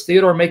worship. So is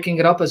Theodore making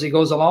it up as he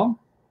goes along?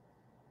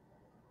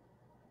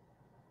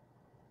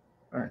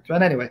 All right,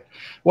 but anyway,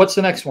 what's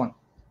the next one?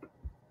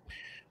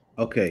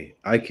 Okay,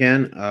 I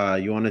can.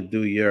 You want to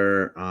do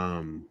your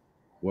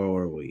where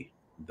were we?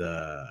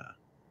 Let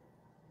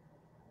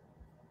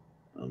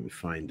me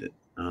find it.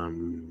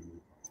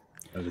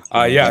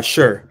 Yeah,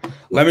 sure.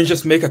 Let me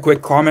just make a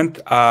quick comment.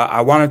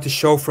 I wanted to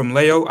show from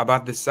Leo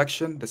about this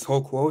section, this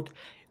whole quote.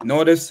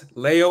 Notice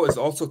Leo is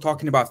also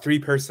talking about three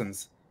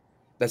persons,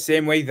 the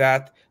same way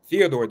that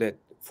Theodore did.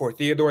 For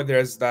Theodore,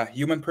 there's the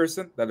human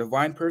person, the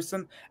divine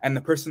person, and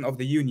the person of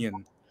the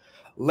union.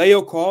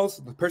 Leo calls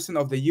the person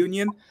of the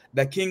union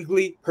the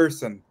kingly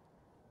person.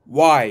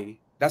 Why?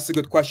 That's a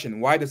good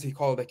question. Why does he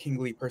call it a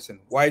kingly person?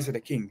 Why is it a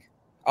king?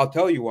 I'll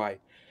tell you why.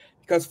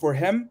 Because for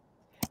him,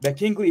 the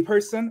kingly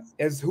person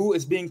is who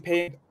is being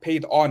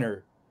paid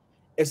honor.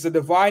 It's the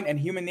divine and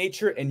human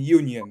nature in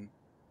union.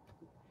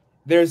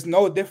 There's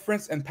no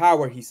difference in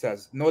power, he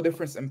says. No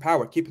difference in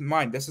power. Keep in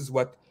mind, this is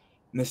what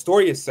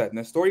Nestorius said.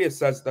 Nestorius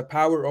says the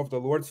power of the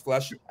Lord's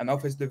flesh and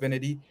of his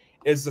divinity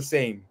is the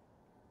same.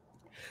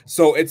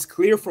 So it's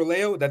clear for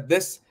Leo that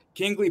this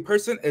kingly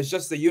person is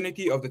just the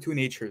unity of the two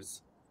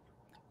natures.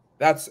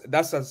 That's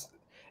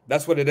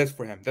what it is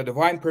for him. The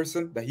divine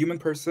person, the human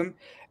person,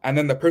 and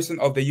then the person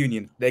of the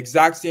union. The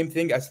exact same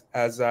thing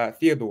as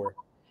Theodore.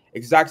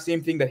 Exact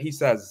same thing that he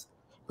says.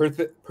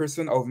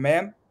 Person of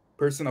man,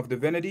 person of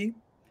divinity,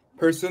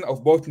 person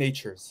of both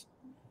natures,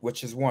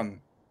 which is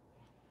one.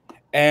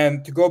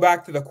 And to go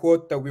back to the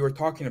quote that we were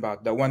talking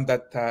about, the one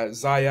that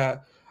Zaya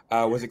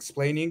was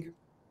explaining.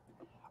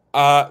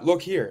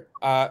 Look here.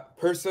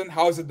 Person,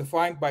 how is it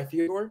defined by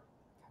Theodore?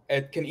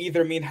 It can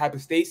either mean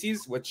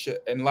hypostasis, which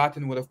in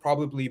Latin would have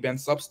probably been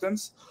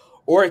substance,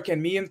 or it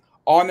can mean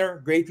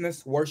honor,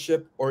 greatness,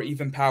 worship, or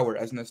even power,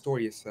 as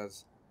Nestorius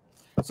says.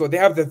 So they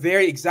have the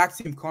very exact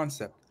same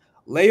concept.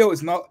 Leo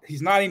is not,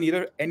 he's not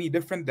any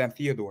different than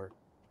Theodore.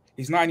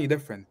 He's not any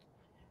different.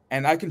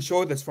 And I can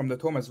show this from the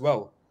tome as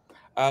well.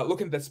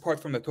 Look at this part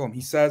from the tome.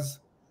 He says,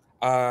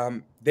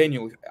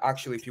 Daniel,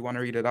 actually, if you want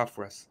to read it out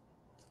for us.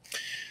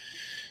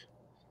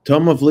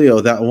 Tome of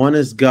Leo, that one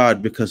is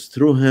God, because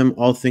through him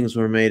all things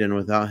were made, and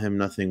without him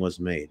nothing was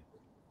made.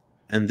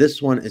 And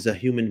this one is a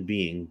human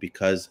being,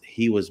 because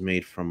he was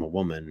made from a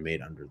woman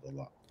made under the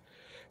law.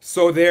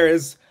 So there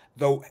is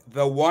the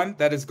one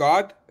that is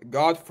God,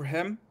 God for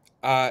him.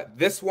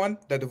 This one,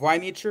 the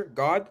divine nature,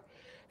 God.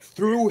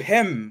 Through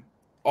him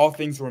all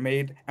things were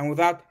made, and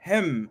without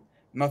him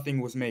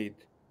nothing was made.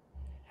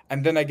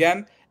 And then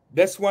again,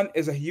 this one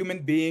is a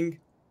human being,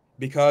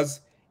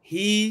 because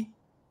he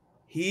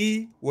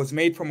was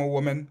made from a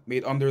woman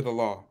made under the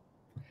law.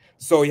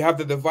 So you have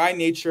the divine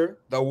nature,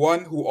 the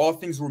one who all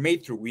things were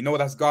made through. We know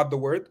that's God the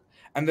Word.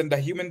 And then the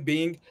human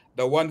being,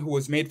 the one who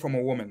was made from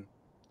a woman.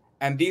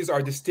 And these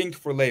are distinct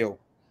for Leo.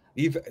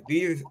 These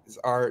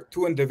are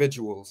two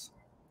individuals.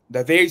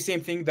 The very same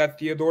thing that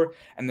Theodore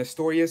and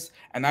Nestorius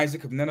and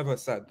Isaac of Nineveh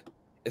said.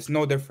 It's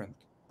no different.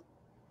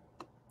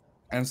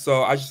 And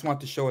so I just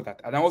want to show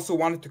that. And I also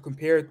wanted to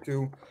compare it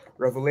to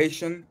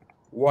Revelation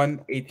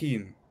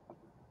 1:18.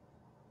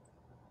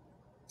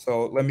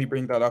 So let me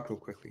bring that up real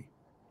quickly.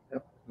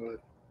 Yep, go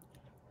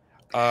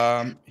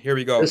ahead. Here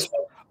we go. This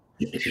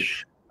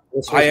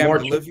was I am more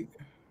the living.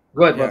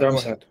 Go ahead, Yeah, brother. go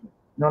I'm sorry. ahead.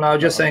 No, I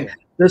was just No, saying okay.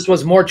 this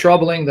was more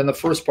troubling than the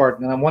first part,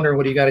 and I'm wondering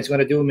what you guys are going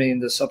to do with me in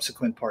the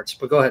subsequent parts.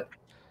 But go ahead.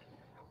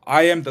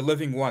 I am the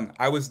living one.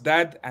 I was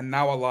dead and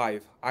now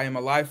alive. I am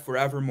alive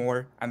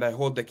forevermore, and I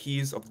hold the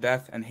keys of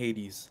death and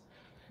Hades.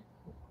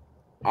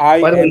 I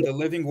By the am way, the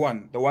living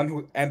one, the one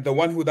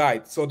who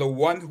died. So the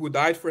one who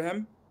died for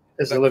him,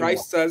 is the that living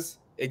Christ says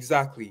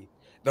exactly,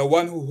 the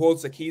one who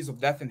holds the keys of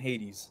death and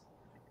Hades.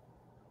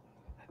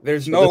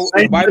 There's So no,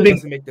 the Bible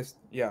doesn't make this.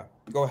 Yeah,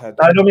 go ahead.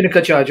 I don't mean to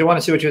cut you out. I just want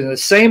to see what you're saying. The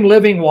same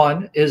living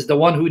one is the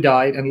one who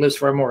died and lives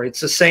forevermore. It's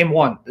the same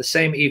one, the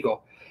same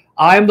ego.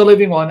 I am the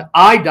living one.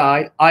 I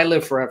died. I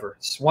live forever.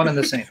 It's one and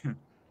the same.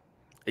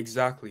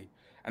 Exactly.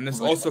 And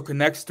this also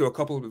connects to a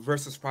couple of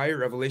verses prior,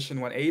 Revelation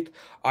 1:8.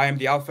 I am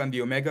the Alpha and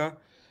the Omega,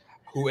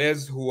 who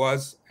is, who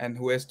was, and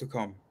who is to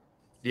come,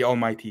 the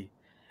Almighty.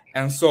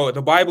 And so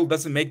the Bible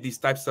doesn't make these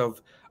types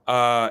of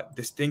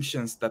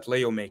distinctions that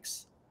Leo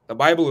makes. The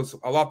Bible is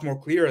a lot more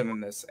clear than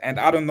this. And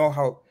I don't know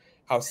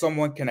how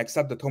someone can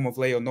accept the Tome of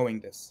Leo knowing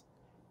this.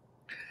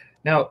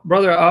 Now,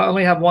 brother, I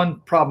only have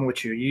one problem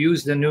with you. You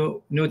use the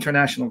new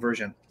international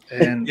version,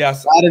 and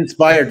Yes.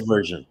 God-inspired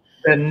version.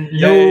 and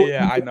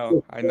Yeah, I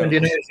know. You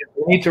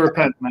need to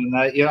repent, man.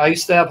 I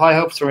used to have high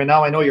hopes for you.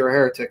 Now I know you're a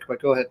heretic.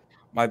 But go ahead.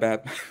 My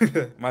bad.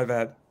 My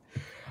bad.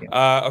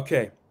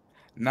 Okay.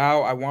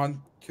 Now I want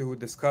to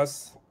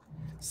discuss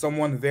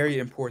someone very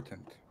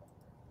important.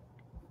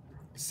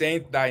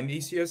 Saint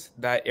Dionysius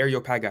the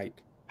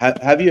Areopagite.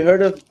 Have you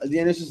heard of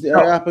Dionysius the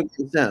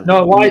Areopagite?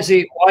 No, why is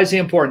he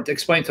important?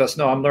 Explain to us.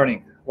 No, I'm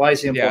learning. Why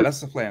is he important? Yeah,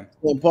 that's the plan.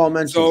 Well, Paul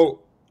mentions. So,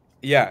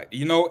 yeah,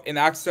 in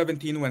Acts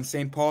 17, when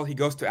Saint Paul, he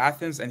goes to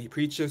Athens and he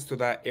preaches to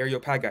the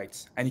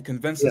Areopagites and he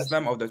convinces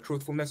them of the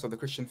truthfulness of the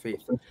Christian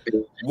faith.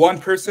 One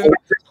person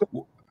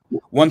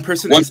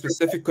in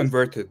specific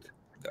converted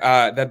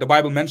that the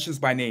Bible mentions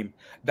by name,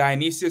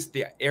 Dionysius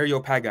the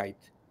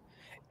Areopagite.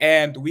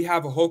 And we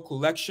have a whole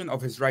collection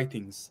of his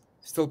writings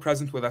still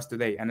present with us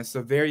today. And it's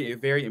a very,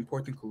 very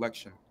important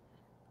collection.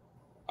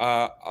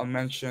 I'll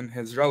mention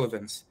his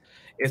relevance.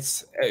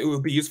 It will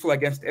be useful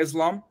against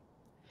Islam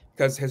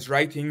because his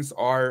writings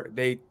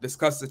they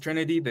discuss the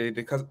Trinity, they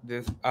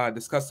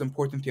discuss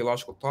important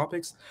theological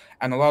topics,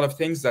 and a lot of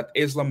things that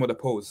Islam would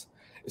oppose.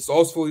 It's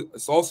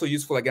also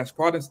useful against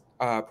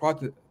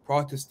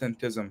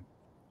Protestantism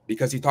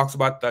because he talks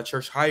about the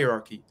church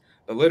hierarchy,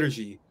 the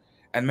liturgy,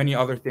 and many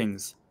other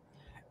things.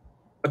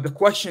 But the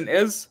question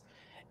is,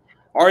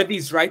 are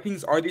these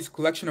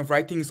collection of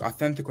writings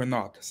authentic or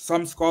not?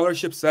 Some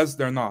scholarship says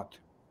they're not.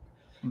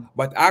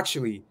 But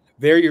actually,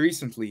 very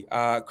recently,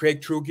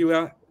 Craig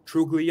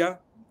Truglia,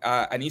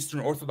 an Eastern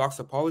Orthodox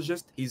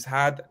apologist, he's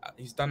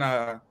done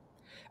a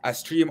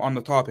stream on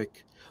the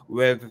topic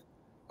with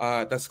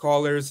the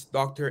scholars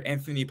Dr.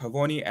 Anthony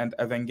Pavoni and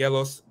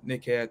Evangelos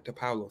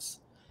Niketopoulos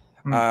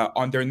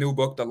on their new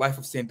book, The Life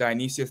of Saint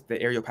Dionysius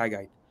the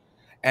Areopagite.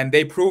 And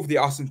they prove the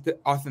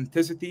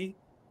authenticity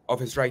of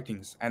his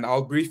writings. And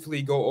I'll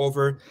briefly go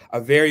over a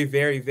very,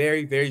 very,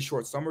 very, very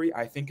short summary.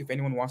 I think if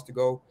anyone wants to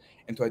go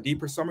into a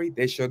deeper summary,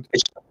 they should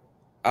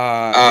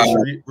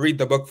read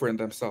the book for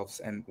themselves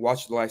and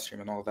watch the live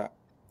stream and all that.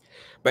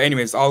 But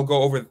anyways, I'll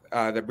go over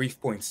the brief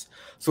points.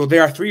 So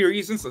there are 3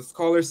 reasons that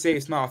scholars say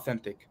it's not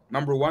authentic.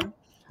 Number 1,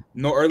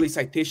 no early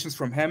citations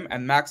from him,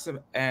 and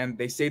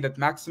they say that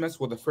Maximus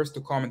was the first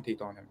to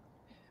commentate on him.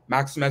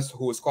 Maximus,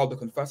 who is called the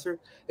Confessor,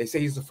 they say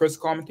he's the first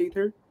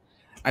commentator,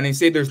 and they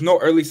say there's no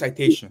early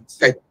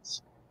citations.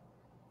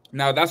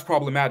 Now that's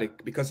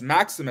problematic because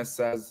Maximus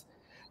says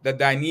that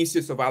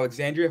Dionysius of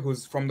Alexandria,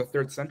 who's from the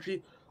 3rd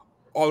century,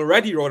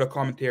 already wrote a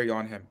commentary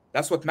on him.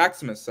 That's what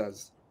Maximus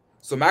says.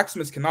 So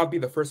Maximus cannot be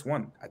the first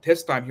one. At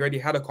his time, he already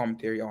had a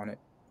commentary on it.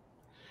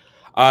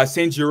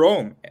 Saint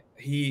Jerome,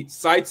 he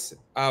cites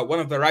one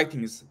of the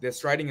writings.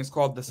 This writing is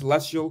called the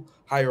Celestial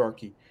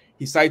Hierarchy.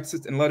 He cites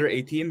it in letter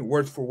 18,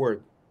 word for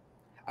word.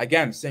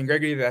 Again, Saint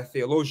Gregory the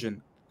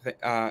Theologian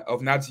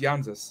of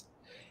Nazianzus,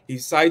 he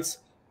cites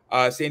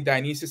Saint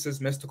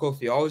Dionysius's Mystical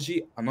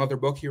Theology, another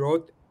book he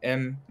wrote,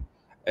 in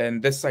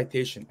this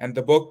citation. And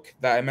the book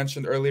that I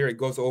mentioned earlier, it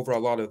goes over a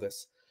lot of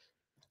this.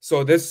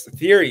 So this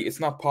theory is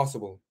not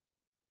possible.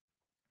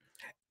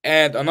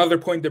 And another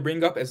point they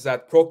bring up is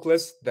that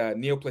Proclus, the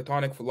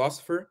Neoplatonic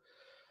philosopher,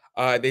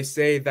 they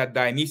say that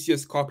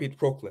Dionysius copied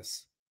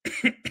Proclus.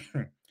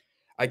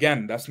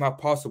 Again, that's not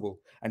possible.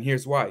 And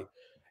here's why.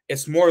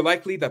 It's more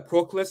likely that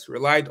Proclus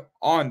relied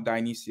on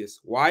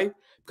Dionysius. Why?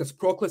 Because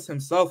Proclus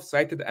himself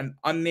cited an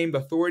unnamed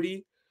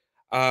authority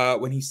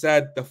when he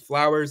said the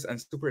flowers and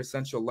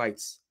superessential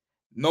lights.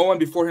 No one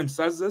before him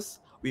says this.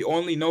 We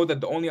only know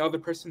that the only other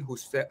person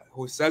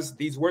who says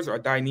these words are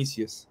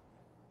Dionysius.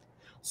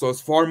 So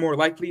it's far more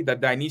likely that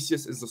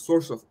Dionysius is the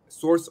source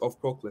of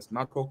Proclus,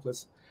 not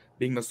Proclus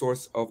being the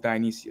source of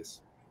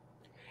Dionysius.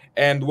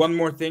 And one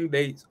more thing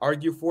they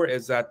argue for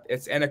is that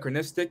it's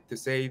anachronistic to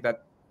say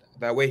that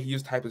the way he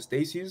used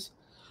hypostases.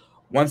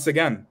 Once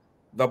again,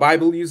 the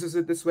Bible uses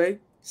it this way.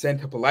 Saint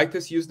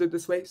Hippolytus used it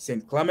this way.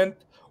 Saint Clement,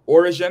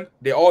 Origen,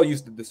 they all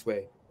used it this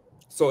way.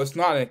 So it's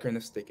not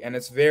anachronistic, and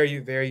it's very,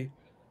 very,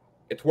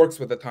 it works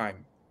with the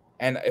time.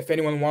 And if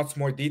anyone wants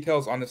more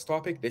details on this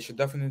topic, they should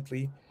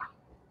definitely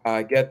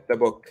get the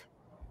book.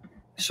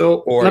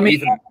 So or let me,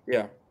 even,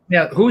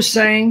 yeah. Who's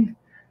saying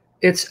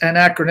it's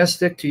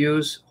anachronistic to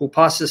use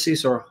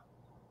hypostases or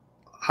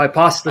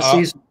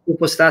hypostases,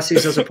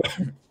 hypostases as a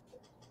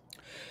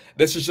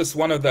This is just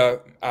one of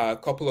the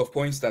couple of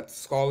points that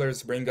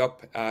scholars bring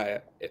up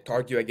to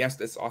argue against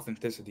its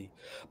authenticity.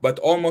 But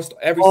almost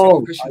every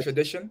single Christian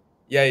tradition,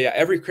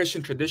 every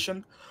Christian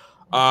tradition,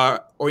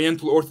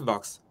 Oriental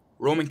Orthodox,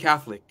 Roman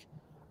Catholic,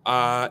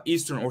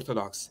 Eastern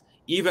Orthodox,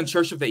 even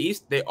Church of the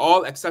East, they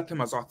all accept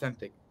him as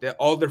authentic.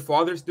 All their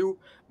fathers do.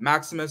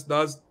 Maximus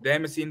does,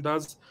 Damascene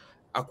does,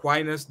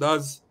 Aquinas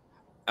does,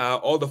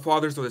 all the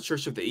fathers of the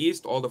Church of the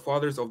East, all the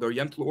fathers of the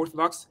Oriental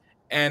Orthodox,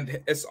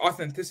 and its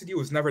authenticity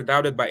was never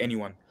doubted by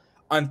anyone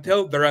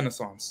until the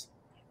Renaissance.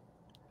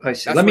 I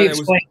see. Let me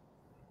explain.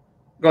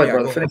 Go ahead,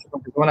 brother. Finish. I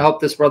want to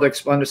help this brother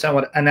understand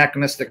what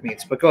anachronistic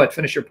means. But go ahead,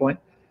 finish your point.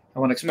 I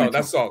want to explain. No,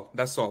 that's all.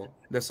 That's all.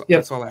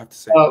 That's all I have to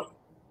say.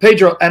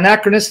 Pedro,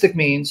 anachronistic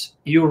means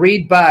you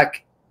read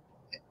back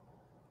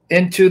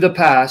into the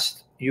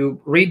past. You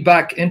read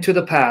back into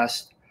the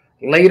past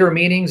later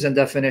meanings and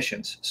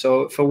definitions.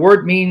 So if a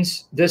word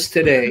means this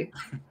today,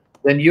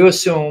 then you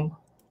assume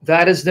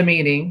that is the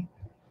meaning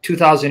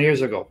 2,000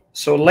 years ago.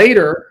 So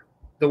later,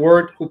 the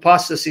word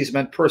hypostasis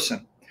meant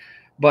person.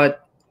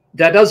 But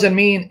that doesn't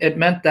mean it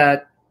meant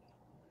that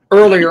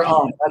earlier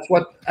on. That's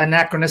what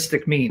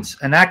anachronistic means.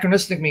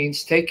 Anachronistic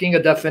means taking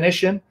a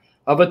definition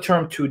of a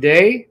term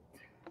today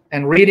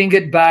and reading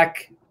it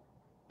back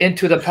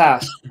into the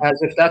past as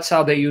if that's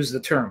how they use the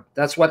term.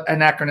 That's what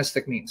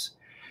anachronistic means.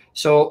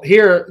 So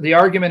here, the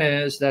argument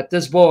is that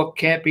this book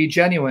can't be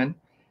genuine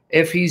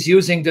if he's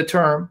using the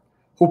term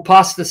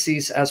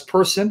hypostasis as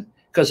person,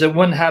 because it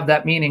wouldn't have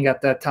that meaning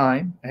at that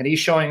time. And he's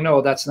showing,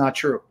 no, that's not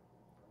true.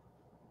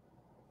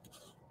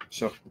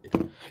 So,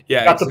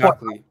 yeah,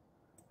 exactly.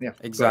 Yeah,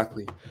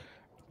 exactly.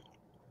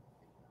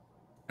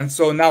 And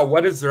so now,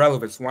 what is the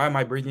relevance? Why am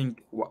I bringing?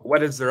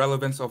 What is the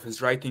relevance of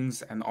his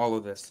writings and all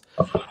of this?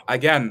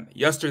 Again,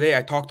 yesterday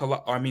I talked a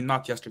lot. I mean,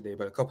 not yesterday,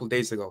 but a couple of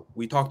days ago,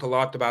 we talked a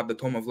lot about the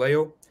Tome of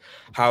Leo,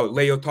 how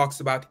Leo talks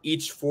about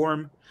each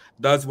form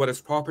does what is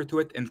proper to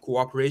it in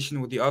cooperation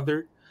with the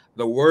other.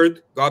 The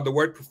Word, God the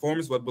Word,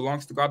 performs what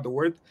belongs to God the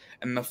Word,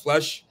 and the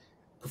flesh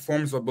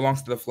performs what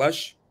belongs to the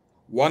flesh.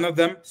 One of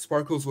them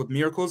sparkles with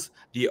miracles,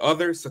 the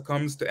other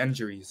succumbs to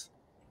injuries.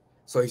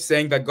 So he's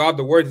saying that God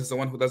the Word is the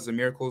one who does the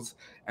miracles,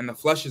 and the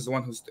flesh is the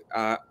one who's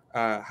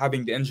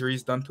having the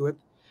injuries done to it,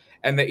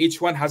 and that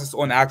each one has its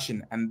own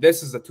action, and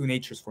this is the two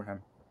natures for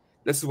him.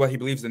 This is what he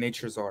believes the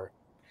natures are.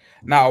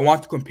 Now, I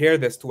want to compare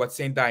this to what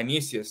Saint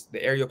Dionysius,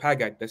 the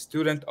Areopagite, the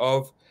student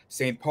of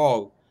Saint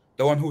Paul,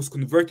 the one who's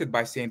converted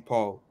by St.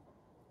 Paul,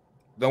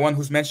 the one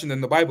who's mentioned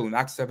in the Bible in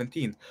Acts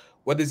 17.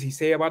 What does he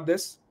say about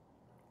this?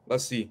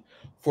 Let's see.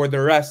 For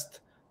the rest,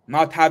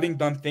 not having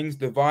done things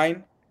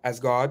divine as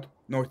God,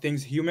 nor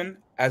things human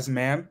as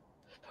man,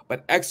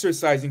 but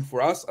exercising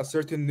for us a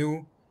certain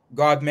new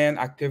God-man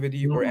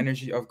activity or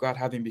energy of God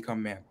having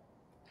become man.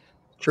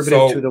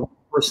 Attributed to the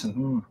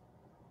person.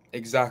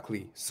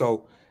 Exactly.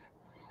 So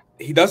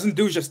he doesn't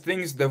do just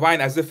things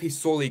divine as if he's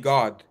solely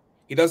God.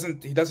 He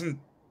doesn't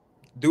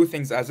do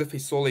things as if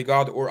he's solely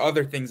God or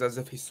other things as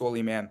if he's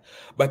solely man.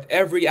 But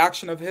every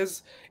action of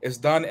his is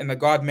done in a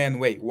God-man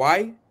way.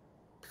 Why?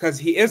 Because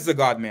he is the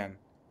God-man.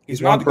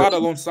 He's not God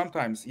alone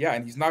sometimes. Yeah,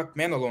 and he's not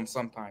man alone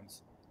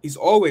sometimes. He's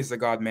always the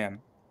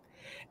God-man.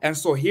 And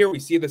so here we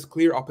see this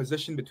clear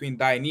opposition between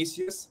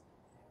Dionysius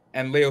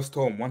and Leo's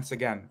tome once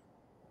again.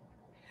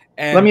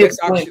 And let me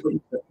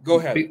explain. Go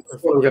ahead.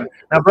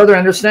 Now, brother,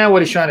 understand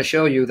what he's trying to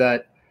show you,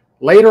 that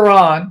later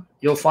on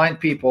you'll find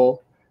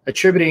people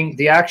attributing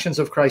the actions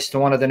of Christ to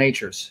one of the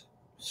natures.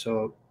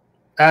 So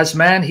as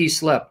man, he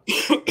slept.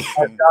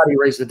 As God, he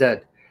raised the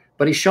dead.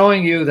 But he's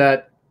showing you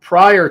that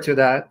prior to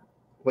that,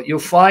 what you'll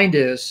find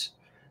is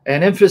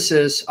an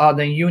emphasis on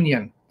the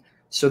union.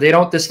 So they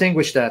don't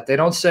distinguish that. They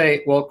don't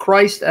say, well,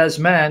 Christ as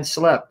man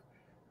slept.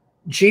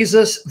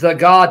 Jesus, the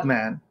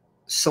God-man,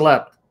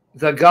 slept.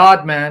 The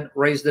God-man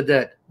raised the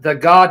dead. The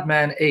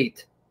God-man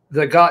ate.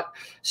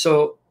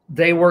 So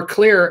they were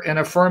clear in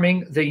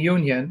affirming the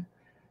union.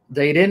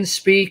 They didn't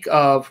speak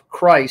of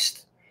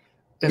Christ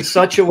in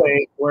such a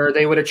way where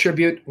they would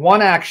attribute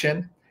one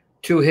action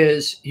to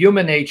his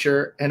human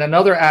nature and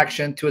another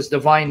action to his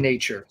divine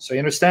nature. So you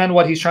understand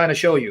what he's trying to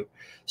show you.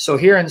 So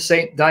here in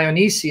St.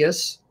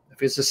 Dionysius,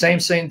 if it's the same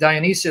St.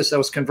 Dionysius that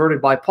was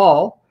converted by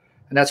Paul,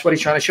 and that's what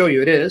he's trying to show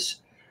you, it is,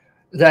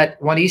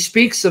 that when he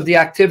speaks of the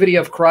activity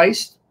of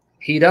Christ,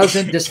 he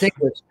doesn't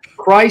distinguish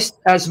Christ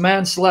as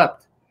man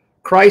slept,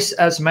 Christ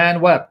as man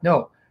wept.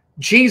 No,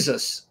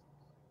 Jesus,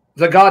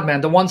 the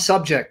God-man, the one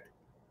subject.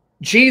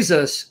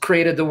 Jesus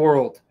created the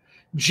world.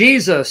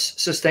 Jesus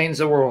sustains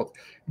the world.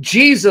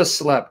 Jesus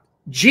slept.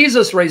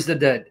 Jesus raised the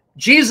dead.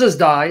 Jesus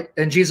died,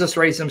 and Jesus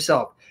raised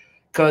himself.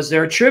 Because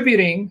they're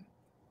attributing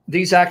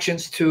these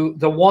actions to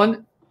the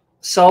one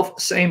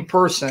same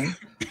person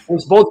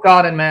who's both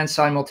God and man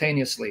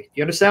simultaneously.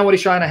 You understand what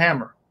he's trying to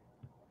hammer?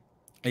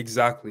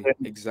 Exactly.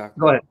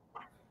 Go ahead.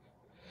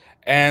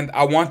 And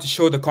I want to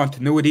show the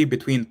continuity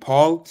between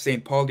Paul,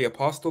 St. Paul the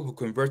Apostle, who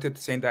converted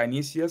St.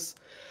 Dionysius,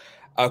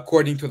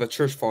 according to the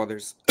church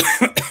fathers.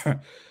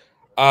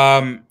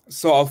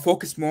 So I'll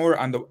focus more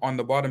on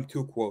the bottom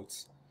two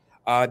quotes.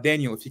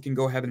 Daniel, if you can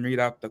go ahead and read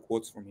out the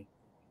quotes for me.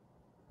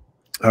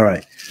 All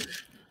right.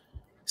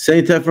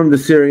 Saint Ephraim the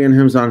Syrian,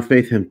 hymns on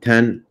faith, hymn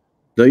 10.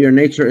 Though your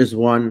nature is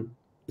one,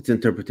 its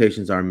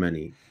interpretations are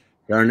many.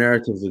 There are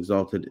narratives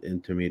exalted,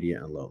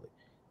 intermediate, and lowly.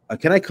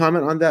 Can I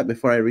comment on that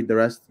before I read the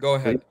rest? Go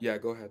ahead. Yeah,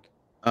 go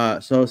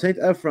ahead. So Saint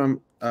Ephraim,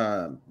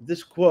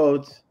 this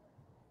quote,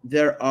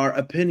 there are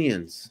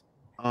opinions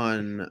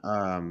on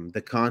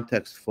the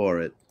context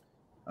for it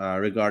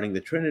regarding the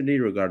Trinity,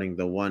 regarding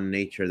the one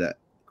nature that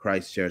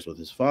Christ shares with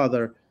his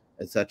Father,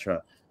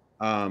 etc.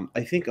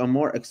 I think a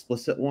more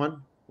explicit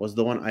one was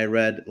the one I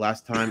read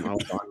last time I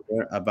was on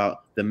there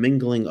about the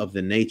mingling of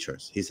the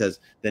natures. He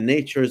says, the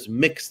natures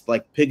mixed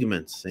like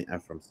pigments, St.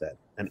 Ephraim said,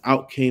 and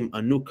out came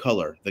a new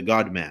color, the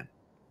God-man.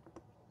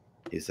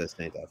 He says,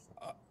 St.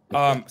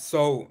 Ephraim.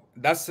 So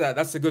that's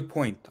a good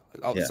point.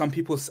 Yeah. Some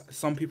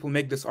people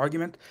make this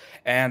argument,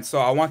 and so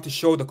I want to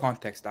show the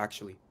context,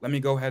 actually. Let me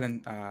go ahead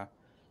and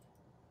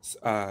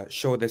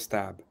show this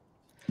tab.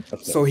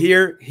 Okay. So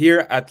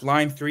here at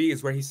line 3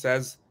 is where he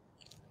says,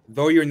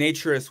 though your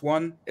nature is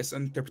one, its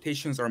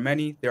interpretations are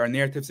many. There are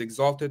narratives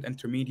exalted,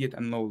 intermediate,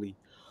 and lowly.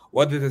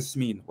 What does this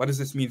mean? What does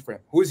this mean for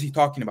him? Who is he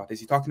talking about? Is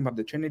he talking about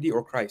the Trinity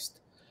or Christ?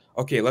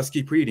 Okay, let's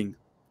keep reading.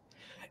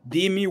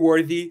 Deem me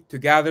worthy to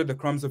gather the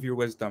crumbs of your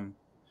wisdom.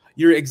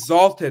 Your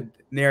exalted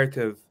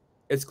narrative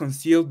is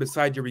concealed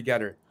beside your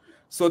begetter.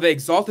 So the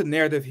exalted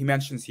narrative he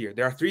mentions here,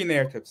 there are 3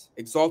 narratives,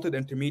 exalted,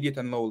 intermediate,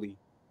 and lowly.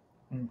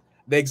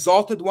 The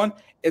exalted one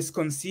is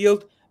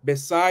concealed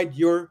beside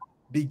your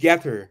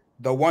begetter,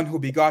 the one who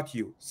begot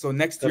you. So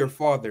next to your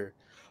Father.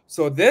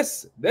 So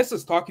this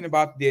is talking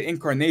about the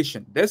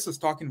incarnation. This is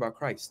talking about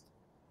Christ.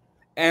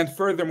 And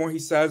furthermore, he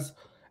says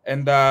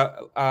in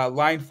the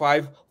line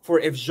 5, for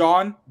if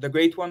John, the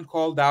great one,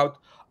 called out,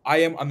 I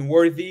am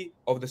unworthy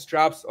of the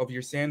straps of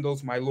your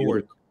sandals, my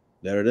Lord.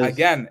 There it is.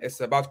 Again, it's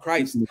about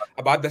Christ,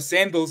 about the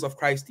sandals of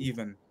Christ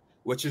even,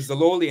 which is the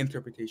lowly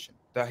interpretation,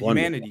 the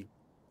humanity.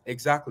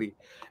 Exactly.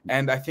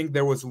 And I think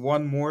there was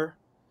one more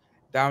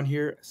down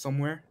here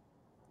somewhere.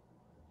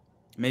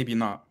 Maybe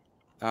not.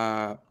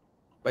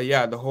 But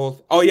yeah, the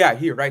whole... Oh yeah,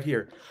 here, right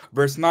here.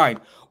 Verse 9.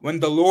 When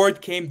the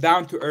Lord came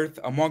down to earth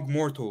among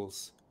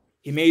mortals,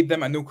 he made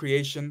them a new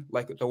creation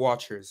like the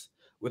watchers,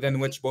 within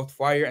which both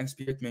fire and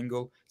spirit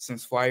mingle,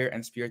 since fire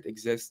and spirit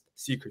exist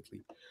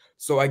secretly.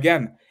 So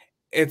again,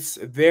 it's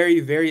very,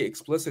 very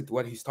explicit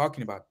what he's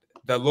talking about.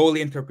 The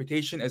lowly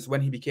interpretation is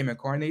when he became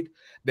incarnate.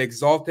 The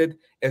exalted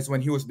is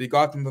when he was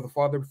begotten of the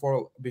Father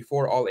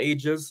before all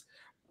ages.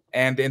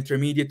 And the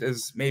intermediate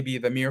is maybe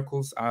the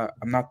miracles. I'm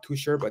not too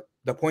sure, but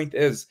the point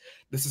is,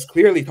 this is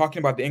clearly talking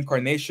about the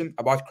incarnation,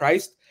 about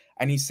Christ,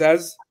 and he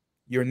says,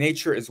 your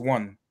nature is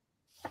one.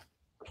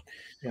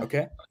 Yeah.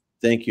 Okay?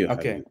 Thank you.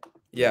 Okay. Habib.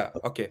 Yeah,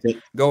 okay.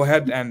 Go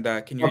ahead, and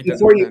can you read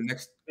the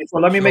next?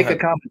 Let me Go make ahead. a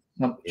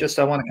comment. Just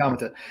I want to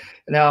comment it.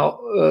 Now,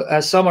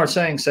 as some are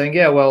saying,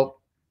 yeah,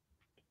 well,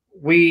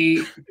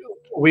 we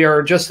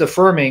are just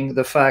affirming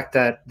the fact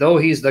that though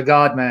he's the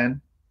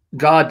God-man,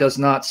 God does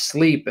not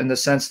sleep in the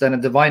sense that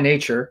in divine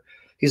nature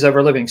he's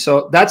ever living.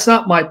 So that's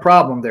not my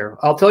problem there.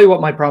 I'll tell you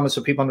what my problem is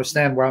so people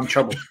understand where I'm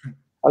troubled.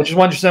 I just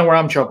want to understand where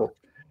I'm troubled.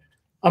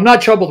 I'm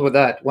not troubled with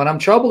that. What I'm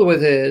troubled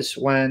with is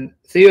when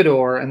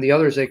Theodore and the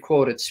others they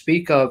quoted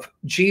speak of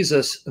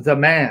Jesus the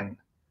man,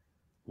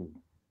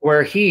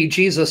 where he,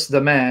 Jesus the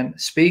man,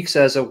 speaks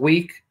as a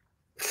weak,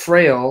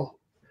 frail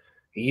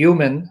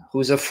human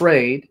who's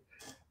afraid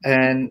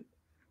and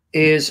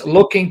is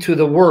looking to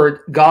the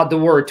Word, God the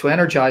Word, to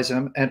energize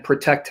him and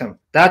protect him.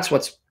 That's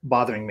what's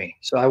bothering me.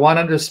 So I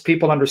want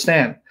people to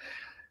understand.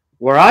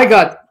 Where I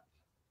got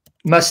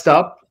messed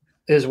up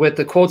is with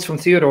the quotes from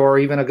Theodore or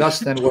even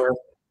Augustine, where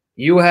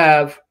you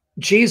have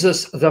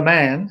Jesus the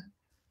man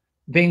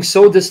being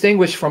so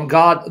distinguished from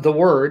God the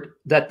Word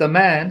that the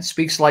man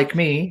speaks like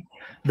me,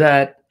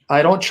 that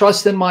I don't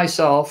trust in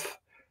myself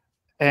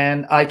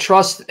and I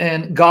trust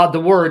in God the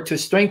Word to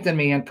strengthen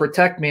me and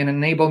protect me and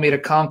enable me to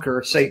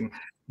conquer Satan.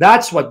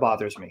 That's what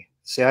bothers me.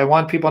 See, I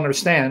want people to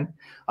understand.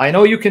 I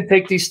know you can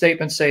take these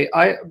statements, say,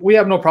 we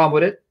have no problem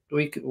with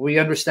it. We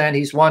understand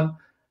he's one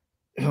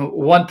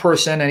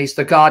person and he's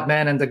the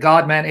God-man and the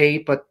God-man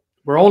ate, but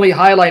we're only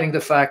highlighting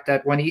the fact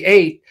that when he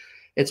ate,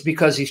 it's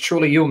because he's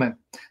truly human.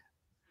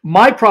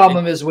 My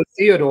problem is with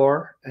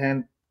Theodore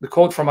and the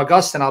quote from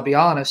Augustine, I'll be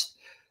honest,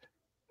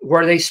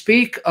 where they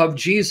speak of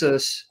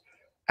Jesus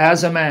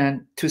as a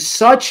man to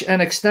such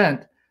an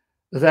extent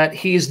that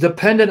he's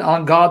dependent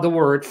on God the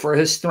Word for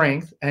his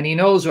strength, and he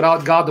knows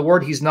without God the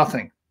Word, he's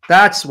nothing.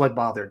 That's what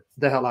bothered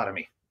the hell out of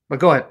me. But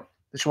go ahead.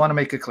 Just want to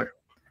make it clear.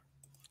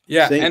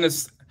 Yeah, and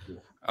it's...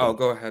 Oh,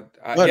 go ahead.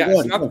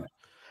 It's not...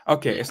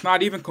 Okay, it's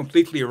not even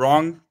completely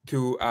wrong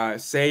to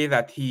say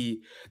that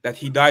he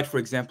died, for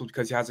example,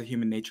 because he has a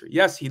human nature.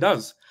 Yes, he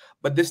does.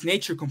 But this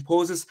nature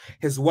composes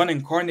his one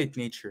incarnate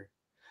nature.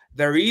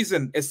 The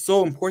reason it's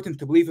so important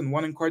to believe in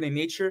one incarnate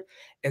nature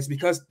is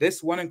because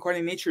this one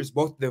incarnate nature is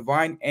both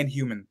divine and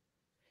human.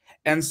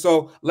 And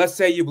so let's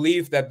say you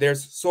believe that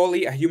there's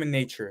solely a human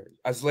nature,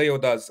 as Leo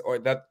does, or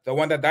that the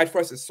one that died for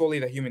us is solely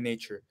the human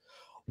nature.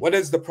 What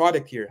is the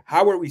product here?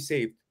 How are we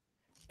saved?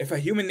 If a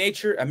human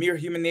nature, a mere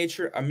human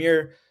nature, a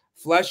mere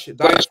flesh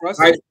died for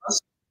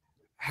us,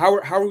 how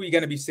are we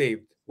going to be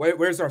saved?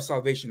 Where's our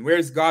salvation? Where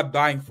is God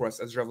dying for us,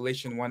 as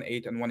Revelation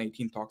 1:8 and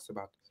 1:18 talks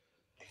about?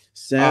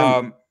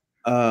 Sam,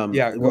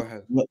 yeah, go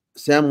ahead.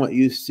 Sam, what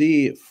you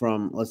see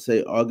from, let's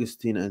say,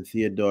 Augustine and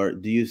Theodore,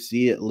 do you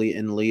see it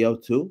in Leo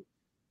too?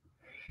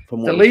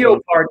 From the Leo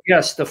part,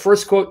 yes. The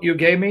first quote you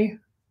gave me,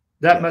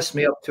 that messed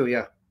me up too,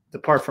 yeah. The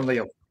part from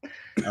Leo.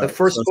 The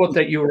first quote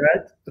that you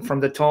read from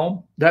the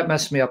tome, that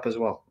messed me up as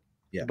well.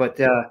 Yeah. But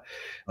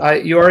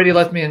you already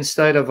left me in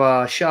state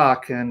of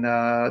shock and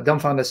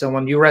dumbfounded. So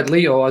when you read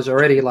Leo, I was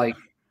already like,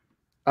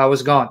 I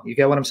was gone. You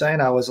get what I'm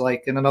saying? I was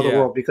like in another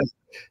world because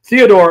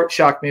Theodore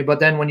shocked me. But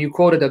then when you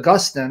quoted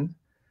Augustine,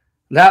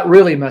 that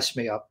really messed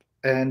me up.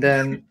 And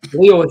then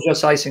Leo was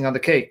just icing on the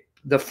cake.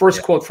 The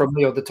first quote from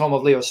Leo, the tome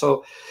of Leo.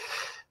 So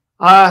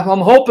I'm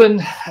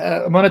hoping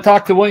I'm going to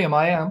talk to William.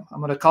 I'm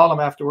going to call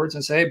him afterwards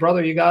and say, hey,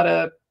 brother, you got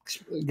to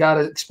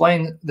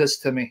explain this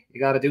to me.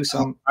 You got to do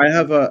some. I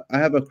have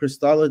a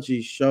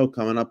Christology show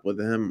coming up with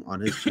him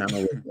on his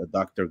channel with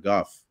Dr.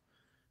 Goff,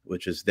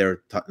 which is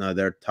their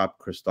top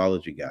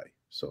Christology guy.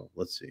 So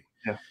let's see.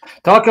 Yeah,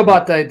 talk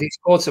about these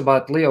quotes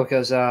about Leo,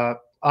 because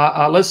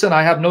listen,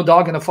 I have no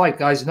dog in the fight.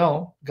 Guys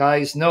know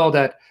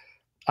that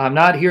I'm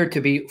not here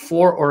to be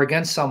for or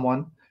against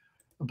someone,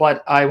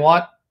 but I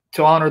want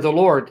to honor the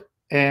Lord.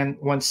 And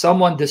when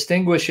someone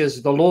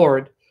distinguishes the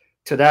Lord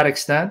to that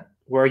extent,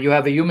 where you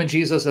have a human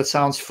Jesus that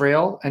sounds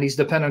frail and he's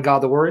dependent on God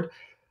the Word,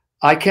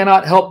 I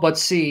cannot help but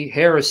see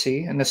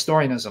heresy and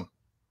Nestorianism.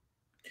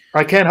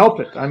 I can't help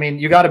it. I mean,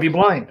 you got to be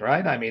blind,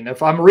 right? I mean,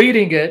 if I'm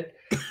reading it,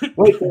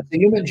 wait, there's a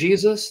human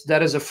Jesus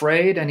that is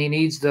afraid and he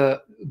needs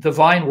the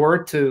divine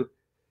Word to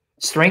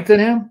strengthen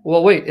him.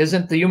 Well, wait,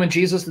 isn't the human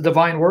Jesus the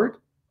divine Word?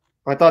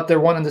 I thought they're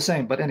one and the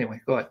same. But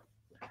anyway, go ahead.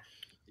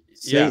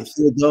 Saint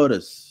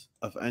Theodotus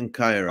of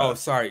Ancyra. Oh,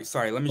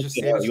 sorry. Let me just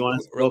say this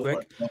real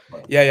quick.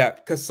 Yeah.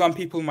 Because some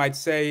people might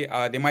say,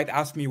 they might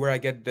ask me where I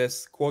get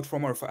this quote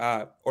from,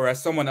 or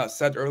as someone else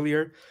said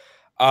earlier,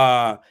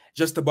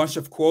 just a bunch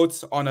of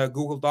quotes on a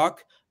Google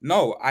Doc.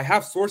 No, I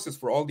have sources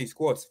for all these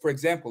quotes. For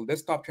example,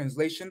 this top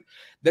translation,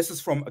 this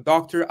is from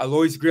Dr.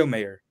 Alois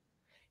Grillmeyer.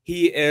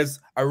 He is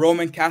a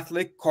Roman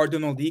Catholic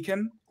cardinal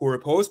deacon who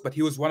reposed, but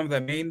he was one of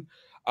the main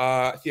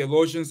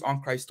theologians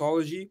on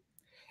Christology.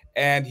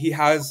 And he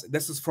has,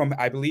 this is from,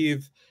 I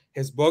believe,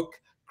 his book,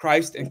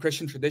 Christ in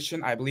Christian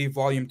Tradition, I believe,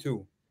 volume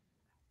 2.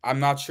 I'm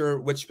not sure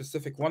which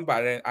specific one,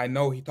 but I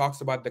know he talks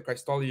about the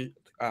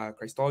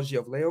Christology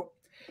of Leo,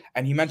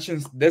 and he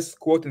mentions this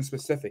quote in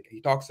specific.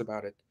 He talks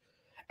about it,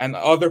 and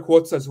other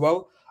quotes as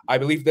well. I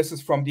believe this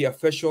is from the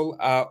official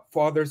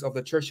Fathers of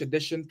the Church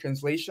edition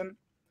translation.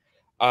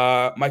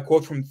 My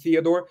quote from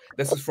Theodore.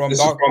 This is from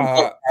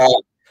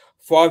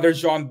Father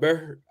Jean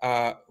Ber,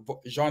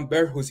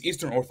 who's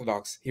Eastern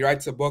Orthodox. He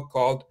writes a book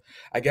called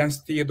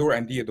Against Theodore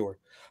and Diodore.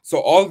 So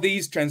all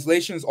these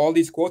translations, all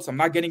these quotes, I'm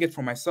not getting it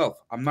from myself.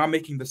 I'm not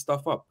making this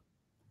stuff up.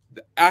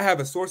 I have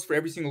a source for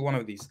every single one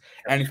of these.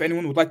 And if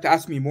anyone would like to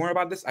ask me more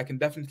about this, I can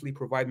definitely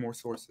provide more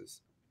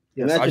sources.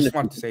 Yes. So I just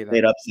wanted to say that.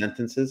 Made up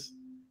sentences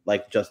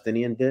like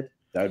Justinian did.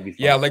 That would be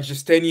fun. Yeah, like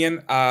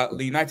Justinian,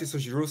 Leonidas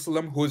of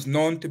Jerusalem, who is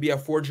known to be a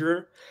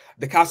forger.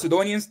 The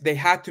Chalcedonians, they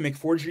had to make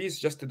forgeries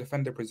just to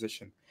defend their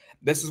position.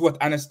 This is what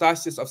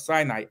Anastasius of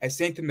Sinai, a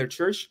saint in their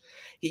church,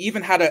 he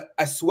even had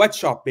a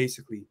sweatshop,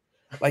 basically,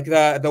 like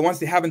the ones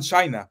they have in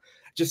China,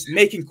 just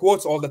making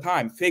quotes all the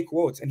time, fake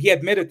quotes. And he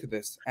admitted to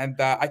this. And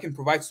I can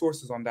provide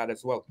sources on that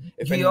as well.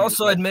 He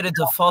also admitted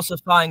to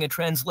falsifying a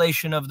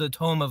translation of the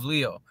Tome of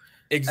Leo.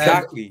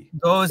 Exactly.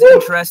 And those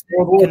interested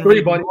can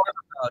read more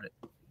about it.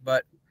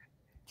 But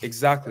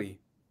exactly.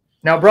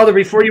 Now, brother,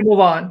 before you move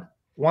on,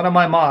 one of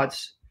my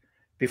mods,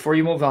 before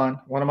you move on,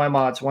 one of my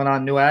mods went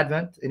on New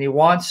Advent, and he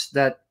wants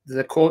that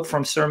the quote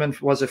from sermon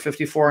was a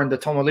 54 in the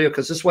Tome of Leo,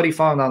 because this is what he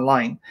found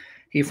online.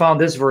 He found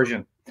this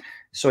version.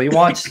 So he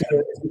wants to,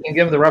 you can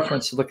give him the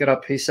reference to look it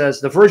up. He says,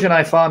 the version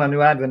I found on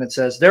New Advent, it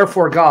says,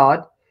 therefore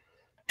God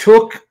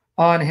took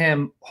on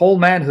him whole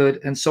manhood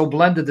and so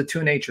blended the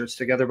two natures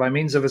together by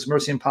means of his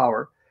mercy and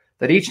power,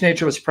 that each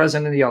nature was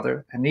present in the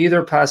other, and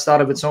neither passed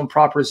out of its own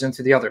propers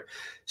into the other.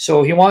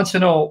 So he wants to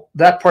know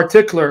that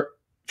particular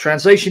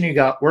translation you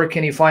got, where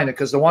can he find it?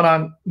 Because the one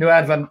on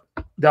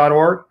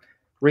newadvent.org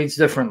reads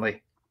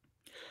differently.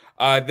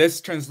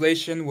 This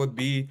translation would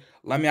be,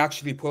 let me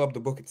actually pull up the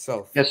book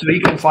itself. Yeah, so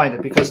you can find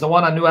it, because the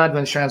one on New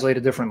Advent is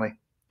translated differently.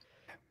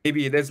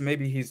 Maybe it is.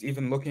 Maybe he's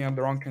even looking at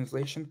the wrong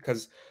translation.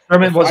 Because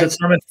Sermon, was it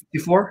Sermon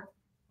 54?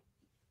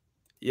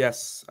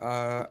 Yes.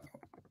 Oh,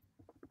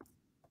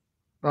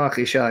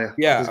 Kishaya.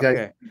 Yeah.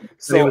 Okay.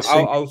 So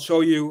I'll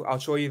show you. I'll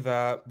show you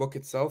the book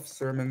itself.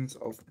 Sermons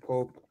of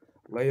Pope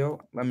Leo.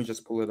 Let me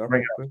just pull it up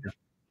real quick.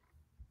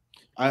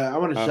 I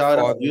want to shout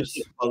out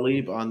Yusuf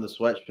Talib on the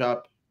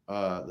sweatshop.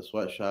 The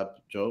sweatshop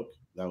joke.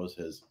 That was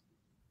his.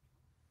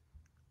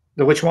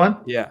 The which one?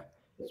 Yeah.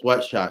 The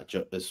sweatshop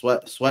joke. The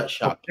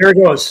sweatshop. Oh, there it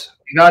goes.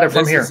 You got it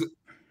from here.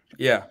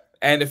 Yeah.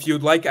 And if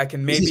you'd like, I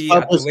can maybe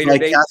at a later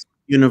date. Catholic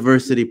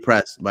University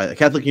Press by the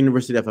Catholic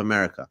University of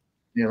America.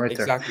 Yeah, right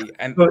there. Exactly.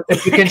 And so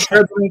if you can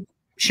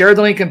share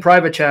the link in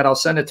private chat, I'll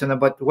send it to them.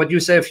 But what you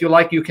say, if you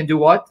like, you can do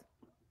what?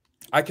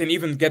 I can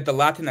even get the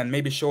Latin and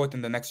maybe show it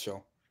in the next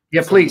show.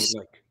 Yeah, please.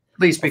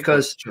 Please,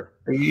 because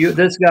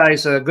this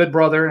guy's a good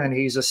brother and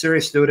he's a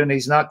serious student.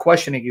 He's not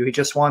questioning you. He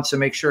just wants to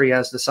make sure he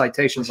has the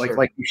citations. Like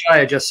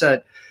Yeshaya just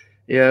said,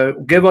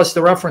 give us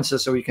the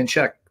references so we can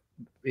check.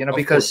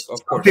 Because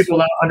some people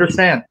don't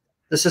understand.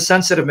 This is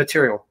sensitive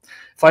material.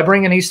 If I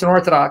bring an Eastern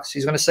Orthodox,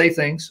 he's going to say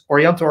things.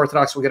 Oriental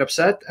Orthodox will get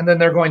upset, and then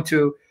they're going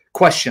to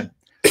question.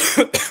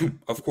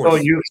 Of course. So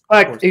you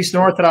expect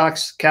Eastern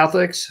Orthodox,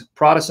 Catholics,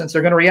 Protestants,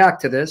 they're going to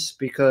react to this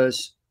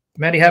because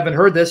many haven't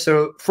heard this.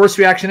 So first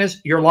reaction is,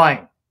 you're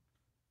lying.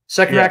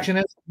 Second reaction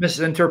is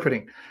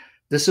misinterpreting.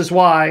 This is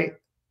why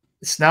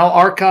it's now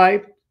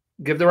archived.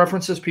 Give the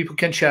references, people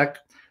can check.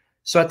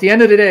 So at the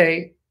end of the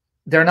day,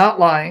 they're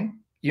not lying.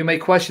 You may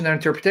question their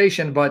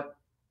interpretation, but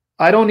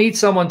I don't need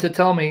someone to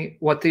tell me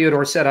what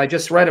Theodore said. I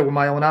just read it with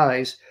my own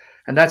eyes,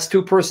 and that's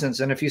two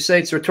persons. And if you say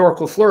it's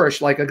rhetorical flourish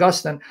like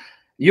Augustine,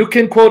 you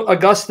can quote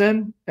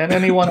Augustine and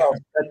anyone else.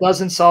 That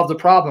doesn't solve the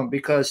problem,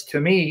 because to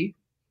me,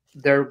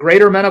 they're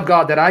greater men of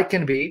God that I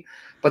can be,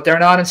 but they're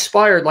not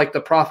inspired like the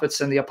prophets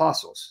and the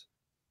apostles.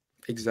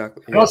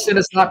 Exactly. Augustine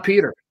is not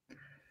Peter.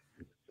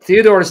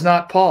 Theodore is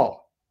not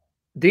Paul.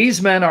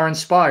 These men are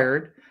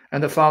inspired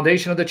and the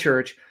foundation of the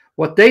church.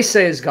 What they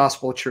say is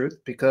gospel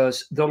truth,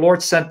 because the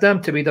Lord sent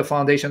them to be the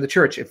foundation of the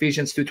church,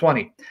 Ephesians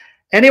 2:20.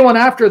 Anyone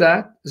after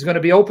that is going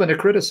to be open to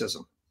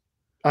criticism.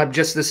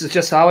 This is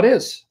just how it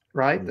is,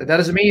 right? That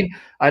doesn't mean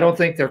I don't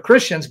think they're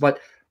Christians, but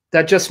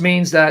that just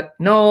means that,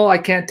 no, I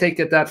can't take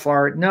it that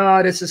far.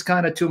 No, this is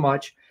kind of too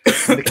much.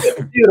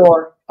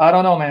 Theodore, I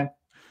don't know, man.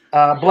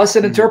 Blessed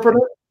interpreter,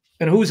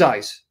 in whose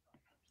eyes?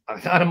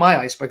 Not in my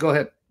eyes, but go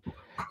ahead.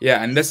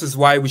 Yeah, and this is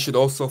why we should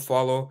also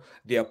follow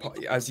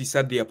as you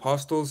said, the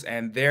apostles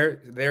and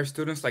their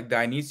students like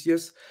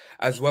Dionysius,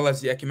 as well as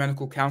the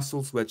ecumenical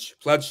councils, which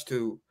pledged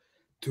to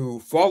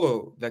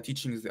follow the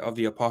teachings of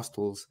the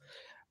apostles,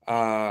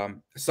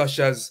 such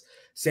as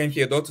Saint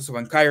Theodotus of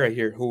Ancyra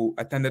here, who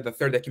attended the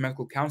Third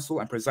Ecumenical Council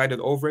and presided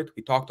over it.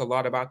 We talked a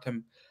lot about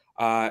him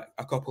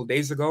a couple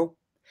days ago.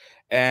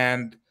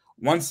 And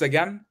once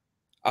again,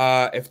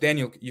 if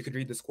Daniel, you could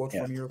read this quote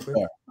for me real quick.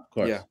 Of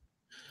course. Yeah.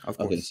 Of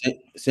course. Okay.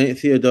 Saint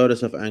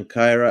Theodotus of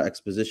Ancyra,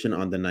 exposition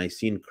on the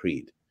Nicene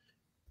Creed.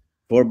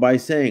 For by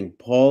saying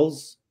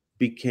Paul's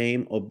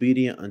became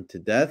obedient unto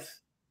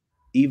death,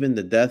 even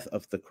the death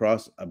of the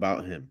cross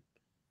about him.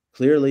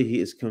 Clearly, he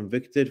is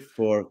convicted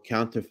for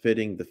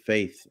counterfeiting the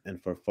faith and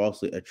for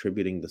falsely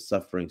attributing the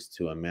sufferings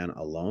to a man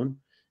alone.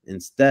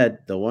 Instead,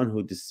 the one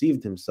who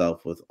deceived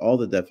himself with all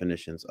the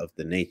definitions of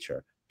the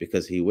nature,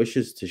 because he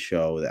wishes to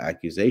show the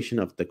accusation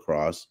of the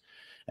cross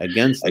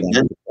against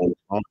them in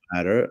all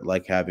matter,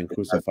 like having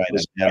crucified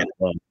a man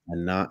alone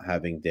and not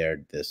having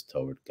dared this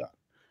toward God.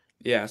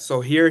 Yeah, so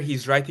here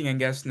he's writing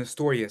against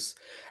Nestorius.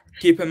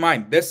 Keep in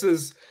mind, this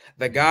is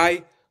the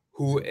guy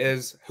who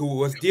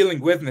was dealing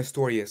with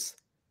Nestorius.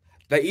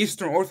 The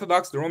Eastern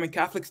Orthodox, the Roman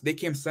Catholics, they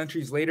came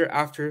centuries later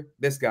after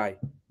this guy.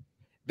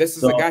 This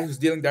is the guy who's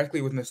dealing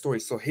directly with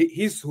Nestorius. So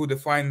he's who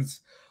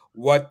defines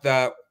what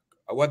the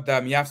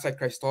Miaphysite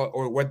Christology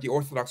or what the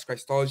Orthodox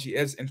Christology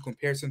is in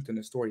comparison to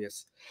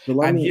Nestorius. So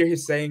here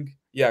he's saying,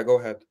 yeah, go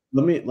ahead.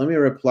 Let me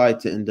reply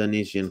to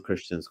Indonesian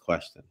Christian's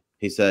question.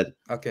 He said,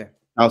 okay,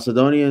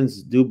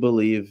 Chalcedonians do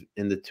believe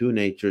in the two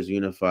natures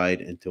unified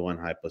into one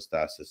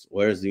hypostasis.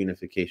 Where is the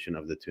unification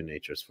of the two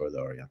natures for the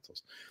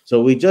Orientals?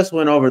 So we just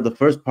went over the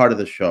first part of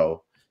the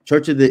show,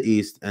 Church of the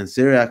East and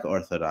Syriac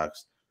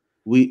Orthodox.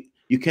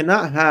 You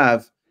cannot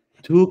have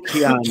two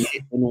Kiani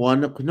in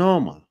one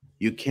Gnoma.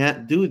 You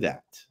can't do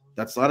that.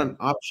 That's not an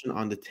option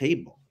on the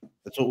table.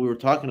 That's what we were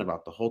talking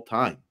about the whole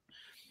time.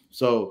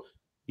 So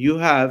you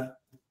have,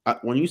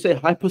 when you say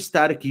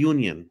hypostatic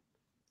union,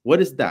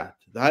 what is that?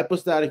 The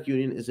hypostatic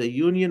union is a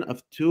union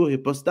of two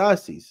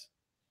hypostases.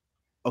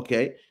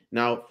 Okay,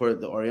 now for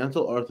the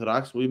Oriental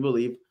Orthodox, we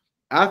believe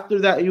after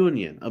that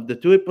union of the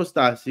two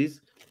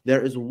hypostases,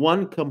 there is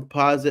one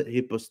composite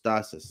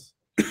hypostasis.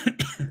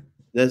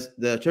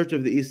 The Church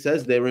of the East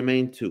says they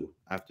remain two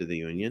after the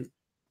union.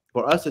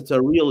 For us, it's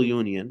a real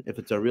union. If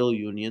it's a real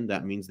union,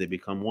 that means they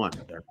become one.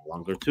 They're no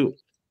longer two.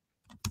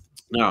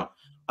 Now,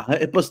 a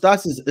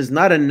hypostasis is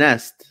not a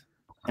nest,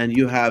 and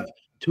you have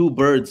two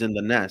birds in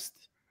the nest.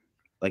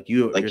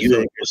 You're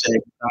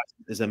saying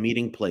is a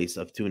meeting place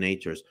of two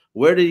natures.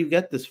 Where did you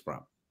get this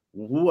from?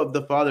 Who of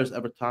the fathers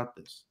ever taught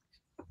this?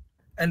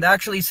 And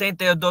actually, Saint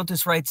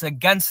Theodotus writes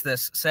against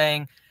this,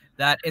 saying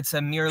that it's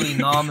a merely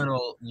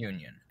nominal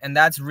union, and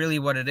that's really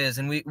what it is.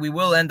 And we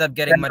will end up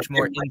getting much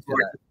more into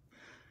that.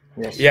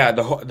 Yes. Yeah,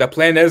 the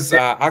plan is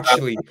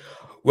actually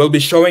we'll be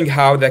showing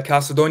how the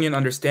Chalcedonian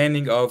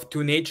understanding of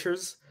two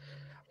natures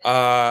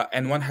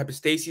and one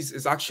hypostasis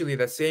is actually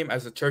the same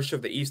as the Church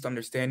of the East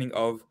understanding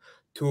of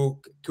two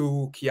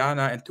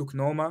Kiana and two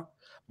Gnoma,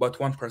 but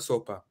one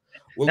Prasopa.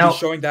 We'll be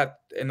showing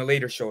that in a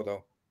later show,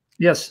 though.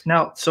 Yes.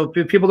 Now, so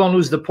people don't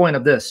lose the point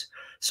of this.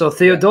 So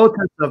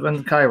Theodotus of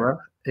Ancyra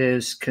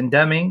is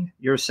condemning,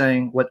 you're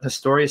saying, what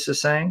Nestorius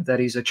is saying, that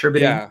he's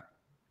attributing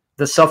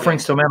the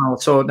sufferings to man.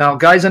 So now,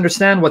 guys,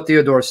 understand what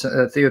Theodotus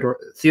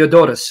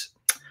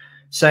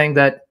saying,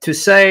 that to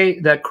say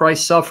that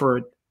Christ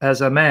suffered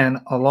as a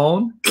man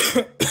alone,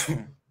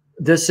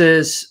 this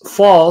is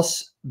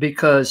false,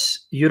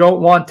 because you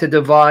don't want to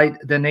divide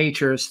the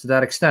natures to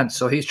that extent.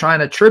 So he's trying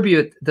to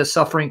attribute the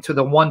suffering to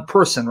the one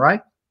person,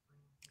 right?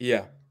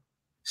 Yeah.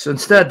 So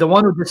instead, the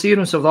one who deceived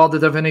himself with all the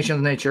definitions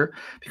of nature,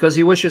 because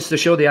he wishes to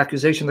show the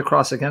accusation of the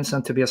cross against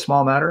him to be a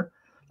small matter,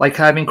 like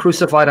having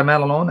crucified a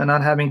man alone and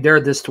not having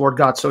dared this toward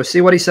God. So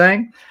see what he's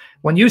saying?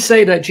 When you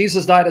say that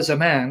Jesus died as a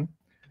man,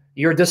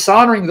 you're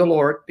dishonoring the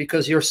Lord,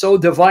 because you're so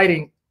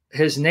dividing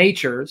his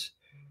natures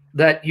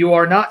that you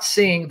are not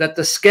seeing that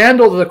the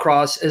scandal of the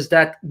cross is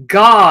that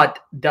God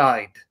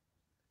died.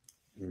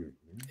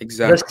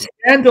 Exactly. The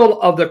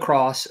scandal of the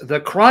cross,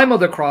 the crime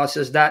of the cross,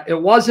 is that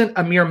it wasn't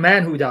a mere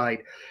man who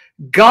died.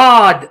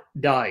 God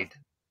died.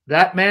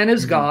 That man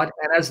is God,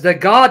 and as the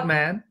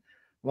God-man,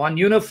 one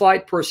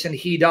unified person,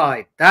 he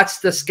died. That's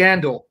the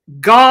scandal.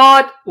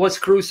 God was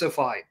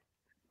crucified.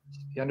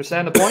 You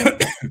understand the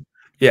point?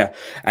 Yeah,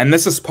 and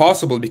this is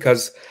possible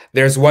because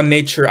there's one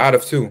nature out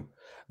of two.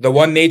 The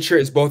one nature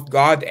is both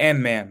God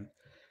and man.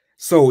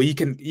 So you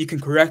can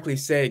correctly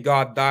say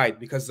God died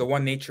because the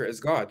one nature is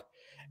God.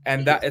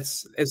 And that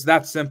it's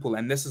that simple.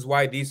 And this is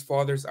why these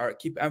fathers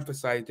keep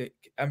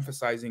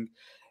emphasizing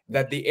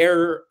that the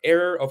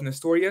error of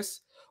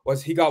Nestorius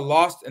was he got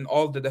lost in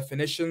all the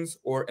definitions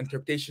or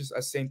interpretations,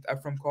 as Saint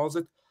Ephrem calls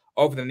it,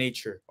 of the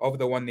nature, of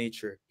the one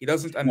nature. He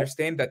doesn't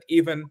understand that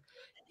even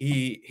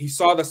he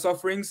saw the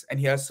sufferings and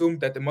he assumed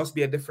that it must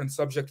be a different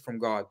subject from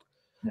God.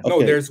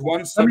 No, there's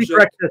one subject. Let me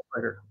correct this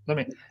later.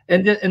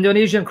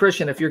 Indonesian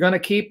Christian, if you're going to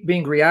keep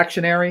being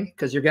reactionary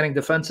because you're getting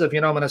defensive,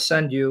 I'm going to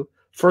send you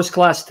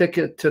first-class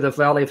ticket to the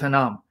Valley of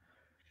Hanam.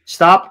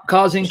 Stop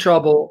causing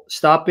trouble.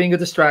 Stop being a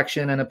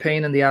distraction and a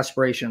pain in the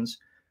aspirations.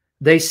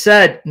 They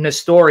said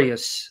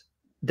Nestorius.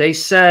 They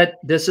said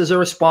this is a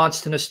response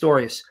to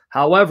Nestorius.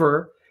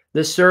 However,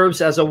 this serves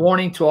as a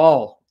warning to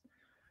all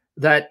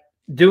that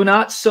do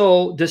not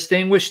so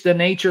distinguish the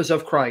natures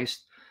of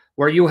Christ,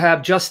 where you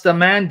have just the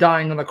man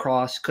dying on the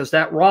cross, because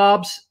that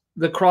robs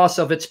the cross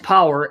of its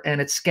power and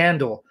its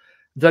scandal.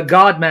 The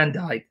God-man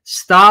died.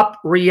 Stop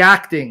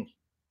reacting.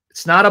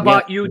 It's not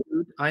about you,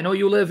 dude. I know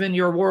you live in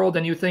your world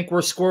and you think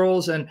we're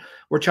squirrels and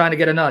we're trying to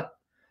get a nut.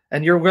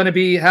 And you're going to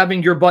be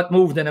having your butt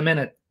moved in a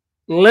minute.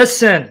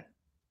 Listen.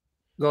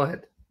 Go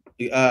ahead.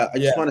 I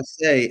just want to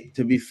say,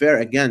 to be fair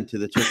again to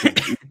the Church of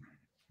the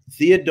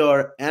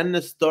Theodore and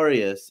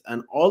Nestorius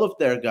and all of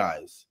their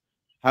guys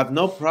have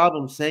no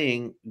problem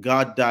saying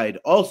God died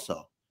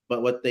also.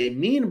 But what they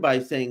mean by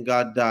saying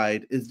God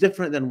died is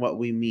different than what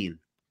we mean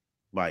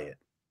by it.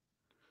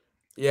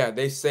 Yeah,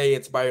 they say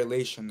it's by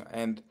relation.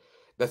 And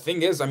the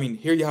thing is, I mean,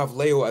 here you have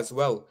Leo as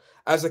well.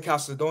 As a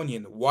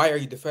Chalcedonian, why are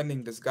you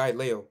defending this guy,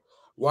 Leo?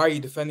 Why are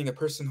you defending a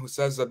person who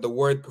says that the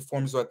word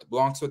performs what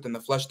belongs to it and the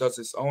flesh does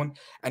its own,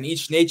 and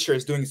each nature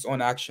is doing its own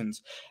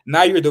actions?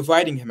 Now you're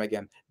dividing him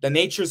again. The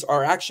natures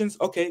are actions.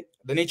 Okay,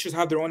 the natures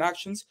have their own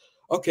actions.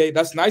 Okay,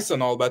 that's nice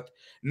and all, but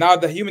now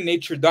the human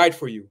nature died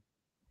for you.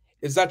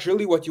 Is that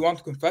really what you want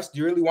to confess? Do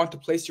you really want to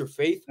place your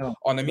faith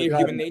on a mere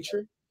human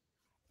nature?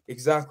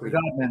 Exactly.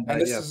 And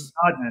this is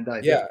God-man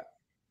died.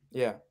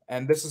 yeah.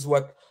 And this is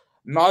what,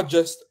 not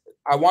just,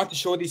 I want to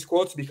show these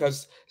quotes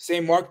because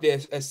Saint Mark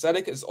the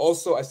Ascetic is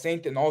also a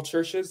saint in all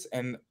churches,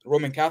 and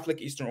Roman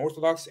Catholic, Eastern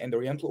Orthodox, and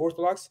Oriental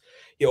Orthodox.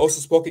 He also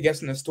spoke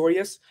against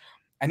Nestorius,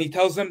 and he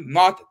tells them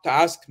not to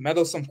ask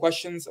meddlesome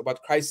questions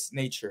about Christ's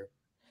nature.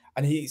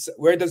 And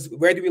where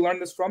do we learn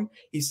this from?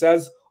 He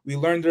says we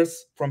learned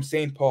this from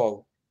Saint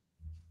Paul.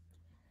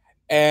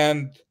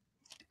 And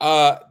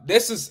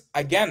this is,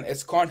 again,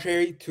 it's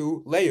contrary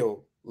to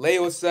Leo.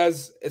 Leo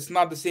says it's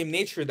not the same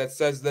nature that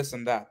says this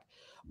and that.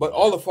 But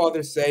all the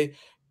fathers say,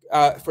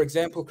 for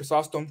example,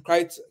 Chrysostom,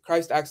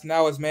 Christ acts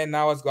now as man,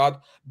 now as God,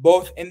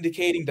 both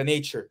indicating the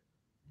nature.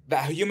 The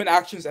human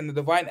actions and the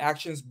divine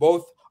actions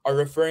both are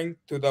referring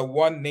to the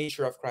one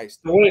nature of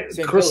Christ. Wait,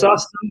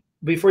 Chrysostom,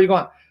 before you go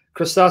on,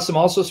 Chrysostom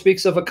also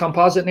speaks of a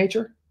composite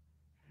nature?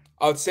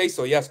 I would say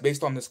so, yes,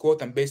 based on this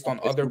quote and based on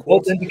other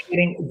quotes. Both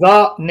indicating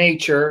the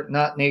nature,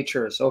 not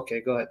natures.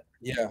 Okay, go ahead.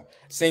 Yeah.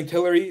 Saint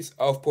Hilary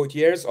of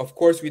Poitiers, of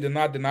course, we do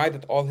not deny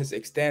that all his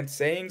extant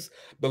sayings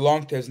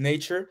belong to his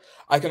nature.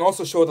 I can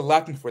also show the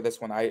Latin for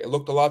this one. I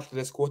looked a lot for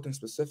this quote in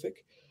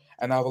specific,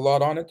 and I have a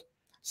lot on it.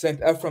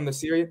 Saint Ephrem the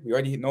Syrian, we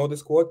already know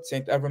this quote.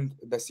 Saint Ephrem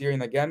the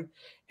Syrian again.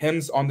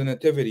 Hymns on the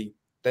Nativity.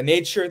 The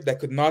nature that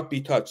could not be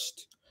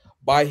touched.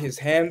 By his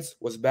hands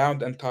was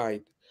bound and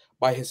tied.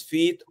 By his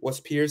feet was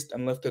pierced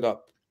and lifted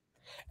up.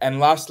 And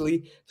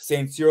lastly,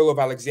 Saint Cyril of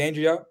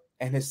Alexandria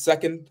and his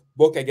second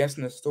book against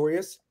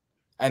Nestorius.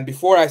 And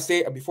before I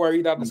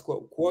read out this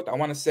quote, I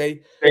want to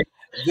say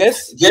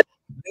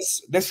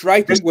this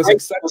writing was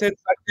accepted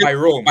by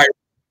Rome.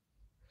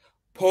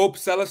 Pope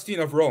Celestine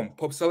of Rome.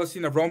 Pope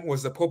Celestine of Rome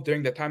was the pope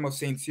during the time of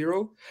Saint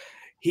Cyril.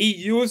 He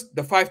used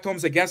the 5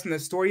 tomes against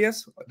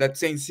Nestorius that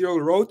Saint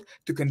Cyril wrote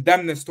to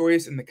condemn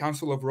Nestorius in the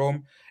Council of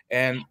Rome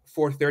in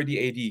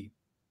 430 AD.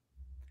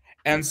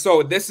 And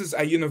so this is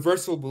a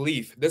universal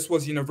belief. This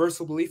was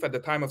universal belief at the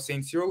time of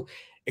Saint Cyril,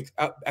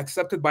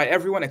 accepted by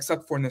everyone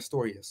except for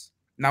Nestorius.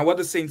 Now, what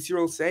does Saint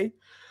Cyril say?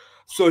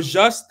 So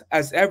just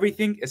as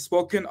everything is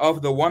spoken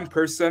of the one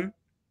person,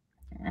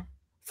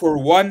 for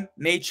one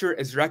nature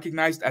is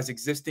recognized as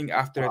existing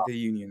after the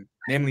union,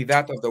 namely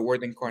that of the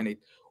Word incarnate.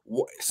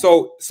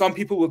 So some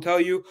people will tell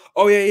you,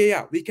 oh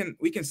yeah, we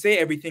can say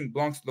everything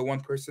belongs to the one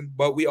person,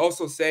 but we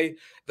also say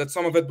that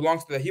some of it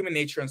belongs to the human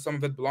nature and some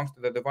of it belongs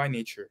to the divine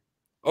nature.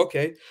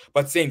 Okay,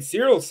 but Saint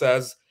Cyril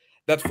says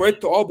that for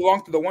it to all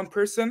belong to the one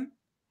person,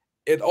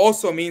 it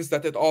also means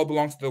that it all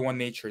belongs to the one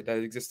nature that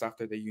exists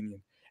after the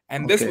union.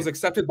 And this was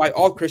accepted by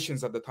all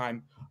Christians at the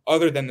time,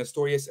 other than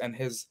Nestorius and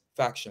his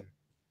faction.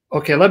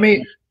 Okay, let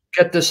me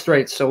get this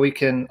straight so we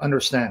can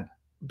understand.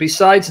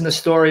 Besides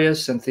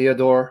Nestorius and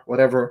Theodore,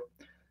 whatever,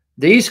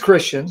 these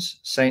Christians,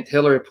 Saint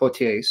Hilary of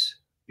Poitiers,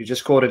 you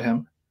just quoted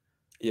him.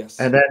 Yes.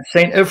 And then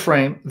Saint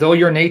Ephraim, though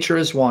your nature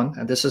is one,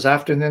 and this is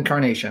after the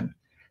incarnation.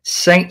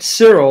 Saint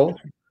Cyril,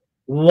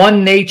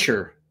 one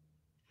nature.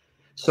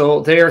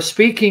 So they are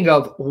speaking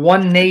of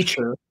one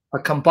nature, a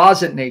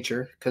composite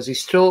nature, because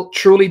he's still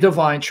truly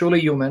divine, truly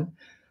human,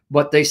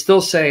 but they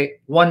still say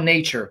one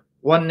nature,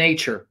 one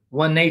nature,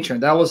 one nature.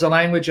 And that was the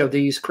language of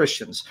these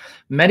Christians,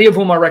 many of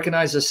whom are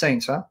recognized as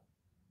saints, huh?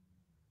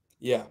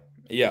 Yeah,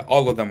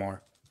 all of them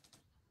are.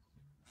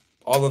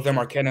 All of them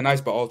are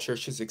canonized by all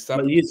churches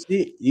except. But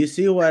you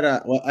see what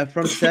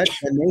Ephraim said?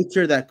 A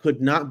nature that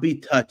could not be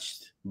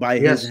touched by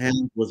his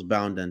hand was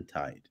bound and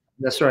tied.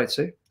 That's right.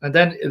 See, and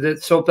then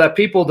so that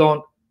people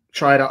don't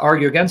try to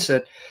argue against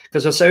it,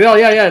 because they'll say, "Oh,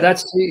 yeah,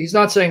 he's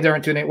not saying they're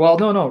in two natures." Well,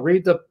 no.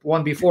 Read the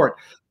one before it.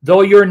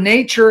 Though your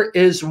nature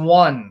is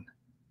one,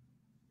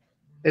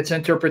 its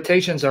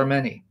interpretations are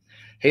many.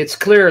 It's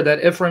clear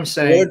that Ephraim's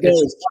saying the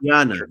word is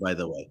kiana, by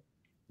the way.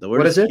 The word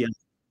what is it?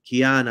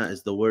 Kiana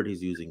is the word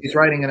he's using. He's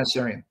writing in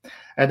Assyrian.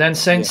 And then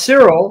Saint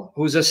Cyril,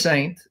 who's a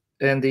saint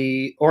in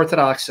the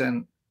Orthodox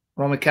and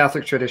Roman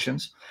Catholic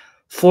traditions,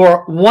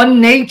 for one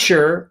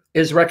nature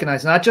is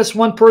recognized, not just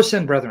one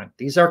person, brethren.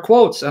 These are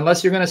quotes.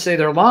 Unless you're going to say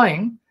they're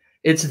lying,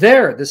 it's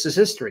there. This is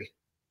history.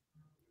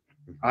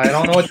 I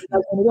don't know what you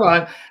guys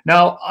want to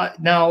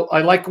do. Now,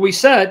 I like we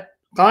said,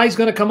 Guy's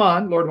going to come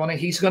on, Lord willing.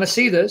 He's going to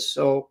see this,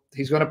 so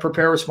he's going to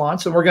prepare a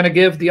response, and we're going to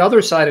give the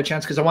other side a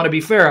chance because I want to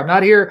be fair. I'm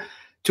not here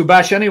to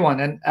bash anyone.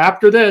 And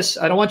after this,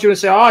 I don't want you to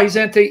say, "Oh, he's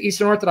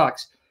anti-Eastern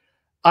Orthodox."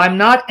 I'm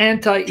not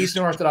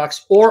anti-Eastern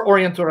Orthodox or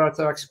Oriental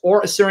Orthodox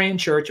or Assyrian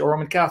Church or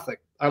Roman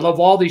Catholic. I love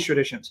all these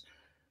traditions.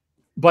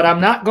 But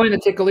I'm not going to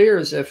tickle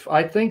ears if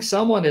I think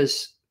someone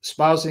is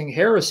espousing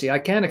heresy. I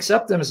can't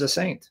accept them as a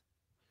saint.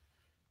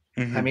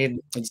 Mhm. I mean,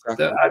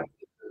 Exactly.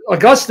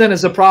 Augustine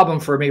is a problem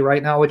for me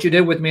right now, what you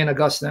did with me and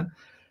Augustine.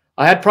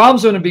 I had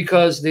problems with him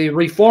because the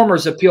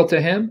reformers appealed to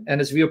him and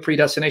his view of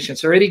predestination.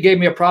 So it already gave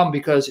me a problem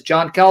because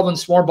John Calvin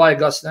swore by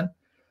Augustine.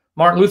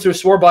 Martin Luther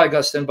swore by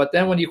Augustine. But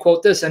then when you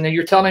quote this, and then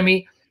you're telling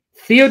me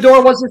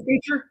Theodore was his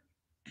teacher?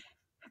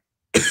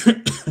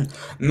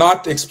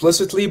 Not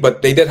explicitly,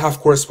 but they did have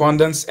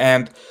correspondence.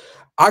 And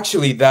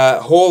actually, the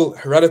whole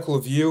heretical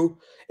view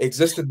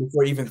existed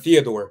before even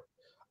Theodore.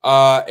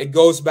 It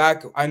goes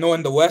back, I know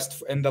in the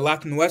West, in the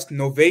Latin West,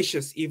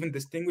 Novatius even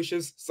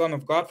distinguishes Son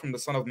of God from the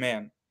Son of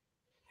Man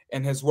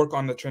in his work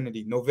on the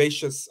Trinity.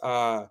 Novatius,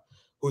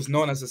 who's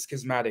known as a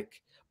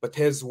schismatic, but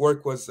his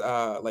work was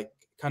like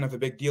kind of a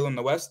big deal in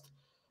the West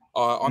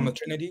on the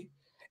Trinity.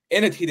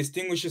 In it, he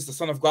distinguishes the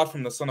Son of God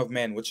from the Son of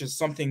Man, which is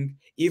something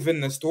even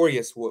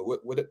Nestorius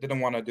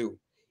didn't want to do.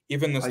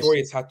 Even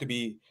Nestorius had to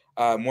be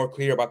more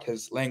clear about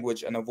his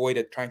language and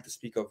avoided trying to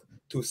speak of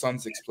two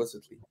sons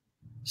explicitly.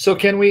 So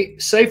can we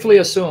safely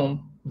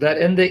assume that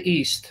in the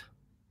East,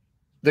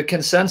 the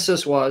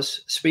consensus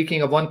was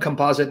speaking of one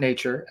composite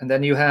nature, and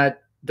then you had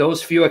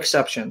those few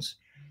exceptions,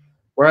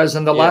 whereas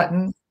in the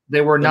Latin,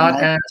 they were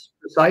not as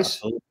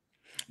precise?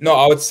 No,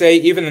 I would say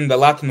even in the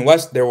Latin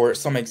West, there were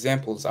some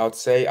examples. I would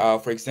say,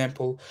 for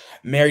example,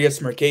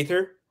 Marius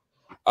Mercator,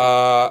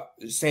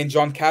 Saint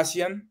John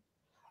Cassian,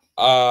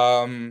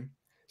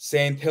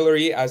 Saint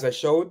Hilary, as I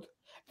showed,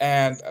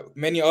 and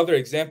many other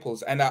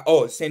examples. And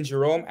Saint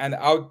Jerome. And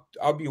I'll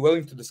be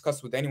willing to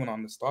discuss with anyone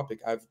on this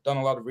topic. I've done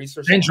a lot of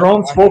research. Saint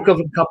Jerome spoke of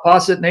a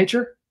composite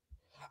nature?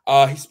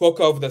 He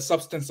spoke of the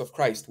substance of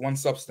Christ, one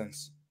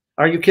substance.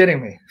 Are you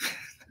kidding me?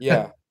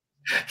 Yeah.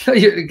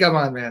 Come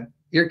on, man.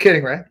 You're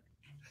kidding, right?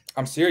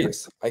 I'm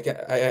serious. I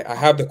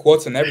have the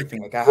quotes and everything.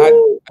 Like I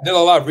did a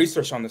lot of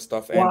research on this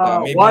stuff. And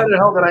wow. Why the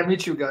hell did I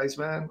meet you guys,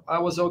 man? I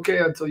was okay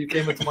until you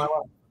came into my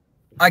life.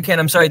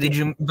 I'm sorry. Did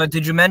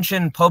you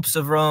mention popes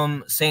of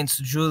Rome, Saints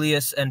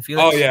Julius and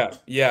Felix? Oh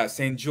yeah.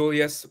 Saint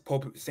Julius,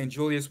 Pope Saint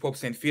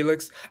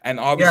Felix, and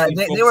obviously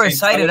they were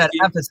cited at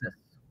Ephesus.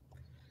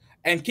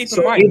 And keep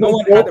in mind, no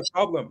one had a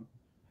problem.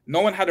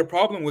 No one had a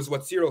problem with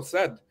what Cyril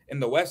said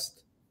in the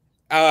West.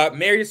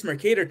 Marius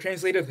Mercator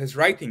translated his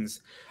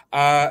writings.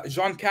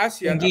 John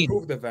Cassian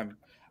approved of them.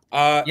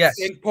 Yes.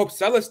 Saint Pope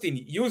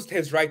Celestine used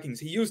his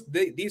writings. He used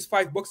these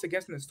 5 books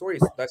against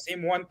Nestorius, the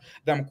same one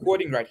that I'm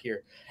quoting right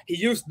here. He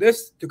used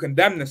this to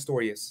condemn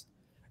Nestorius.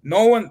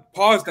 No one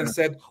paused and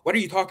said, "What are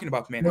you talking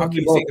about, man? How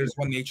can you say there's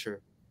one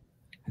nature?"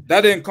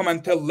 That didn't come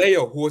until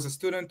Leo, who was a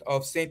student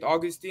of Saint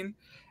Augustine,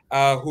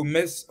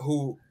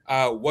 who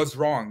was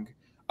wrong,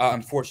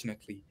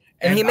 unfortunately.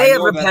 And he may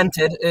have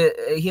repented.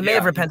 He may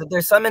have repented.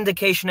 There's some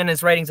indication in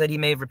his writings that he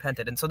may have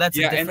repented, and so that's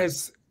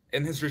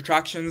in his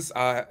retractions.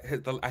 I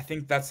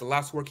think that's the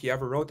last work he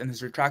ever wrote. In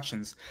his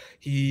retractions,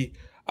 he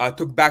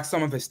took back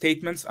some of his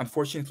statements.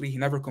 Unfortunately, he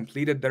never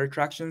completed the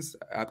retractions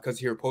because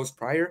he opposed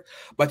prior.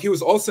 But he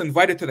was also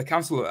invited to the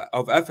Council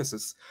of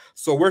Ephesus.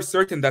 So we're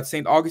certain that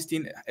Saint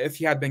Augustine, if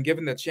he had been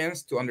given the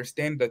chance to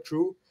understand the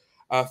true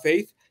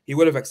faith, he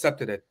would have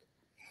accepted it.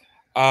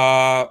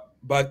 Can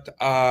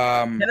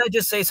I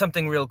just say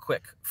something real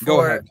quick?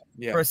 Go ahead.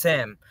 For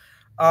Sam.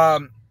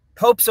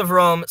 Popes of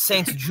Rome,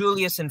 Saints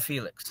Julius and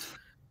Felix.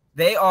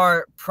 They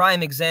are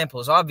prime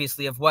examples,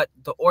 obviously, of what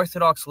the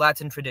Orthodox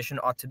Latin tradition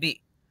ought to be.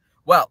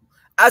 Well,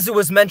 as it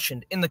was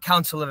mentioned in the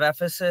Council of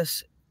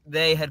Ephesus,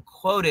 they had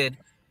quoted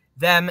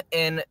them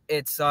in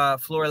its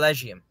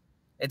Florilegium.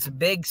 It's a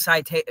big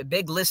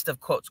list of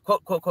quotes,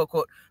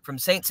 quote, from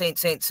saint,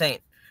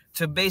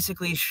 to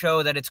basically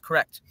show that it's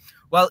correct.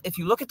 Well, if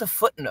you look at the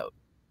footnote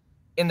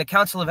in the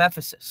Council of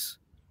Ephesus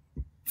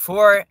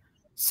for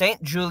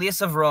Saint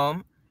Julius of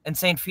Rome and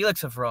Saint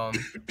Felix of Rome,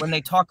 when they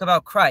talk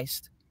about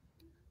Christ,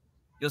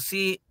 you'll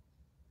see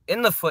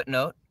in the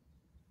footnote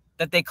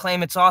that they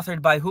claim it's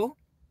authored by who?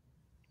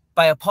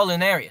 By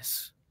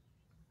Apollinarius.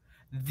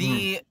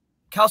 The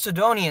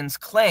Chalcedonians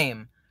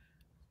claim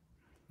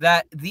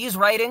that these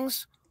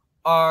writings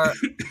are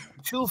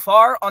too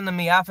far on the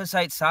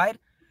Miaphysite side,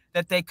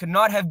 that they could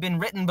not have been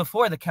written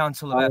before the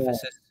Council of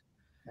Ephesus.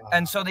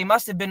 And so they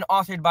must have been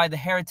authored by the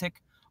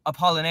heretic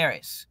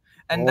Apollinarius.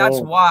 And that's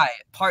why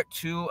part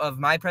 2 of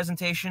my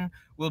presentation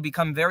will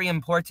become very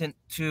important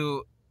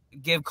to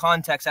give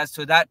context as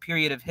to that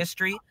period of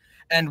history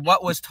and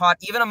what was taught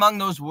even among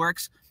those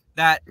works,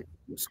 that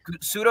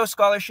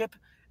pseudo-scholarship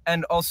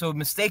and also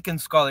mistaken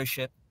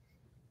scholarship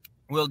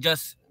will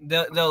just,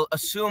 they'll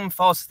assume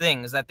false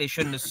things that they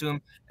shouldn't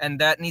assume, and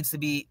that needs to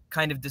be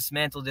kind of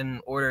dismantled in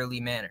an orderly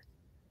manner.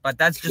 But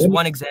that's just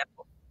one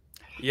example.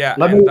 Yeah,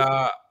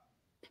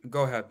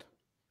 go ahead.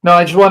 No,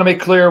 I just want to make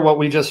clear what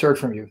we just heard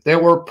from you. There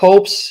were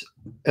popes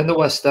in the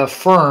West that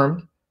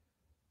affirmed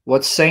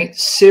what Saint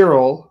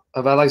Cyril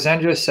of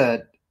Alexandria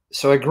said,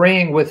 so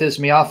agreeing with his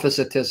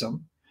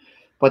Miaphysitism.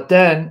 But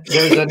then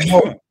there's a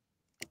note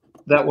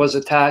that was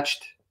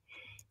attached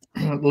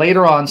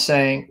later on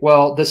saying,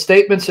 well, the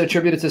statements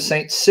attributed to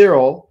Saint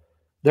Cyril,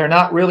 they're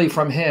not really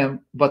from him,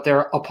 but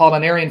they're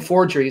Apollinarian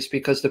forgeries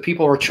because the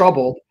people were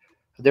troubled.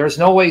 There's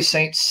no way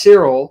Saint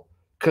Cyril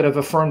could have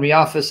affirmed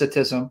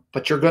Miaphysitism,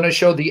 but you're going to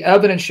show the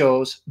evidence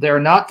shows they're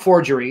not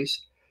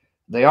forgeries.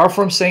 They are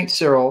from Saint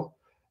Cyril.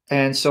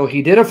 And so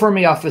he did affirm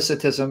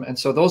Miaphysitism. And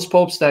so those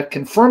popes that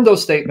confirmed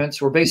those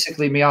statements were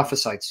basically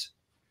Miaphysites.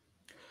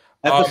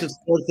 Ephesus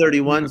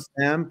 4:31,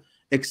 Sam,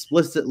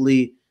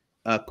 explicitly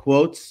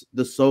quotes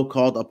the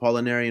so-called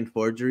Apollinarian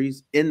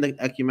forgeries in the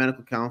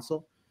ecumenical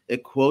council.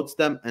 It quotes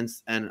them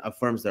and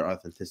affirms their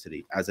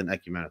authenticity as an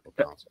ecumenical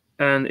council.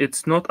 And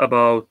it's not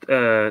about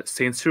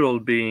Saint Cyril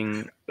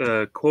being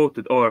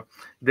quoted, or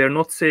they're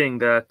not saying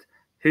that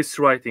his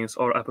writings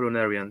are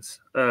Apollinarians.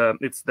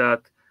 It's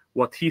that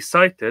what he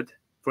cited,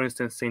 for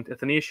instance, Saint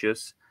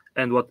Athanasius,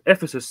 and what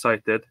Ephesus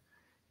cited,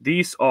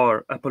 these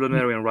are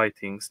Apollinarian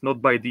writings,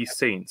 not by these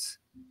saints.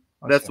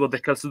 That's what the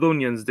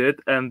Chalcedonians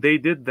did, and they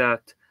did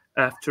that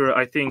after,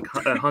 I think,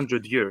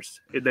 100 years.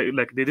 They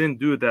didn't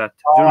do that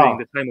during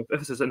the time of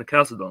Ephesus and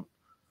Chalcedon.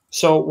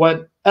 So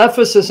when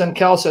Ephesus and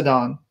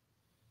Chalcedon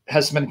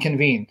has been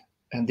convened,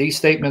 and these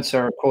statements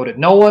are quoted,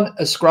 no one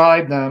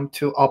ascribed them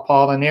to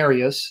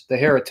Apollinarius, the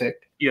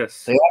heretic.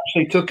 Yes. They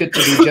actually took it to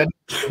be genuine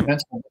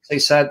statements. They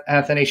said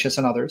Athanasius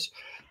and others.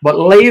 But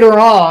later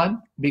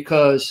on,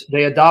 because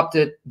they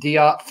adopted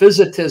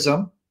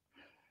Diophysitism,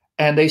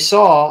 and they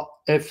saw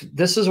if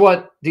this is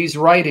what these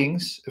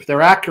writings, if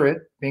they're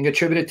accurate, being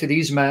attributed to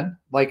these men,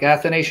 like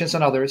Athanasius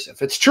and others,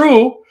 if it's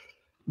true,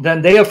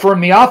 then they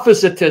affirm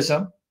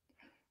Miaphysitism,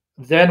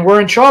 then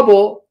we're in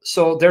trouble.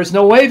 So there's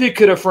no way they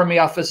could affirm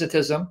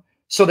Miaphysitism,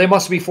 so they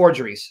must be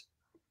forgeries.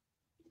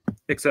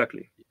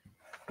 Exactly.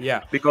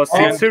 Yeah. Because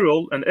St.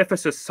 Cyril and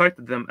Ephesus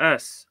cited them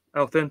as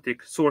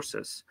authentic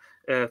sources.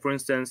 For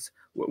instance,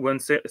 when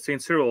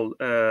St. Cyril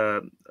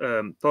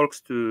talks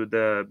to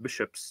the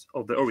bishops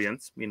of the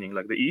Orient, meaning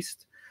like the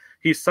East,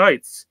 he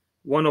cites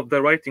one of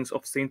the writings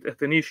of St.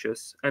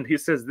 Athanasius, and he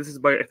says this is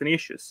by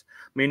Athanasius.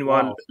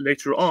 Meanwhile,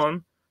 later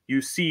on,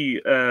 you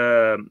see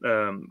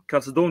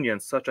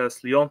Chalcedonians such as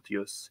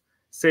Leontius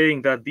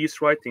saying that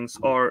these writings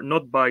are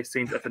not by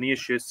St.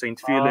 Athanasius, St.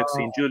 Felix,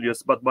 St.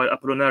 Julius, but by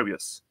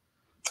Apollinarius.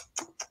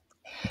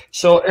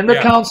 So in the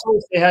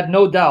councils, they had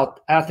no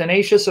doubt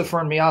Athanasius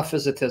affirmed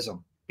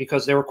Miaphysitism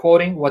because they were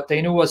quoting what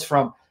they knew was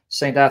from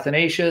St.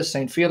 Athanasius,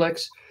 St.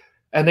 Felix,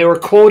 and they were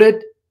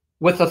quoted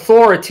with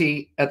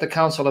authority at the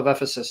Council of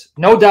Ephesus.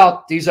 No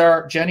doubt these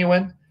are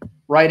genuine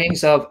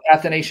writings of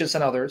Athanasius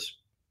and others,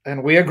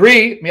 and we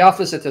agree,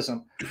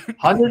 Miaphysitism.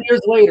 100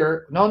 years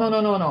later,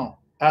 no.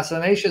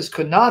 Athanasius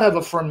could not have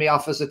affirmed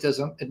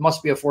Miaphysitism. It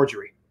must be a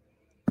forgery.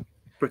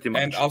 Pretty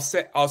much. And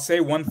I'll say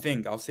one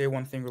thing. I'll say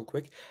one thing real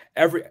quick.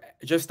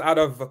 Just out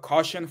of a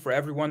caution for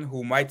everyone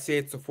who might say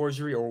it's a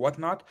forgery or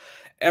whatnot,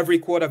 every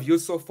quote I've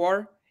used so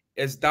far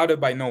is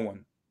doubted by no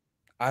one.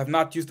 I have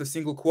not used a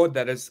single quote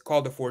that is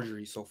called a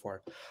forgery so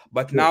far.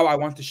 But now I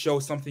want to show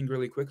something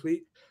really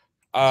quickly.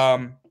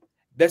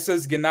 This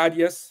is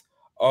Gennadius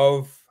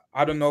of,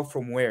 I don't know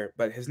from where,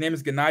 but his name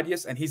is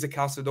Gennadius, and he's a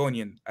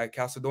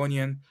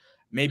Chalcedonian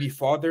maybe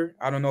father.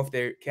 I don't know if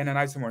they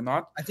canonized him or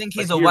not. I think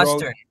he's a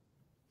Western.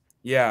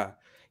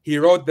 He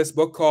wrote this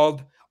book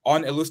called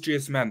On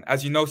Illustrious Men.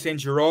 As you know, St.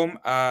 Jerome,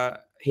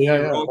 he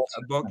wrote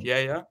a book.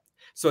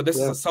 So this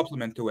is a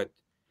supplement to it.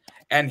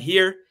 And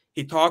here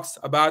he talks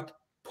about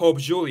Pope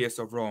Julius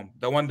of Rome,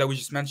 the one that we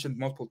just mentioned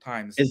multiple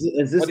times.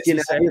 Is this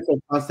Gennadius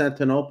of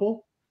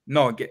Constantinople?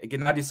 No,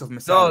 Gennadius of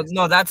Messala.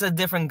 No, that's a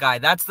different guy.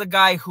 That's the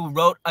guy who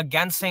wrote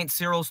against St.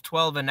 Cyril's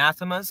 12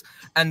 anathemas,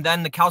 and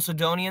then the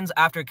Chalcedonians,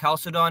 after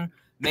Chalcedon,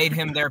 made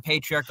him their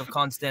Patriarch of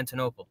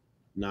Constantinople.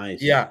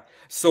 Nice. Yeah.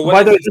 So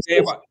what does he say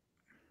about...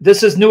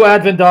 This is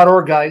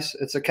newadvent.org, guys.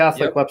 It's a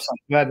Catholic website,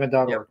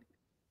 newadvent.org.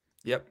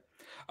 Yep.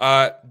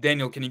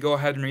 Daniel, can you go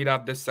ahead and read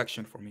out this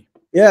section for me?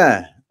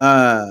 Yeah.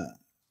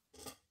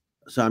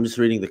 So I'm just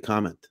reading the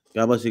comment.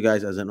 God bless you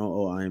guys. As an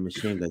OO, I am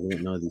ashamed I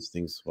didn't know these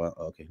things. Well,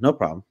 okay. No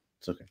problem.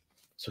 It's okay.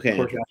 It's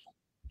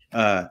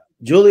okay.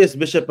 Julius,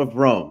 Bishop of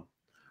Rome,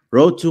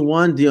 wrote to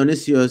one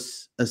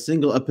Dionysius a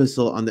single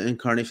epistle on the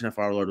incarnation of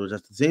our Lord, which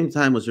at the same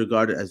time was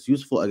regarded as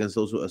useful against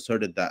those who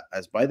asserted that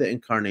as by the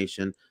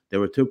incarnation there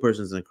were two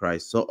persons in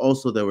Christ, so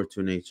also there were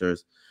two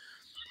natures.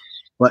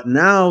 But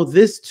now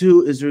this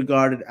too is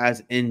regarded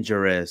as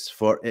injurious,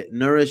 for it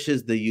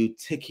nourishes the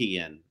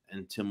Eutychian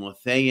and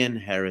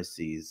Timothean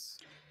heresies.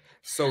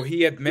 So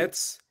he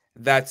admits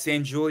that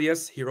St.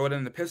 Julius, he wrote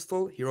an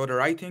epistle, he wrote a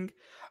writing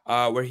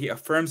where he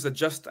affirms that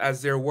just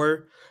as there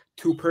were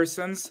two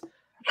persons,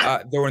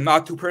 there were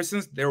not two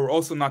persons, there were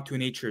also not two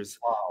natures.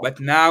 Wow. But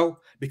now,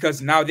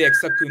 because now they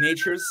accept two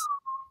natures,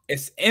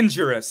 it's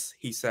injurious,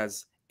 he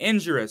says,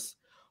 injurious,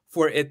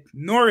 for it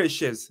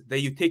nourishes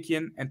the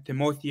Eutychian and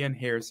Timothean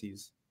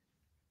heresies.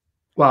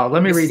 Wow,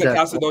 let me read that.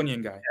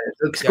 Chalcedonian guy.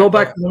 Let's go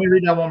back. Let me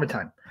read that one more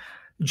time.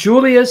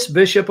 Julius,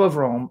 Bishop of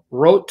Rome,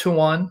 wrote to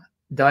one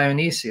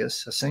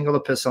Dionysius a single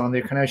epistle on the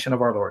incarnation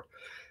of our Lord,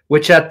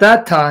 which at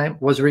that time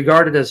was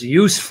regarded as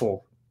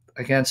useful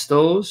against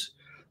those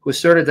who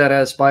asserted that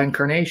as by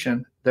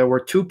incarnation there were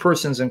two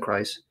persons in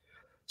Christ.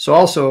 So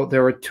also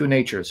there were two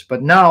natures.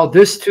 But now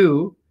this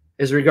too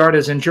is regarded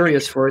as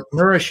injurious, for it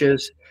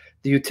nourishes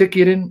the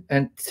Eutychian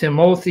and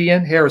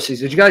Timothean heresies.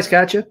 Did you guys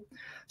catch it?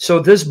 So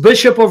this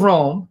Bishop of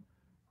Rome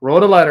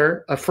wrote a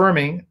letter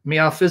affirming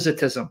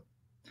Miaphysitism.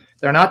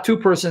 They're not two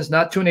persons,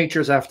 not two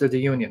natures after the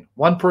union.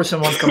 One person,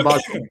 one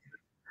combustion.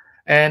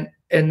 And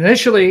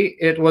initially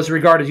it was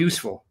regarded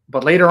useful,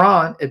 but later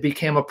on it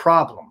became a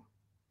problem.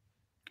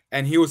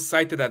 And he was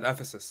cited at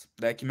Ephesus,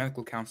 the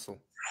Ecumenical Council,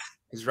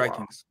 his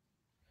writings.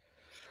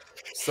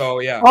 So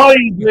yeah. Oh,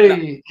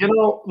 you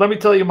know, let me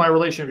tell you my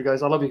relationship with you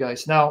guys. I love you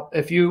guys. Now,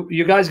 if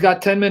you guys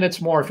got 10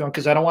 minutes more, if you want,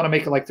 because I don't want to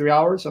make it like 3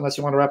 hours unless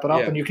you want to wrap it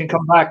up, and you can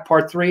come back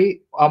part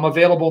 3. I'm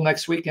available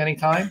next week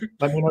anytime.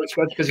 Let me know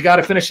because you got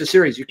to finish the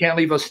series. You can't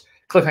leave us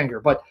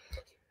cliffhanger. But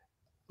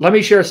let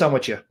me share some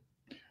with you.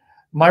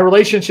 My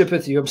relationship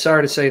with you, I'm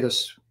sorry to say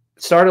this,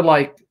 it started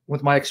like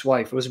with my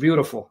ex-wife. It was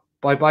beautiful.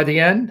 By the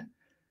end,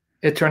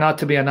 it turned out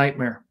to be a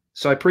nightmare.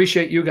 So I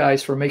appreciate you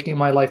guys for making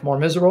my life more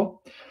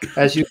miserable.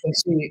 As you can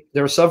see,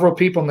 there are several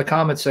people in the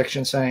comment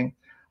section saying,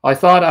 I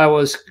thought I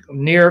was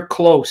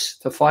close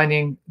to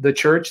finding the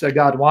church that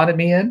God wanted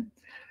me in.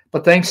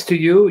 But thanks to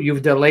you,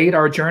 you've delayed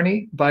our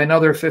journey by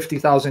another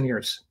 50,000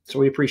 years. So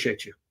we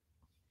appreciate you.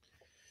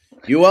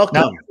 You're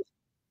welcome. Now,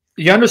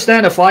 you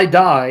understand, if I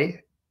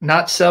die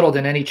not settled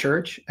in any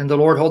church and the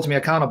Lord holds me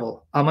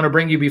accountable, I'm going to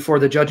bring you before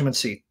the judgment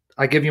seat.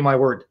 I give you my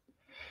word.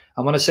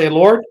 I'm going to say,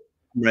 Lord,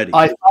 I'm ready.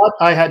 I thought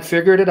I had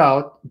figured it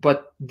out,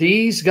 but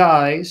these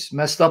guys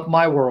messed up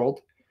my world,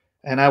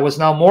 and I was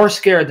now more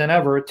scared than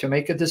ever to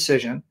make a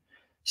decision.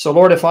 So,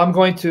 Lord, if I'm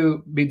going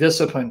to be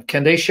disciplined,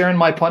 can they share in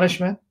my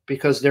punishment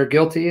because they're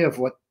guilty of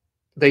what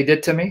they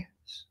did to me?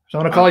 So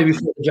I'm going to call you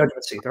before the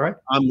judgment seat, all right?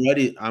 I'm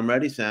ready. I'm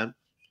ready, Sam.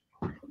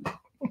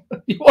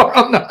 You are.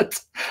 I'm not.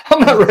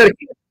 I'm not ready.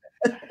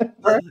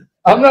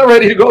 I'm not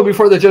ready to go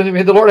before the judgment.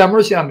 May the Lord have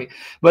mercy on me.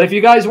 But if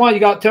you guys want, you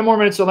got 10 more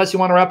minutes unless you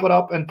want to wrap it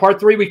up. And part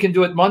 3, we can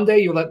do it Monday.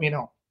 You let me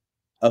know.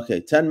 Okay,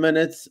 10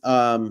 minutes.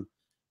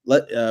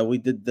 We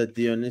did the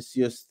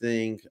Dionysius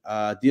thing.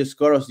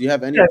 Dioscoros, do you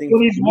have anything? Yeah,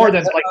 need more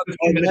than like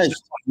 15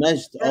 minutes.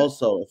 Meshed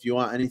also, if you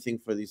want anything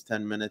for these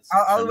 10 minutes.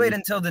 I'll wait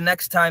until the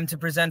next time to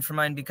present for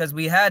mine, because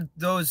we had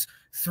those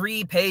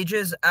 3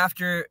 pages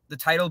after the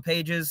title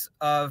pages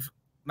of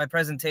my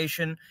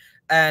presentation.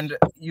 And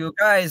you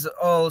guys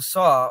all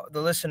saw,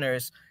 the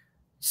listeners,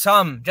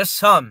 just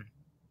some.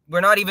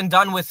 We're not even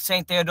done with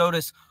St.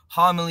 Theodotus'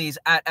 homilies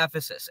at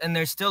Ephesus. And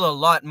there's still a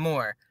lot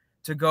more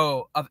to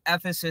go of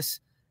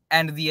Ephesus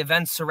and the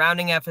events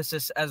surrounding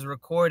Ephesus as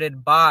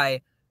recorded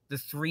by the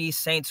 3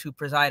 saints who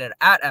presided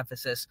at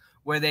Ephesus,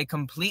 where they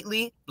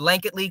completely,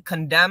 blanketly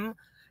condemn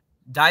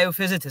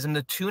Diophysitism,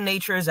 the two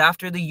natures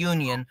after the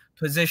union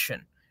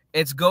position.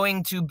 It's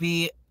going to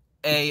be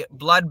a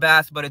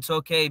bloodbath, but it's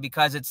okay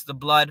because it's the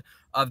blood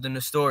of the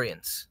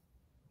Nestorians.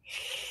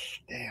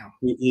 Damn.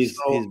 He's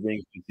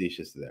being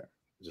facetious there.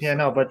 He's going.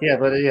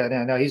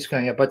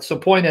 Yeah. But so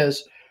point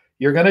is,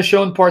 you're going to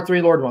show in part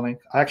 3, Lord willing,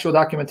 actual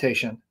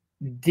documentation,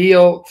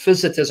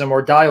 Diophysitism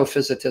or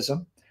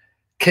Diophysitism,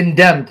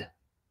 condemned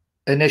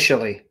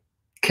initially,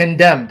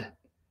 condemned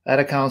at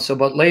a council,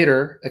 but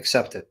later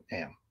accepted.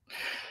 Damn.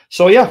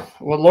 So yeah,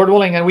 well, Lord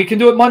willing, and we can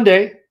do it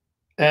Monday.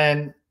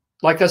 And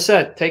like I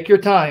said, take your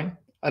time.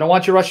 I don't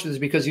want you to rush this,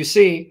 because you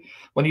see,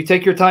 when you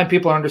take your time,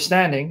 people are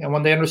understanding. And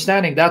when they're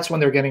understanding, that's when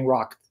they're getting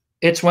rocked.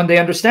 It's when they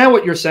understand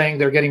what you're saying,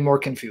 they're getting more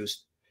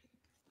confused.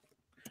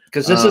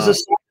 Because this is a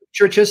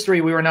church history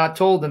we were not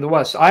told in the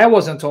West. I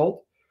wasn't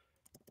told.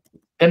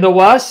 In the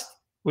West,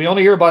 we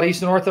only hear about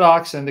Eastern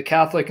Orthodox and the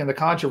Catholic and the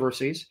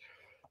controversies.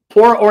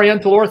 Poor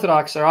Oriental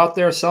Orthodox are out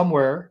there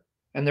somewhere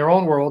in their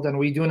own world, and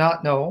we do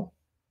not know,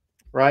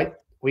 right?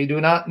 We do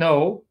not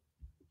know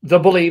the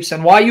beliefs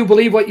and why you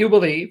believe what you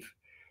believe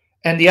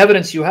and the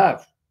evidence you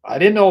have. I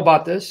didn't know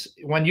about this.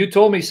 When you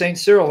told me St.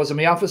 Cyril was a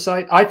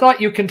Miaphysite, I thought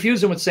you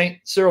confused him with St.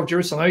 Cyril of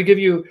Jerusalem. Let me give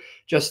you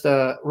just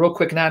a real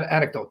quick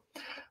anecdote.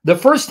 The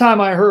first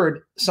time I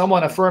heard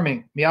someone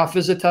affirming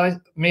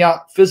Miaphysitism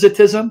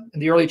in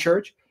the early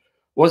church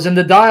was in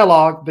the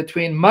dialogue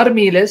between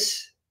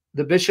Marmilis,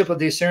 the bishop of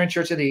the Assyrian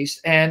Church of the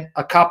East, and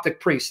a Coptic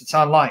priest. It's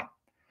online.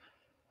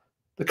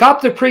 The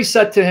Coptic priest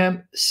said to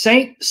him,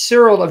 St.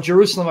 Cyril of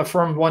Jerusalem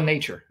affirmed one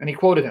nature. And he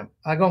quoted him.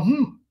 I go,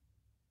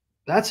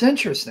 that's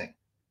interesting.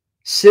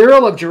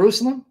 Cyril of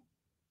Jerusalem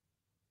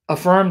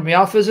affirmed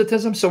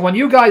Miaphysitism. So when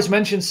you guys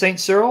mentioned St.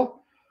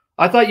 Cyril,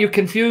 I thought you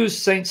confused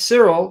St.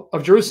 Cyril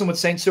of Jerusalem with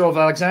St. Cyril of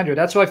Alexandria.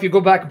 That's why if you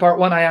go back to part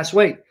 1, I asked,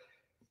 wait,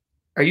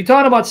 are you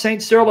talking about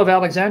St. Cyril of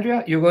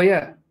Alexandria? You go,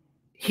 yeah.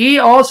 He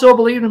also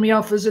believed in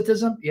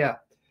Miaphysitism? Yeah.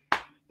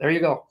 There you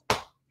go.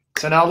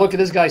 So now look at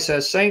this guy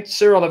says, St.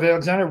 Cyril of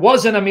Alexandria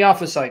wasn't a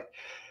Miaphysite.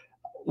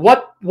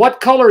 What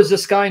color is the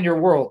sky in your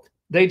world?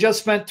 They just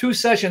spent 2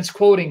 sessions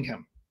quoting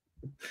him.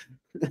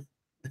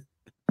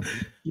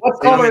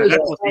 What color is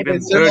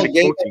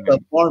the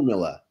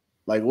formula?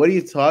 Like, what are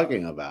you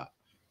talking about?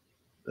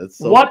 That's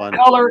so what funny.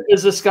 color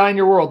is the sky in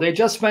your world? They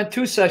just spent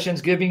 2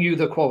 sessions giving you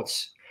the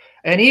quotes.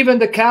 And even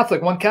the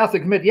Catholic, one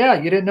Catholic admit, yeah,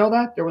 you didn't know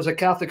that? There was a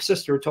Catholic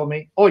sister who told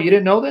me, oh, you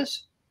didn't know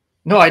this?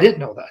 No, I didn't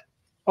know that.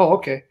 Oh,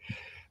 okay.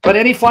 But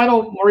any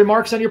final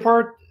remarks on your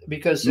part?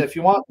 Because if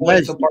you want,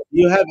 Wes, do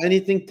you have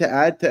anything to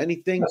add to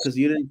anything? Because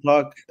you didn't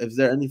talk. Is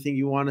there anything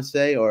you want to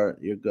say, or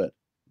you're good,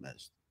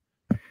 Mez?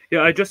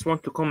 Yeah, I just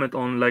want to comment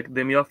on like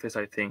the Miaphys,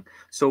 I think.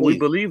 So we Please.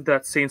 believe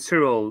that Saint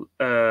Cyril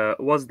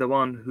was the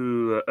one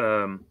who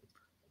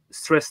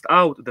stressed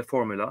out the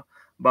formula,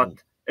 but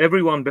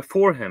everyone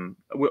before him,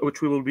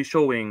 which we will be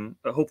showing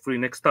hopefully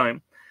next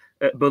time,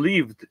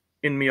 believed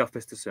in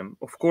Miaphysitism.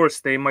 Of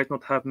course, they might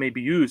not have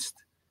maybe used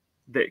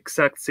the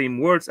exact same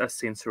words as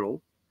Saint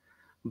Cyril,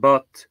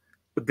 but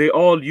they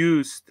all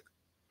used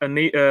a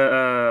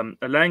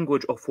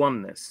language of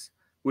oneness,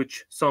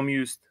 which some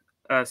used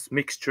as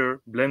mixture,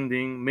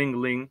 blending,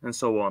 mingling, and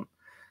so on.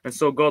 And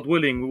so, God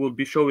willing, we will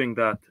be showing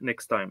that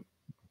next time.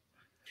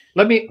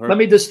 Let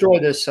me destroy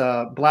this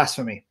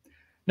blasphemy.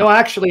 No,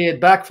 actually,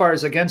 it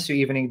backfires against you,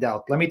 Evening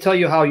Doubt. Let me tell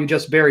you how you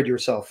just buried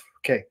yourself.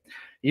 Okay.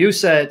 You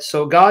said,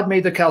 so God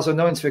made the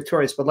Chalcedonians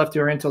victorious, but left the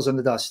Orientals in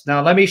the dust.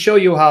 Now, let me show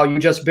you how you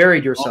just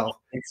buried yourself.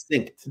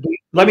 Extinct.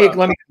 Let me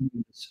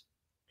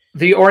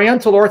the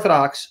Oriental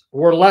Orthodox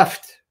were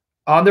left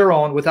on their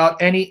own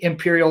without any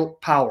imperial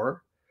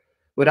power,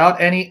 without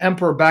any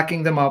emperor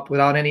backing them up,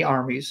 without any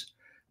armies.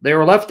 They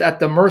were left at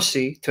the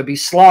mercy to be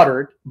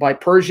slaughtered by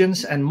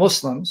Persians and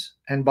Muslims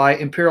and by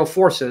imperial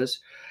forces.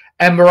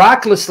 And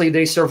miraculously,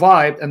 they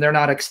survived and they're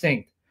not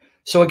extinct.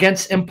 So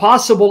against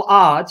impossible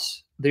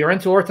odds, the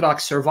Oriental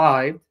Orthodox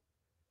survived,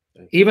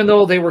 even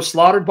though they were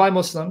slaughtered by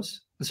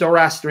Muslims,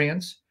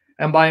 Zoroastrians,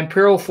 and by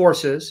imperial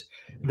forces.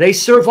 They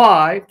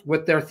survived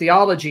with their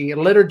theology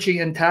and liturgy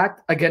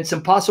intact against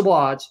impossible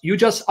odds. You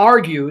just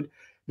argued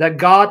that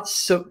God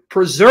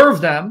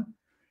preserved them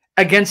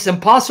against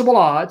impossible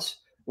odds,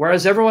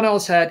 whereas everyone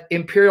else had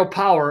imperial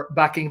power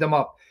backing them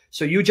up.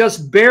 So you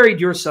just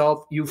buried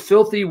yourself, you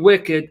filthy,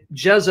 wicked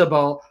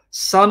Jezebel,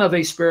 son of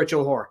a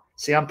spiritual whore.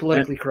 See, I'm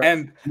politically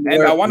correct.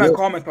 And I want to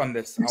comment on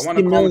this. I want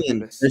to comment on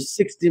this. There's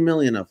 60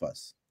 million of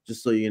us,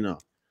 just so you know.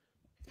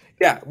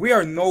 Yeah, we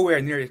are nowhere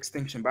near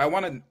extinction, but I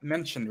want to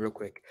mention real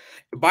quick.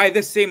 By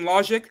this same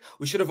logic,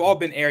 we should have all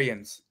been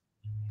Arians.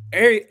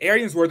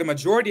 Arians were the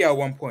majority at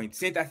one point.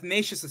 St.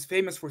 Athanasius is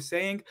famous for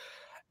saying,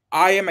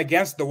 I am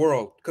against the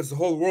world, because the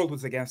whole world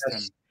was against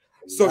him.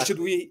 So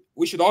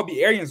we should all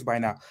be Arians by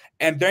now.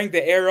 And during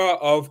the era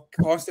of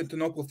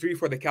Constantinople III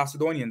for the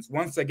Chalcedonians,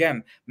 once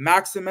again,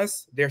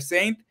 Maximus, their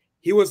saint,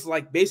 he was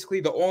like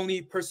basically the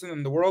only person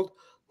in the world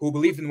who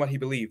believed in what he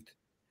believed.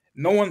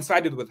 No one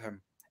sided with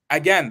him.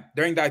 Again,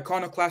 during the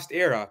iconoclast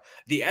era,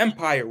 the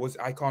empire was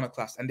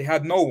iconoclast and they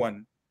had no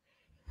one.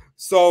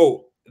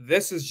 So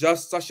this is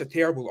just such a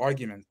terrible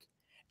argument.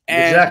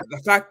 And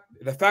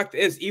the fact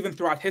is, even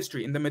throughout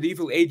history, in the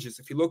medieval ages,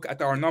 if you look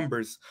at our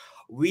numbers,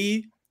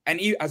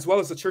 as well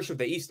as the Church of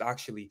the East,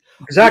 actually,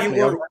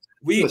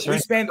 we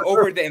spanned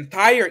over the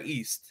entire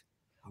East.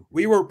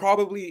 We were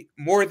probably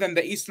more than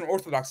the Eastern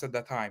Orthodox at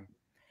that time.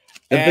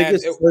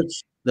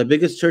 The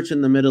biggest church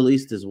in the Middle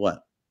East is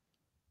what?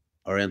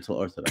 Oriental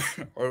Orthodox.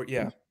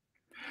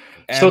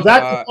 So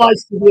that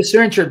applies to the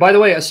Assyrian Church. By the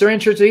way, Assyrian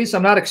Church of the East,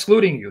 I'm not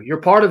excluding you. You're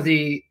part of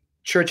the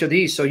Church of the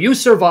East. So you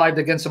survived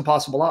against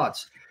impossible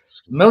odds.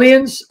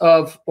 Millions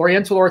of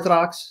Oriental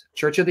Orthodox,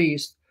 Church of the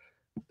East,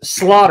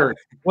 slaughtered,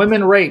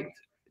 women raped,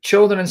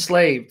 children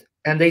enslaved,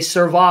 and they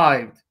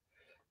survived.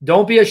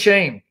 Don't be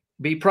ashamed.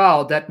 Be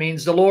proud. That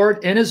means the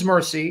Lord, in his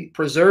mercy,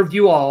 preserved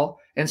you all,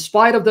 in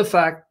spite of the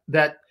fact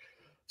that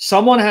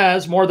someone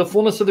has more of the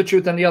fullness of the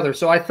truth than the other.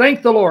 So I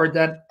thank the Lord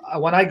that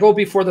when I go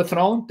before the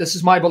throne, this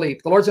is my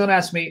belief. The Lord's going to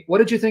ask me, what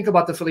did you think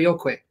about the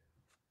filioque?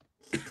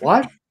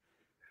 What?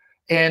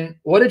 And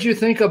what did you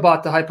think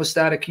about the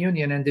hypostatic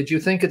union? And did you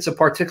think it's a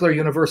particular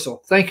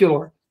universal? Thank you,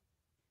 Lord.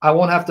 I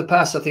won't have to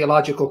pass a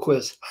theological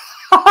quiz.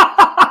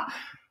 I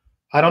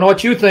don't know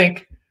what you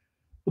think,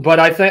 but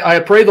I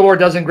pray the Lord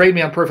doesn't grade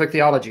me on perfect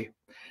theology.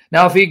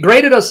 Now, if he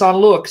graded us on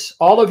looks,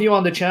 all of you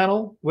on the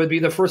channel would be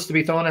the first to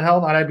be thrown in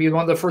hell, and I'd be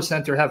one of the first to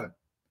enter heaven.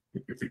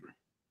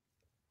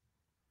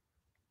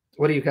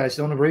 What do you guys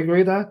don't agree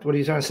with that? What are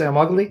you trying to say? I'm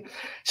ugly?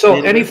 So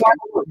any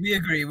final? We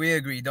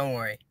agree. Don't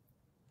worry.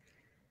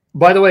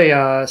 By the way,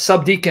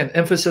 subdeacon,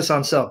 emphasis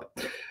on sub.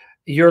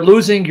 You're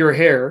losing your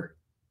hair.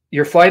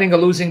 You're fighting a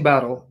losing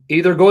battle.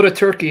 Either go to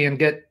Turkey and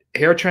get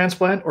hair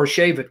transplant or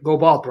shave it. Go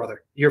bald,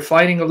 brother. You're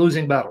fighting a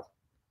losing battle.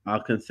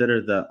 I'll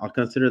consider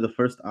the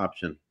first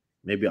option.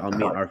 Maybe I'll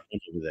meet our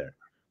friend over there.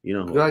 You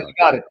know who you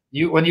got it.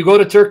 When you go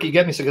to Turkey,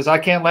 get me, because I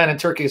can't land in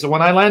Turkey. So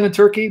when I land in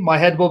Turkey, my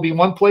head will be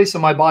one place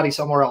and my body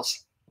somewhere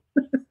else.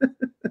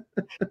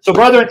 So,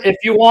 brethren, if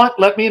you want,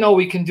 let me know.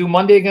 We can do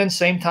Monday again,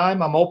 same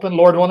time. I'm open,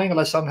 Lord willing,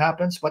 unless something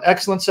happens. But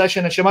excellent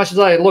session. And Shemash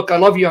Zai, look, I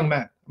love you, young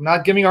man. I'm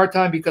not giving you our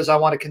time because I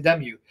want to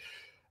condemn you.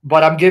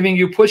 But I'm giving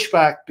you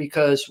pushback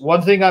because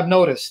one thing I've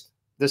noticed,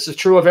 this is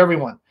true of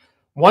everyone.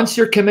 Once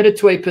you're committed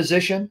to a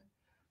position,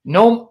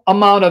 no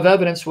amount of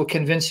evidence will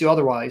convince you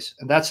otherwise,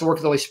 and that's the work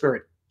of the Holy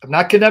Spirit. I'm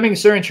not condemning the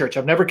Assyrian Church.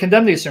 I've never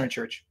condemned the Assyrian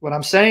Church. What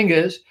I'm saying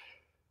is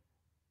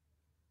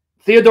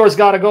Theodore's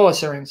got to go,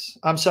 Assyrians.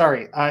 I'm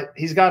sorry.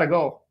 He's got to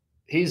go.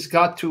 He's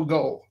got to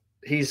go.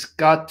 He's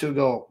got to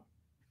go.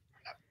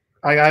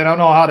 I don't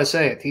know how to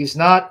say it. He's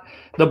not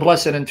the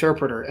blessed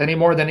interpreter any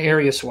more than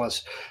Arius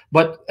was.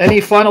 But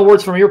any final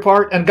words from your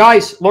part? And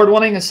guys, Lord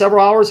willing, in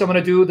several hours, I'm going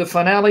to do the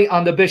finale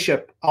on the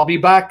bishop. I'll be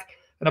back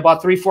in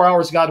about 3-4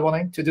 hours, God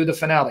willing, to do the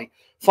finale.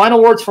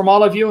 Final words from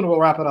all of you, and we'll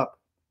wrap it up.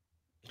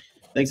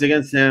 Thanks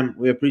again, Sam.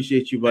 We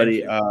appreciate you,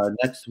 buddy.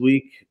 Next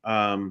week,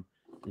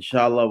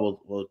 inshallah,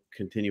 we'll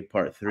continue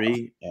part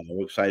 3.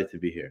 We're excited to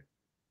be here.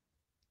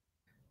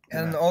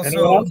 And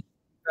also,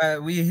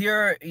 we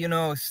hear,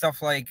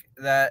 stuff like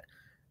that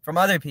from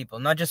other people,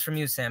 not just from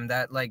you, Sam,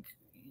 that like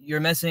you're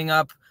messing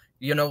up,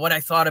 what I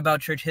thought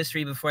about church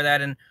history before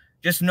that. And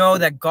just know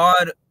that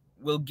God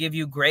will give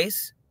you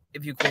grace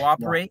if you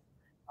cooperate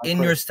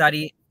in your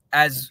study,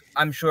 as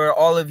I'm sure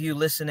all of you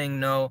listening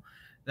know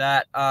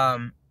that,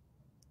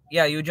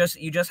 you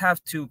just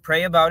have to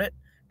pray about it,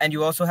 and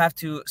you also have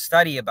to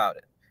study about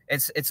it.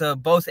 It's a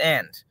both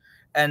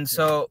and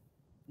so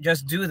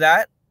just do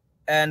that,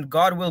 and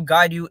God will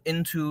guide you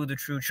into the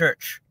true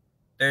church.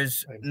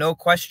 There's no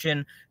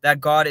question that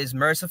God is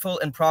merciful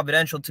and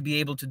providential to be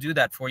able to do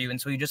that for you, and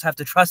so you just have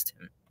to trust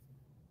him.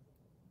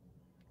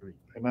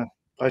 Amen.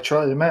 I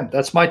trust. Amen.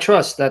 That's my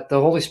trust that the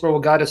Holy Spirit will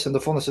guide us in the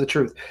fullness of the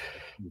truth.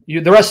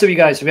 The rest of you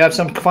guys, if you have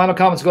some final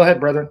comments, go ahead,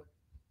 brethren.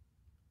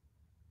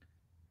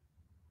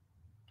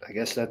 I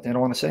guess that they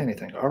don't want to say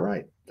anything. All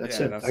right. That's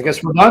it. I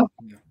guess we're done.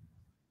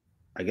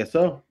 I guess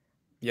so.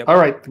 Yep. All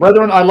right.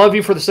 Brethren, I love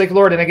you for the sake of the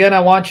Lord. And again, I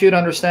want you to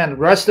understand, the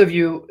rest of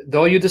you,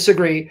 though you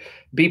disagree,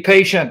 be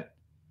patient.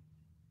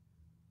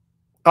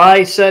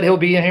 I said he'll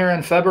be in here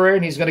in February,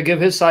 and he's going to give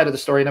his side of the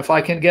story. And if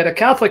I can get a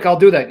Catholic, I'll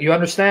do that. You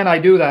understand? I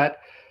do that.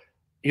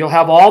 You'll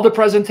have all the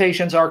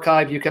presentations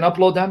archived. You can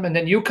upload them, and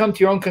then you come to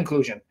your own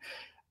conclusion.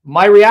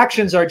 My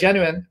reactions are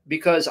genuine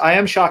because I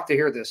am shocked to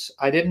hear this.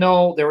 I didn't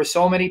know there were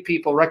so many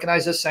people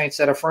recognized as saints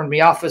that affirmed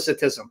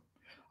Miaphysitism.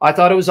 I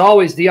thought it was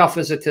always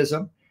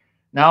Diaphysitism.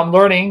 Now I'm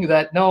learning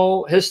that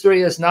no,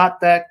 history is not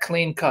that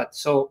clean cut.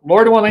 So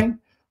Lord willing,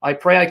 I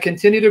pray I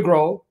continue to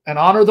grow and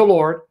honor the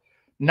Lord,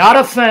 not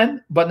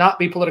offend, but not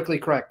be politically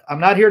correct. I'm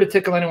not here to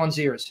tickle anyone's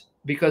ears,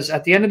 because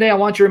at the end of the day, I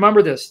want you to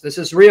remember this. This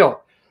is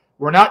real.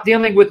 We're not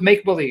dealing with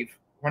make-believe.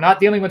 We're not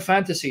dealing with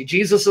fantasy.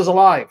 Jesus is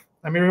alive.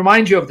 Let me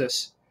remind you of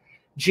this.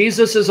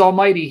 Jesus is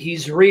almighty.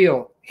 He's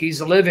real.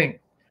 He's living.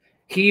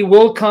 He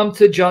will come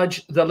to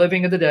judge the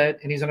living and the dead,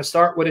 and he's going to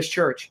start with his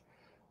church.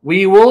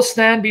 We will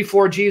stand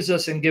before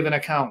Jesus and give an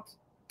account.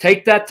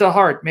 Take that to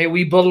heart. May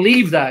we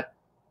believe that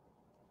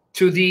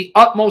to the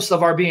utmost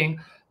of our being.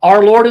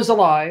 Our Lord is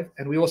alive,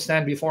 and we will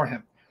stand before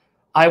him.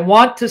 I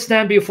want to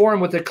stand before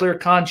him with a clear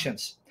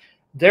conscience.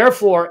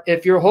 Therefore,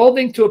 if you're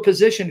holding to a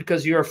position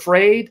because you're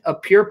afraid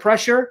of peer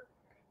pressure,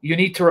 you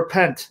need to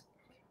repent.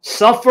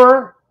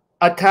 Suffer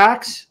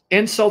attacks,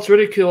 insults,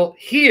 ridicule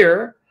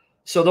here,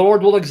 so the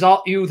Lord will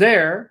exalt you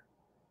there,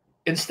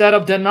 instead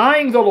of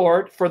denying the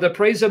Lord for the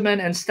praise of men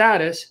and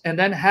status, and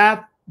then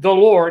have the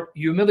Lord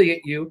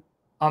humiliate you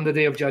on the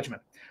day of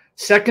judgment.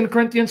 2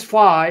 Corinthians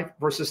 5,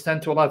 verses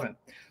 10 to 11.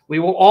 We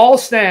will all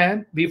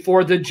stand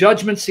before the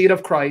judgment seat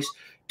of Christ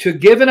to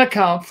give an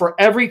account for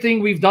everything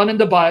we've done in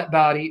the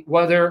body,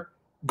 whether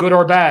good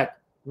or bad.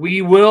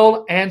 We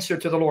will answer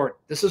to the Lord.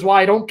 This is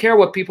why I don't care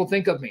what people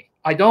think of me.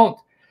 I don't.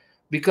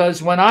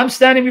 Because when I'm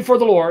standing before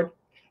the Lord,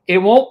 it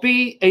won't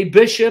be a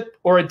bishop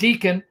or a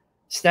deacon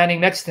standing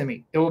next to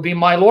me. It will be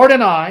my Lord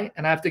and I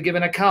have to give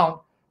an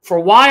account for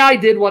why I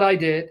did what I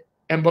did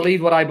and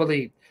believe what I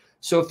believe.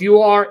 So if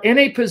you are in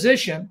a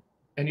position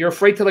and you're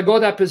afraid to let go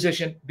of that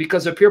position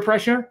because of peer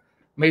pressure,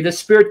 may the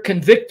Spirit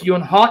convict you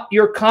and haunt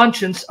your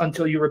conscience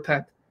until you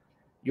repent.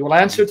 You will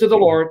answer to the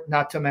Lord,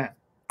 not to man.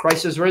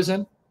 Christ is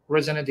risen,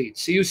 risen indeed.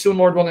 See you soon,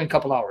 Lord willing, in a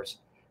couple hours.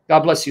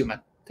 God bless you,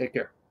 man. Take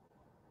care.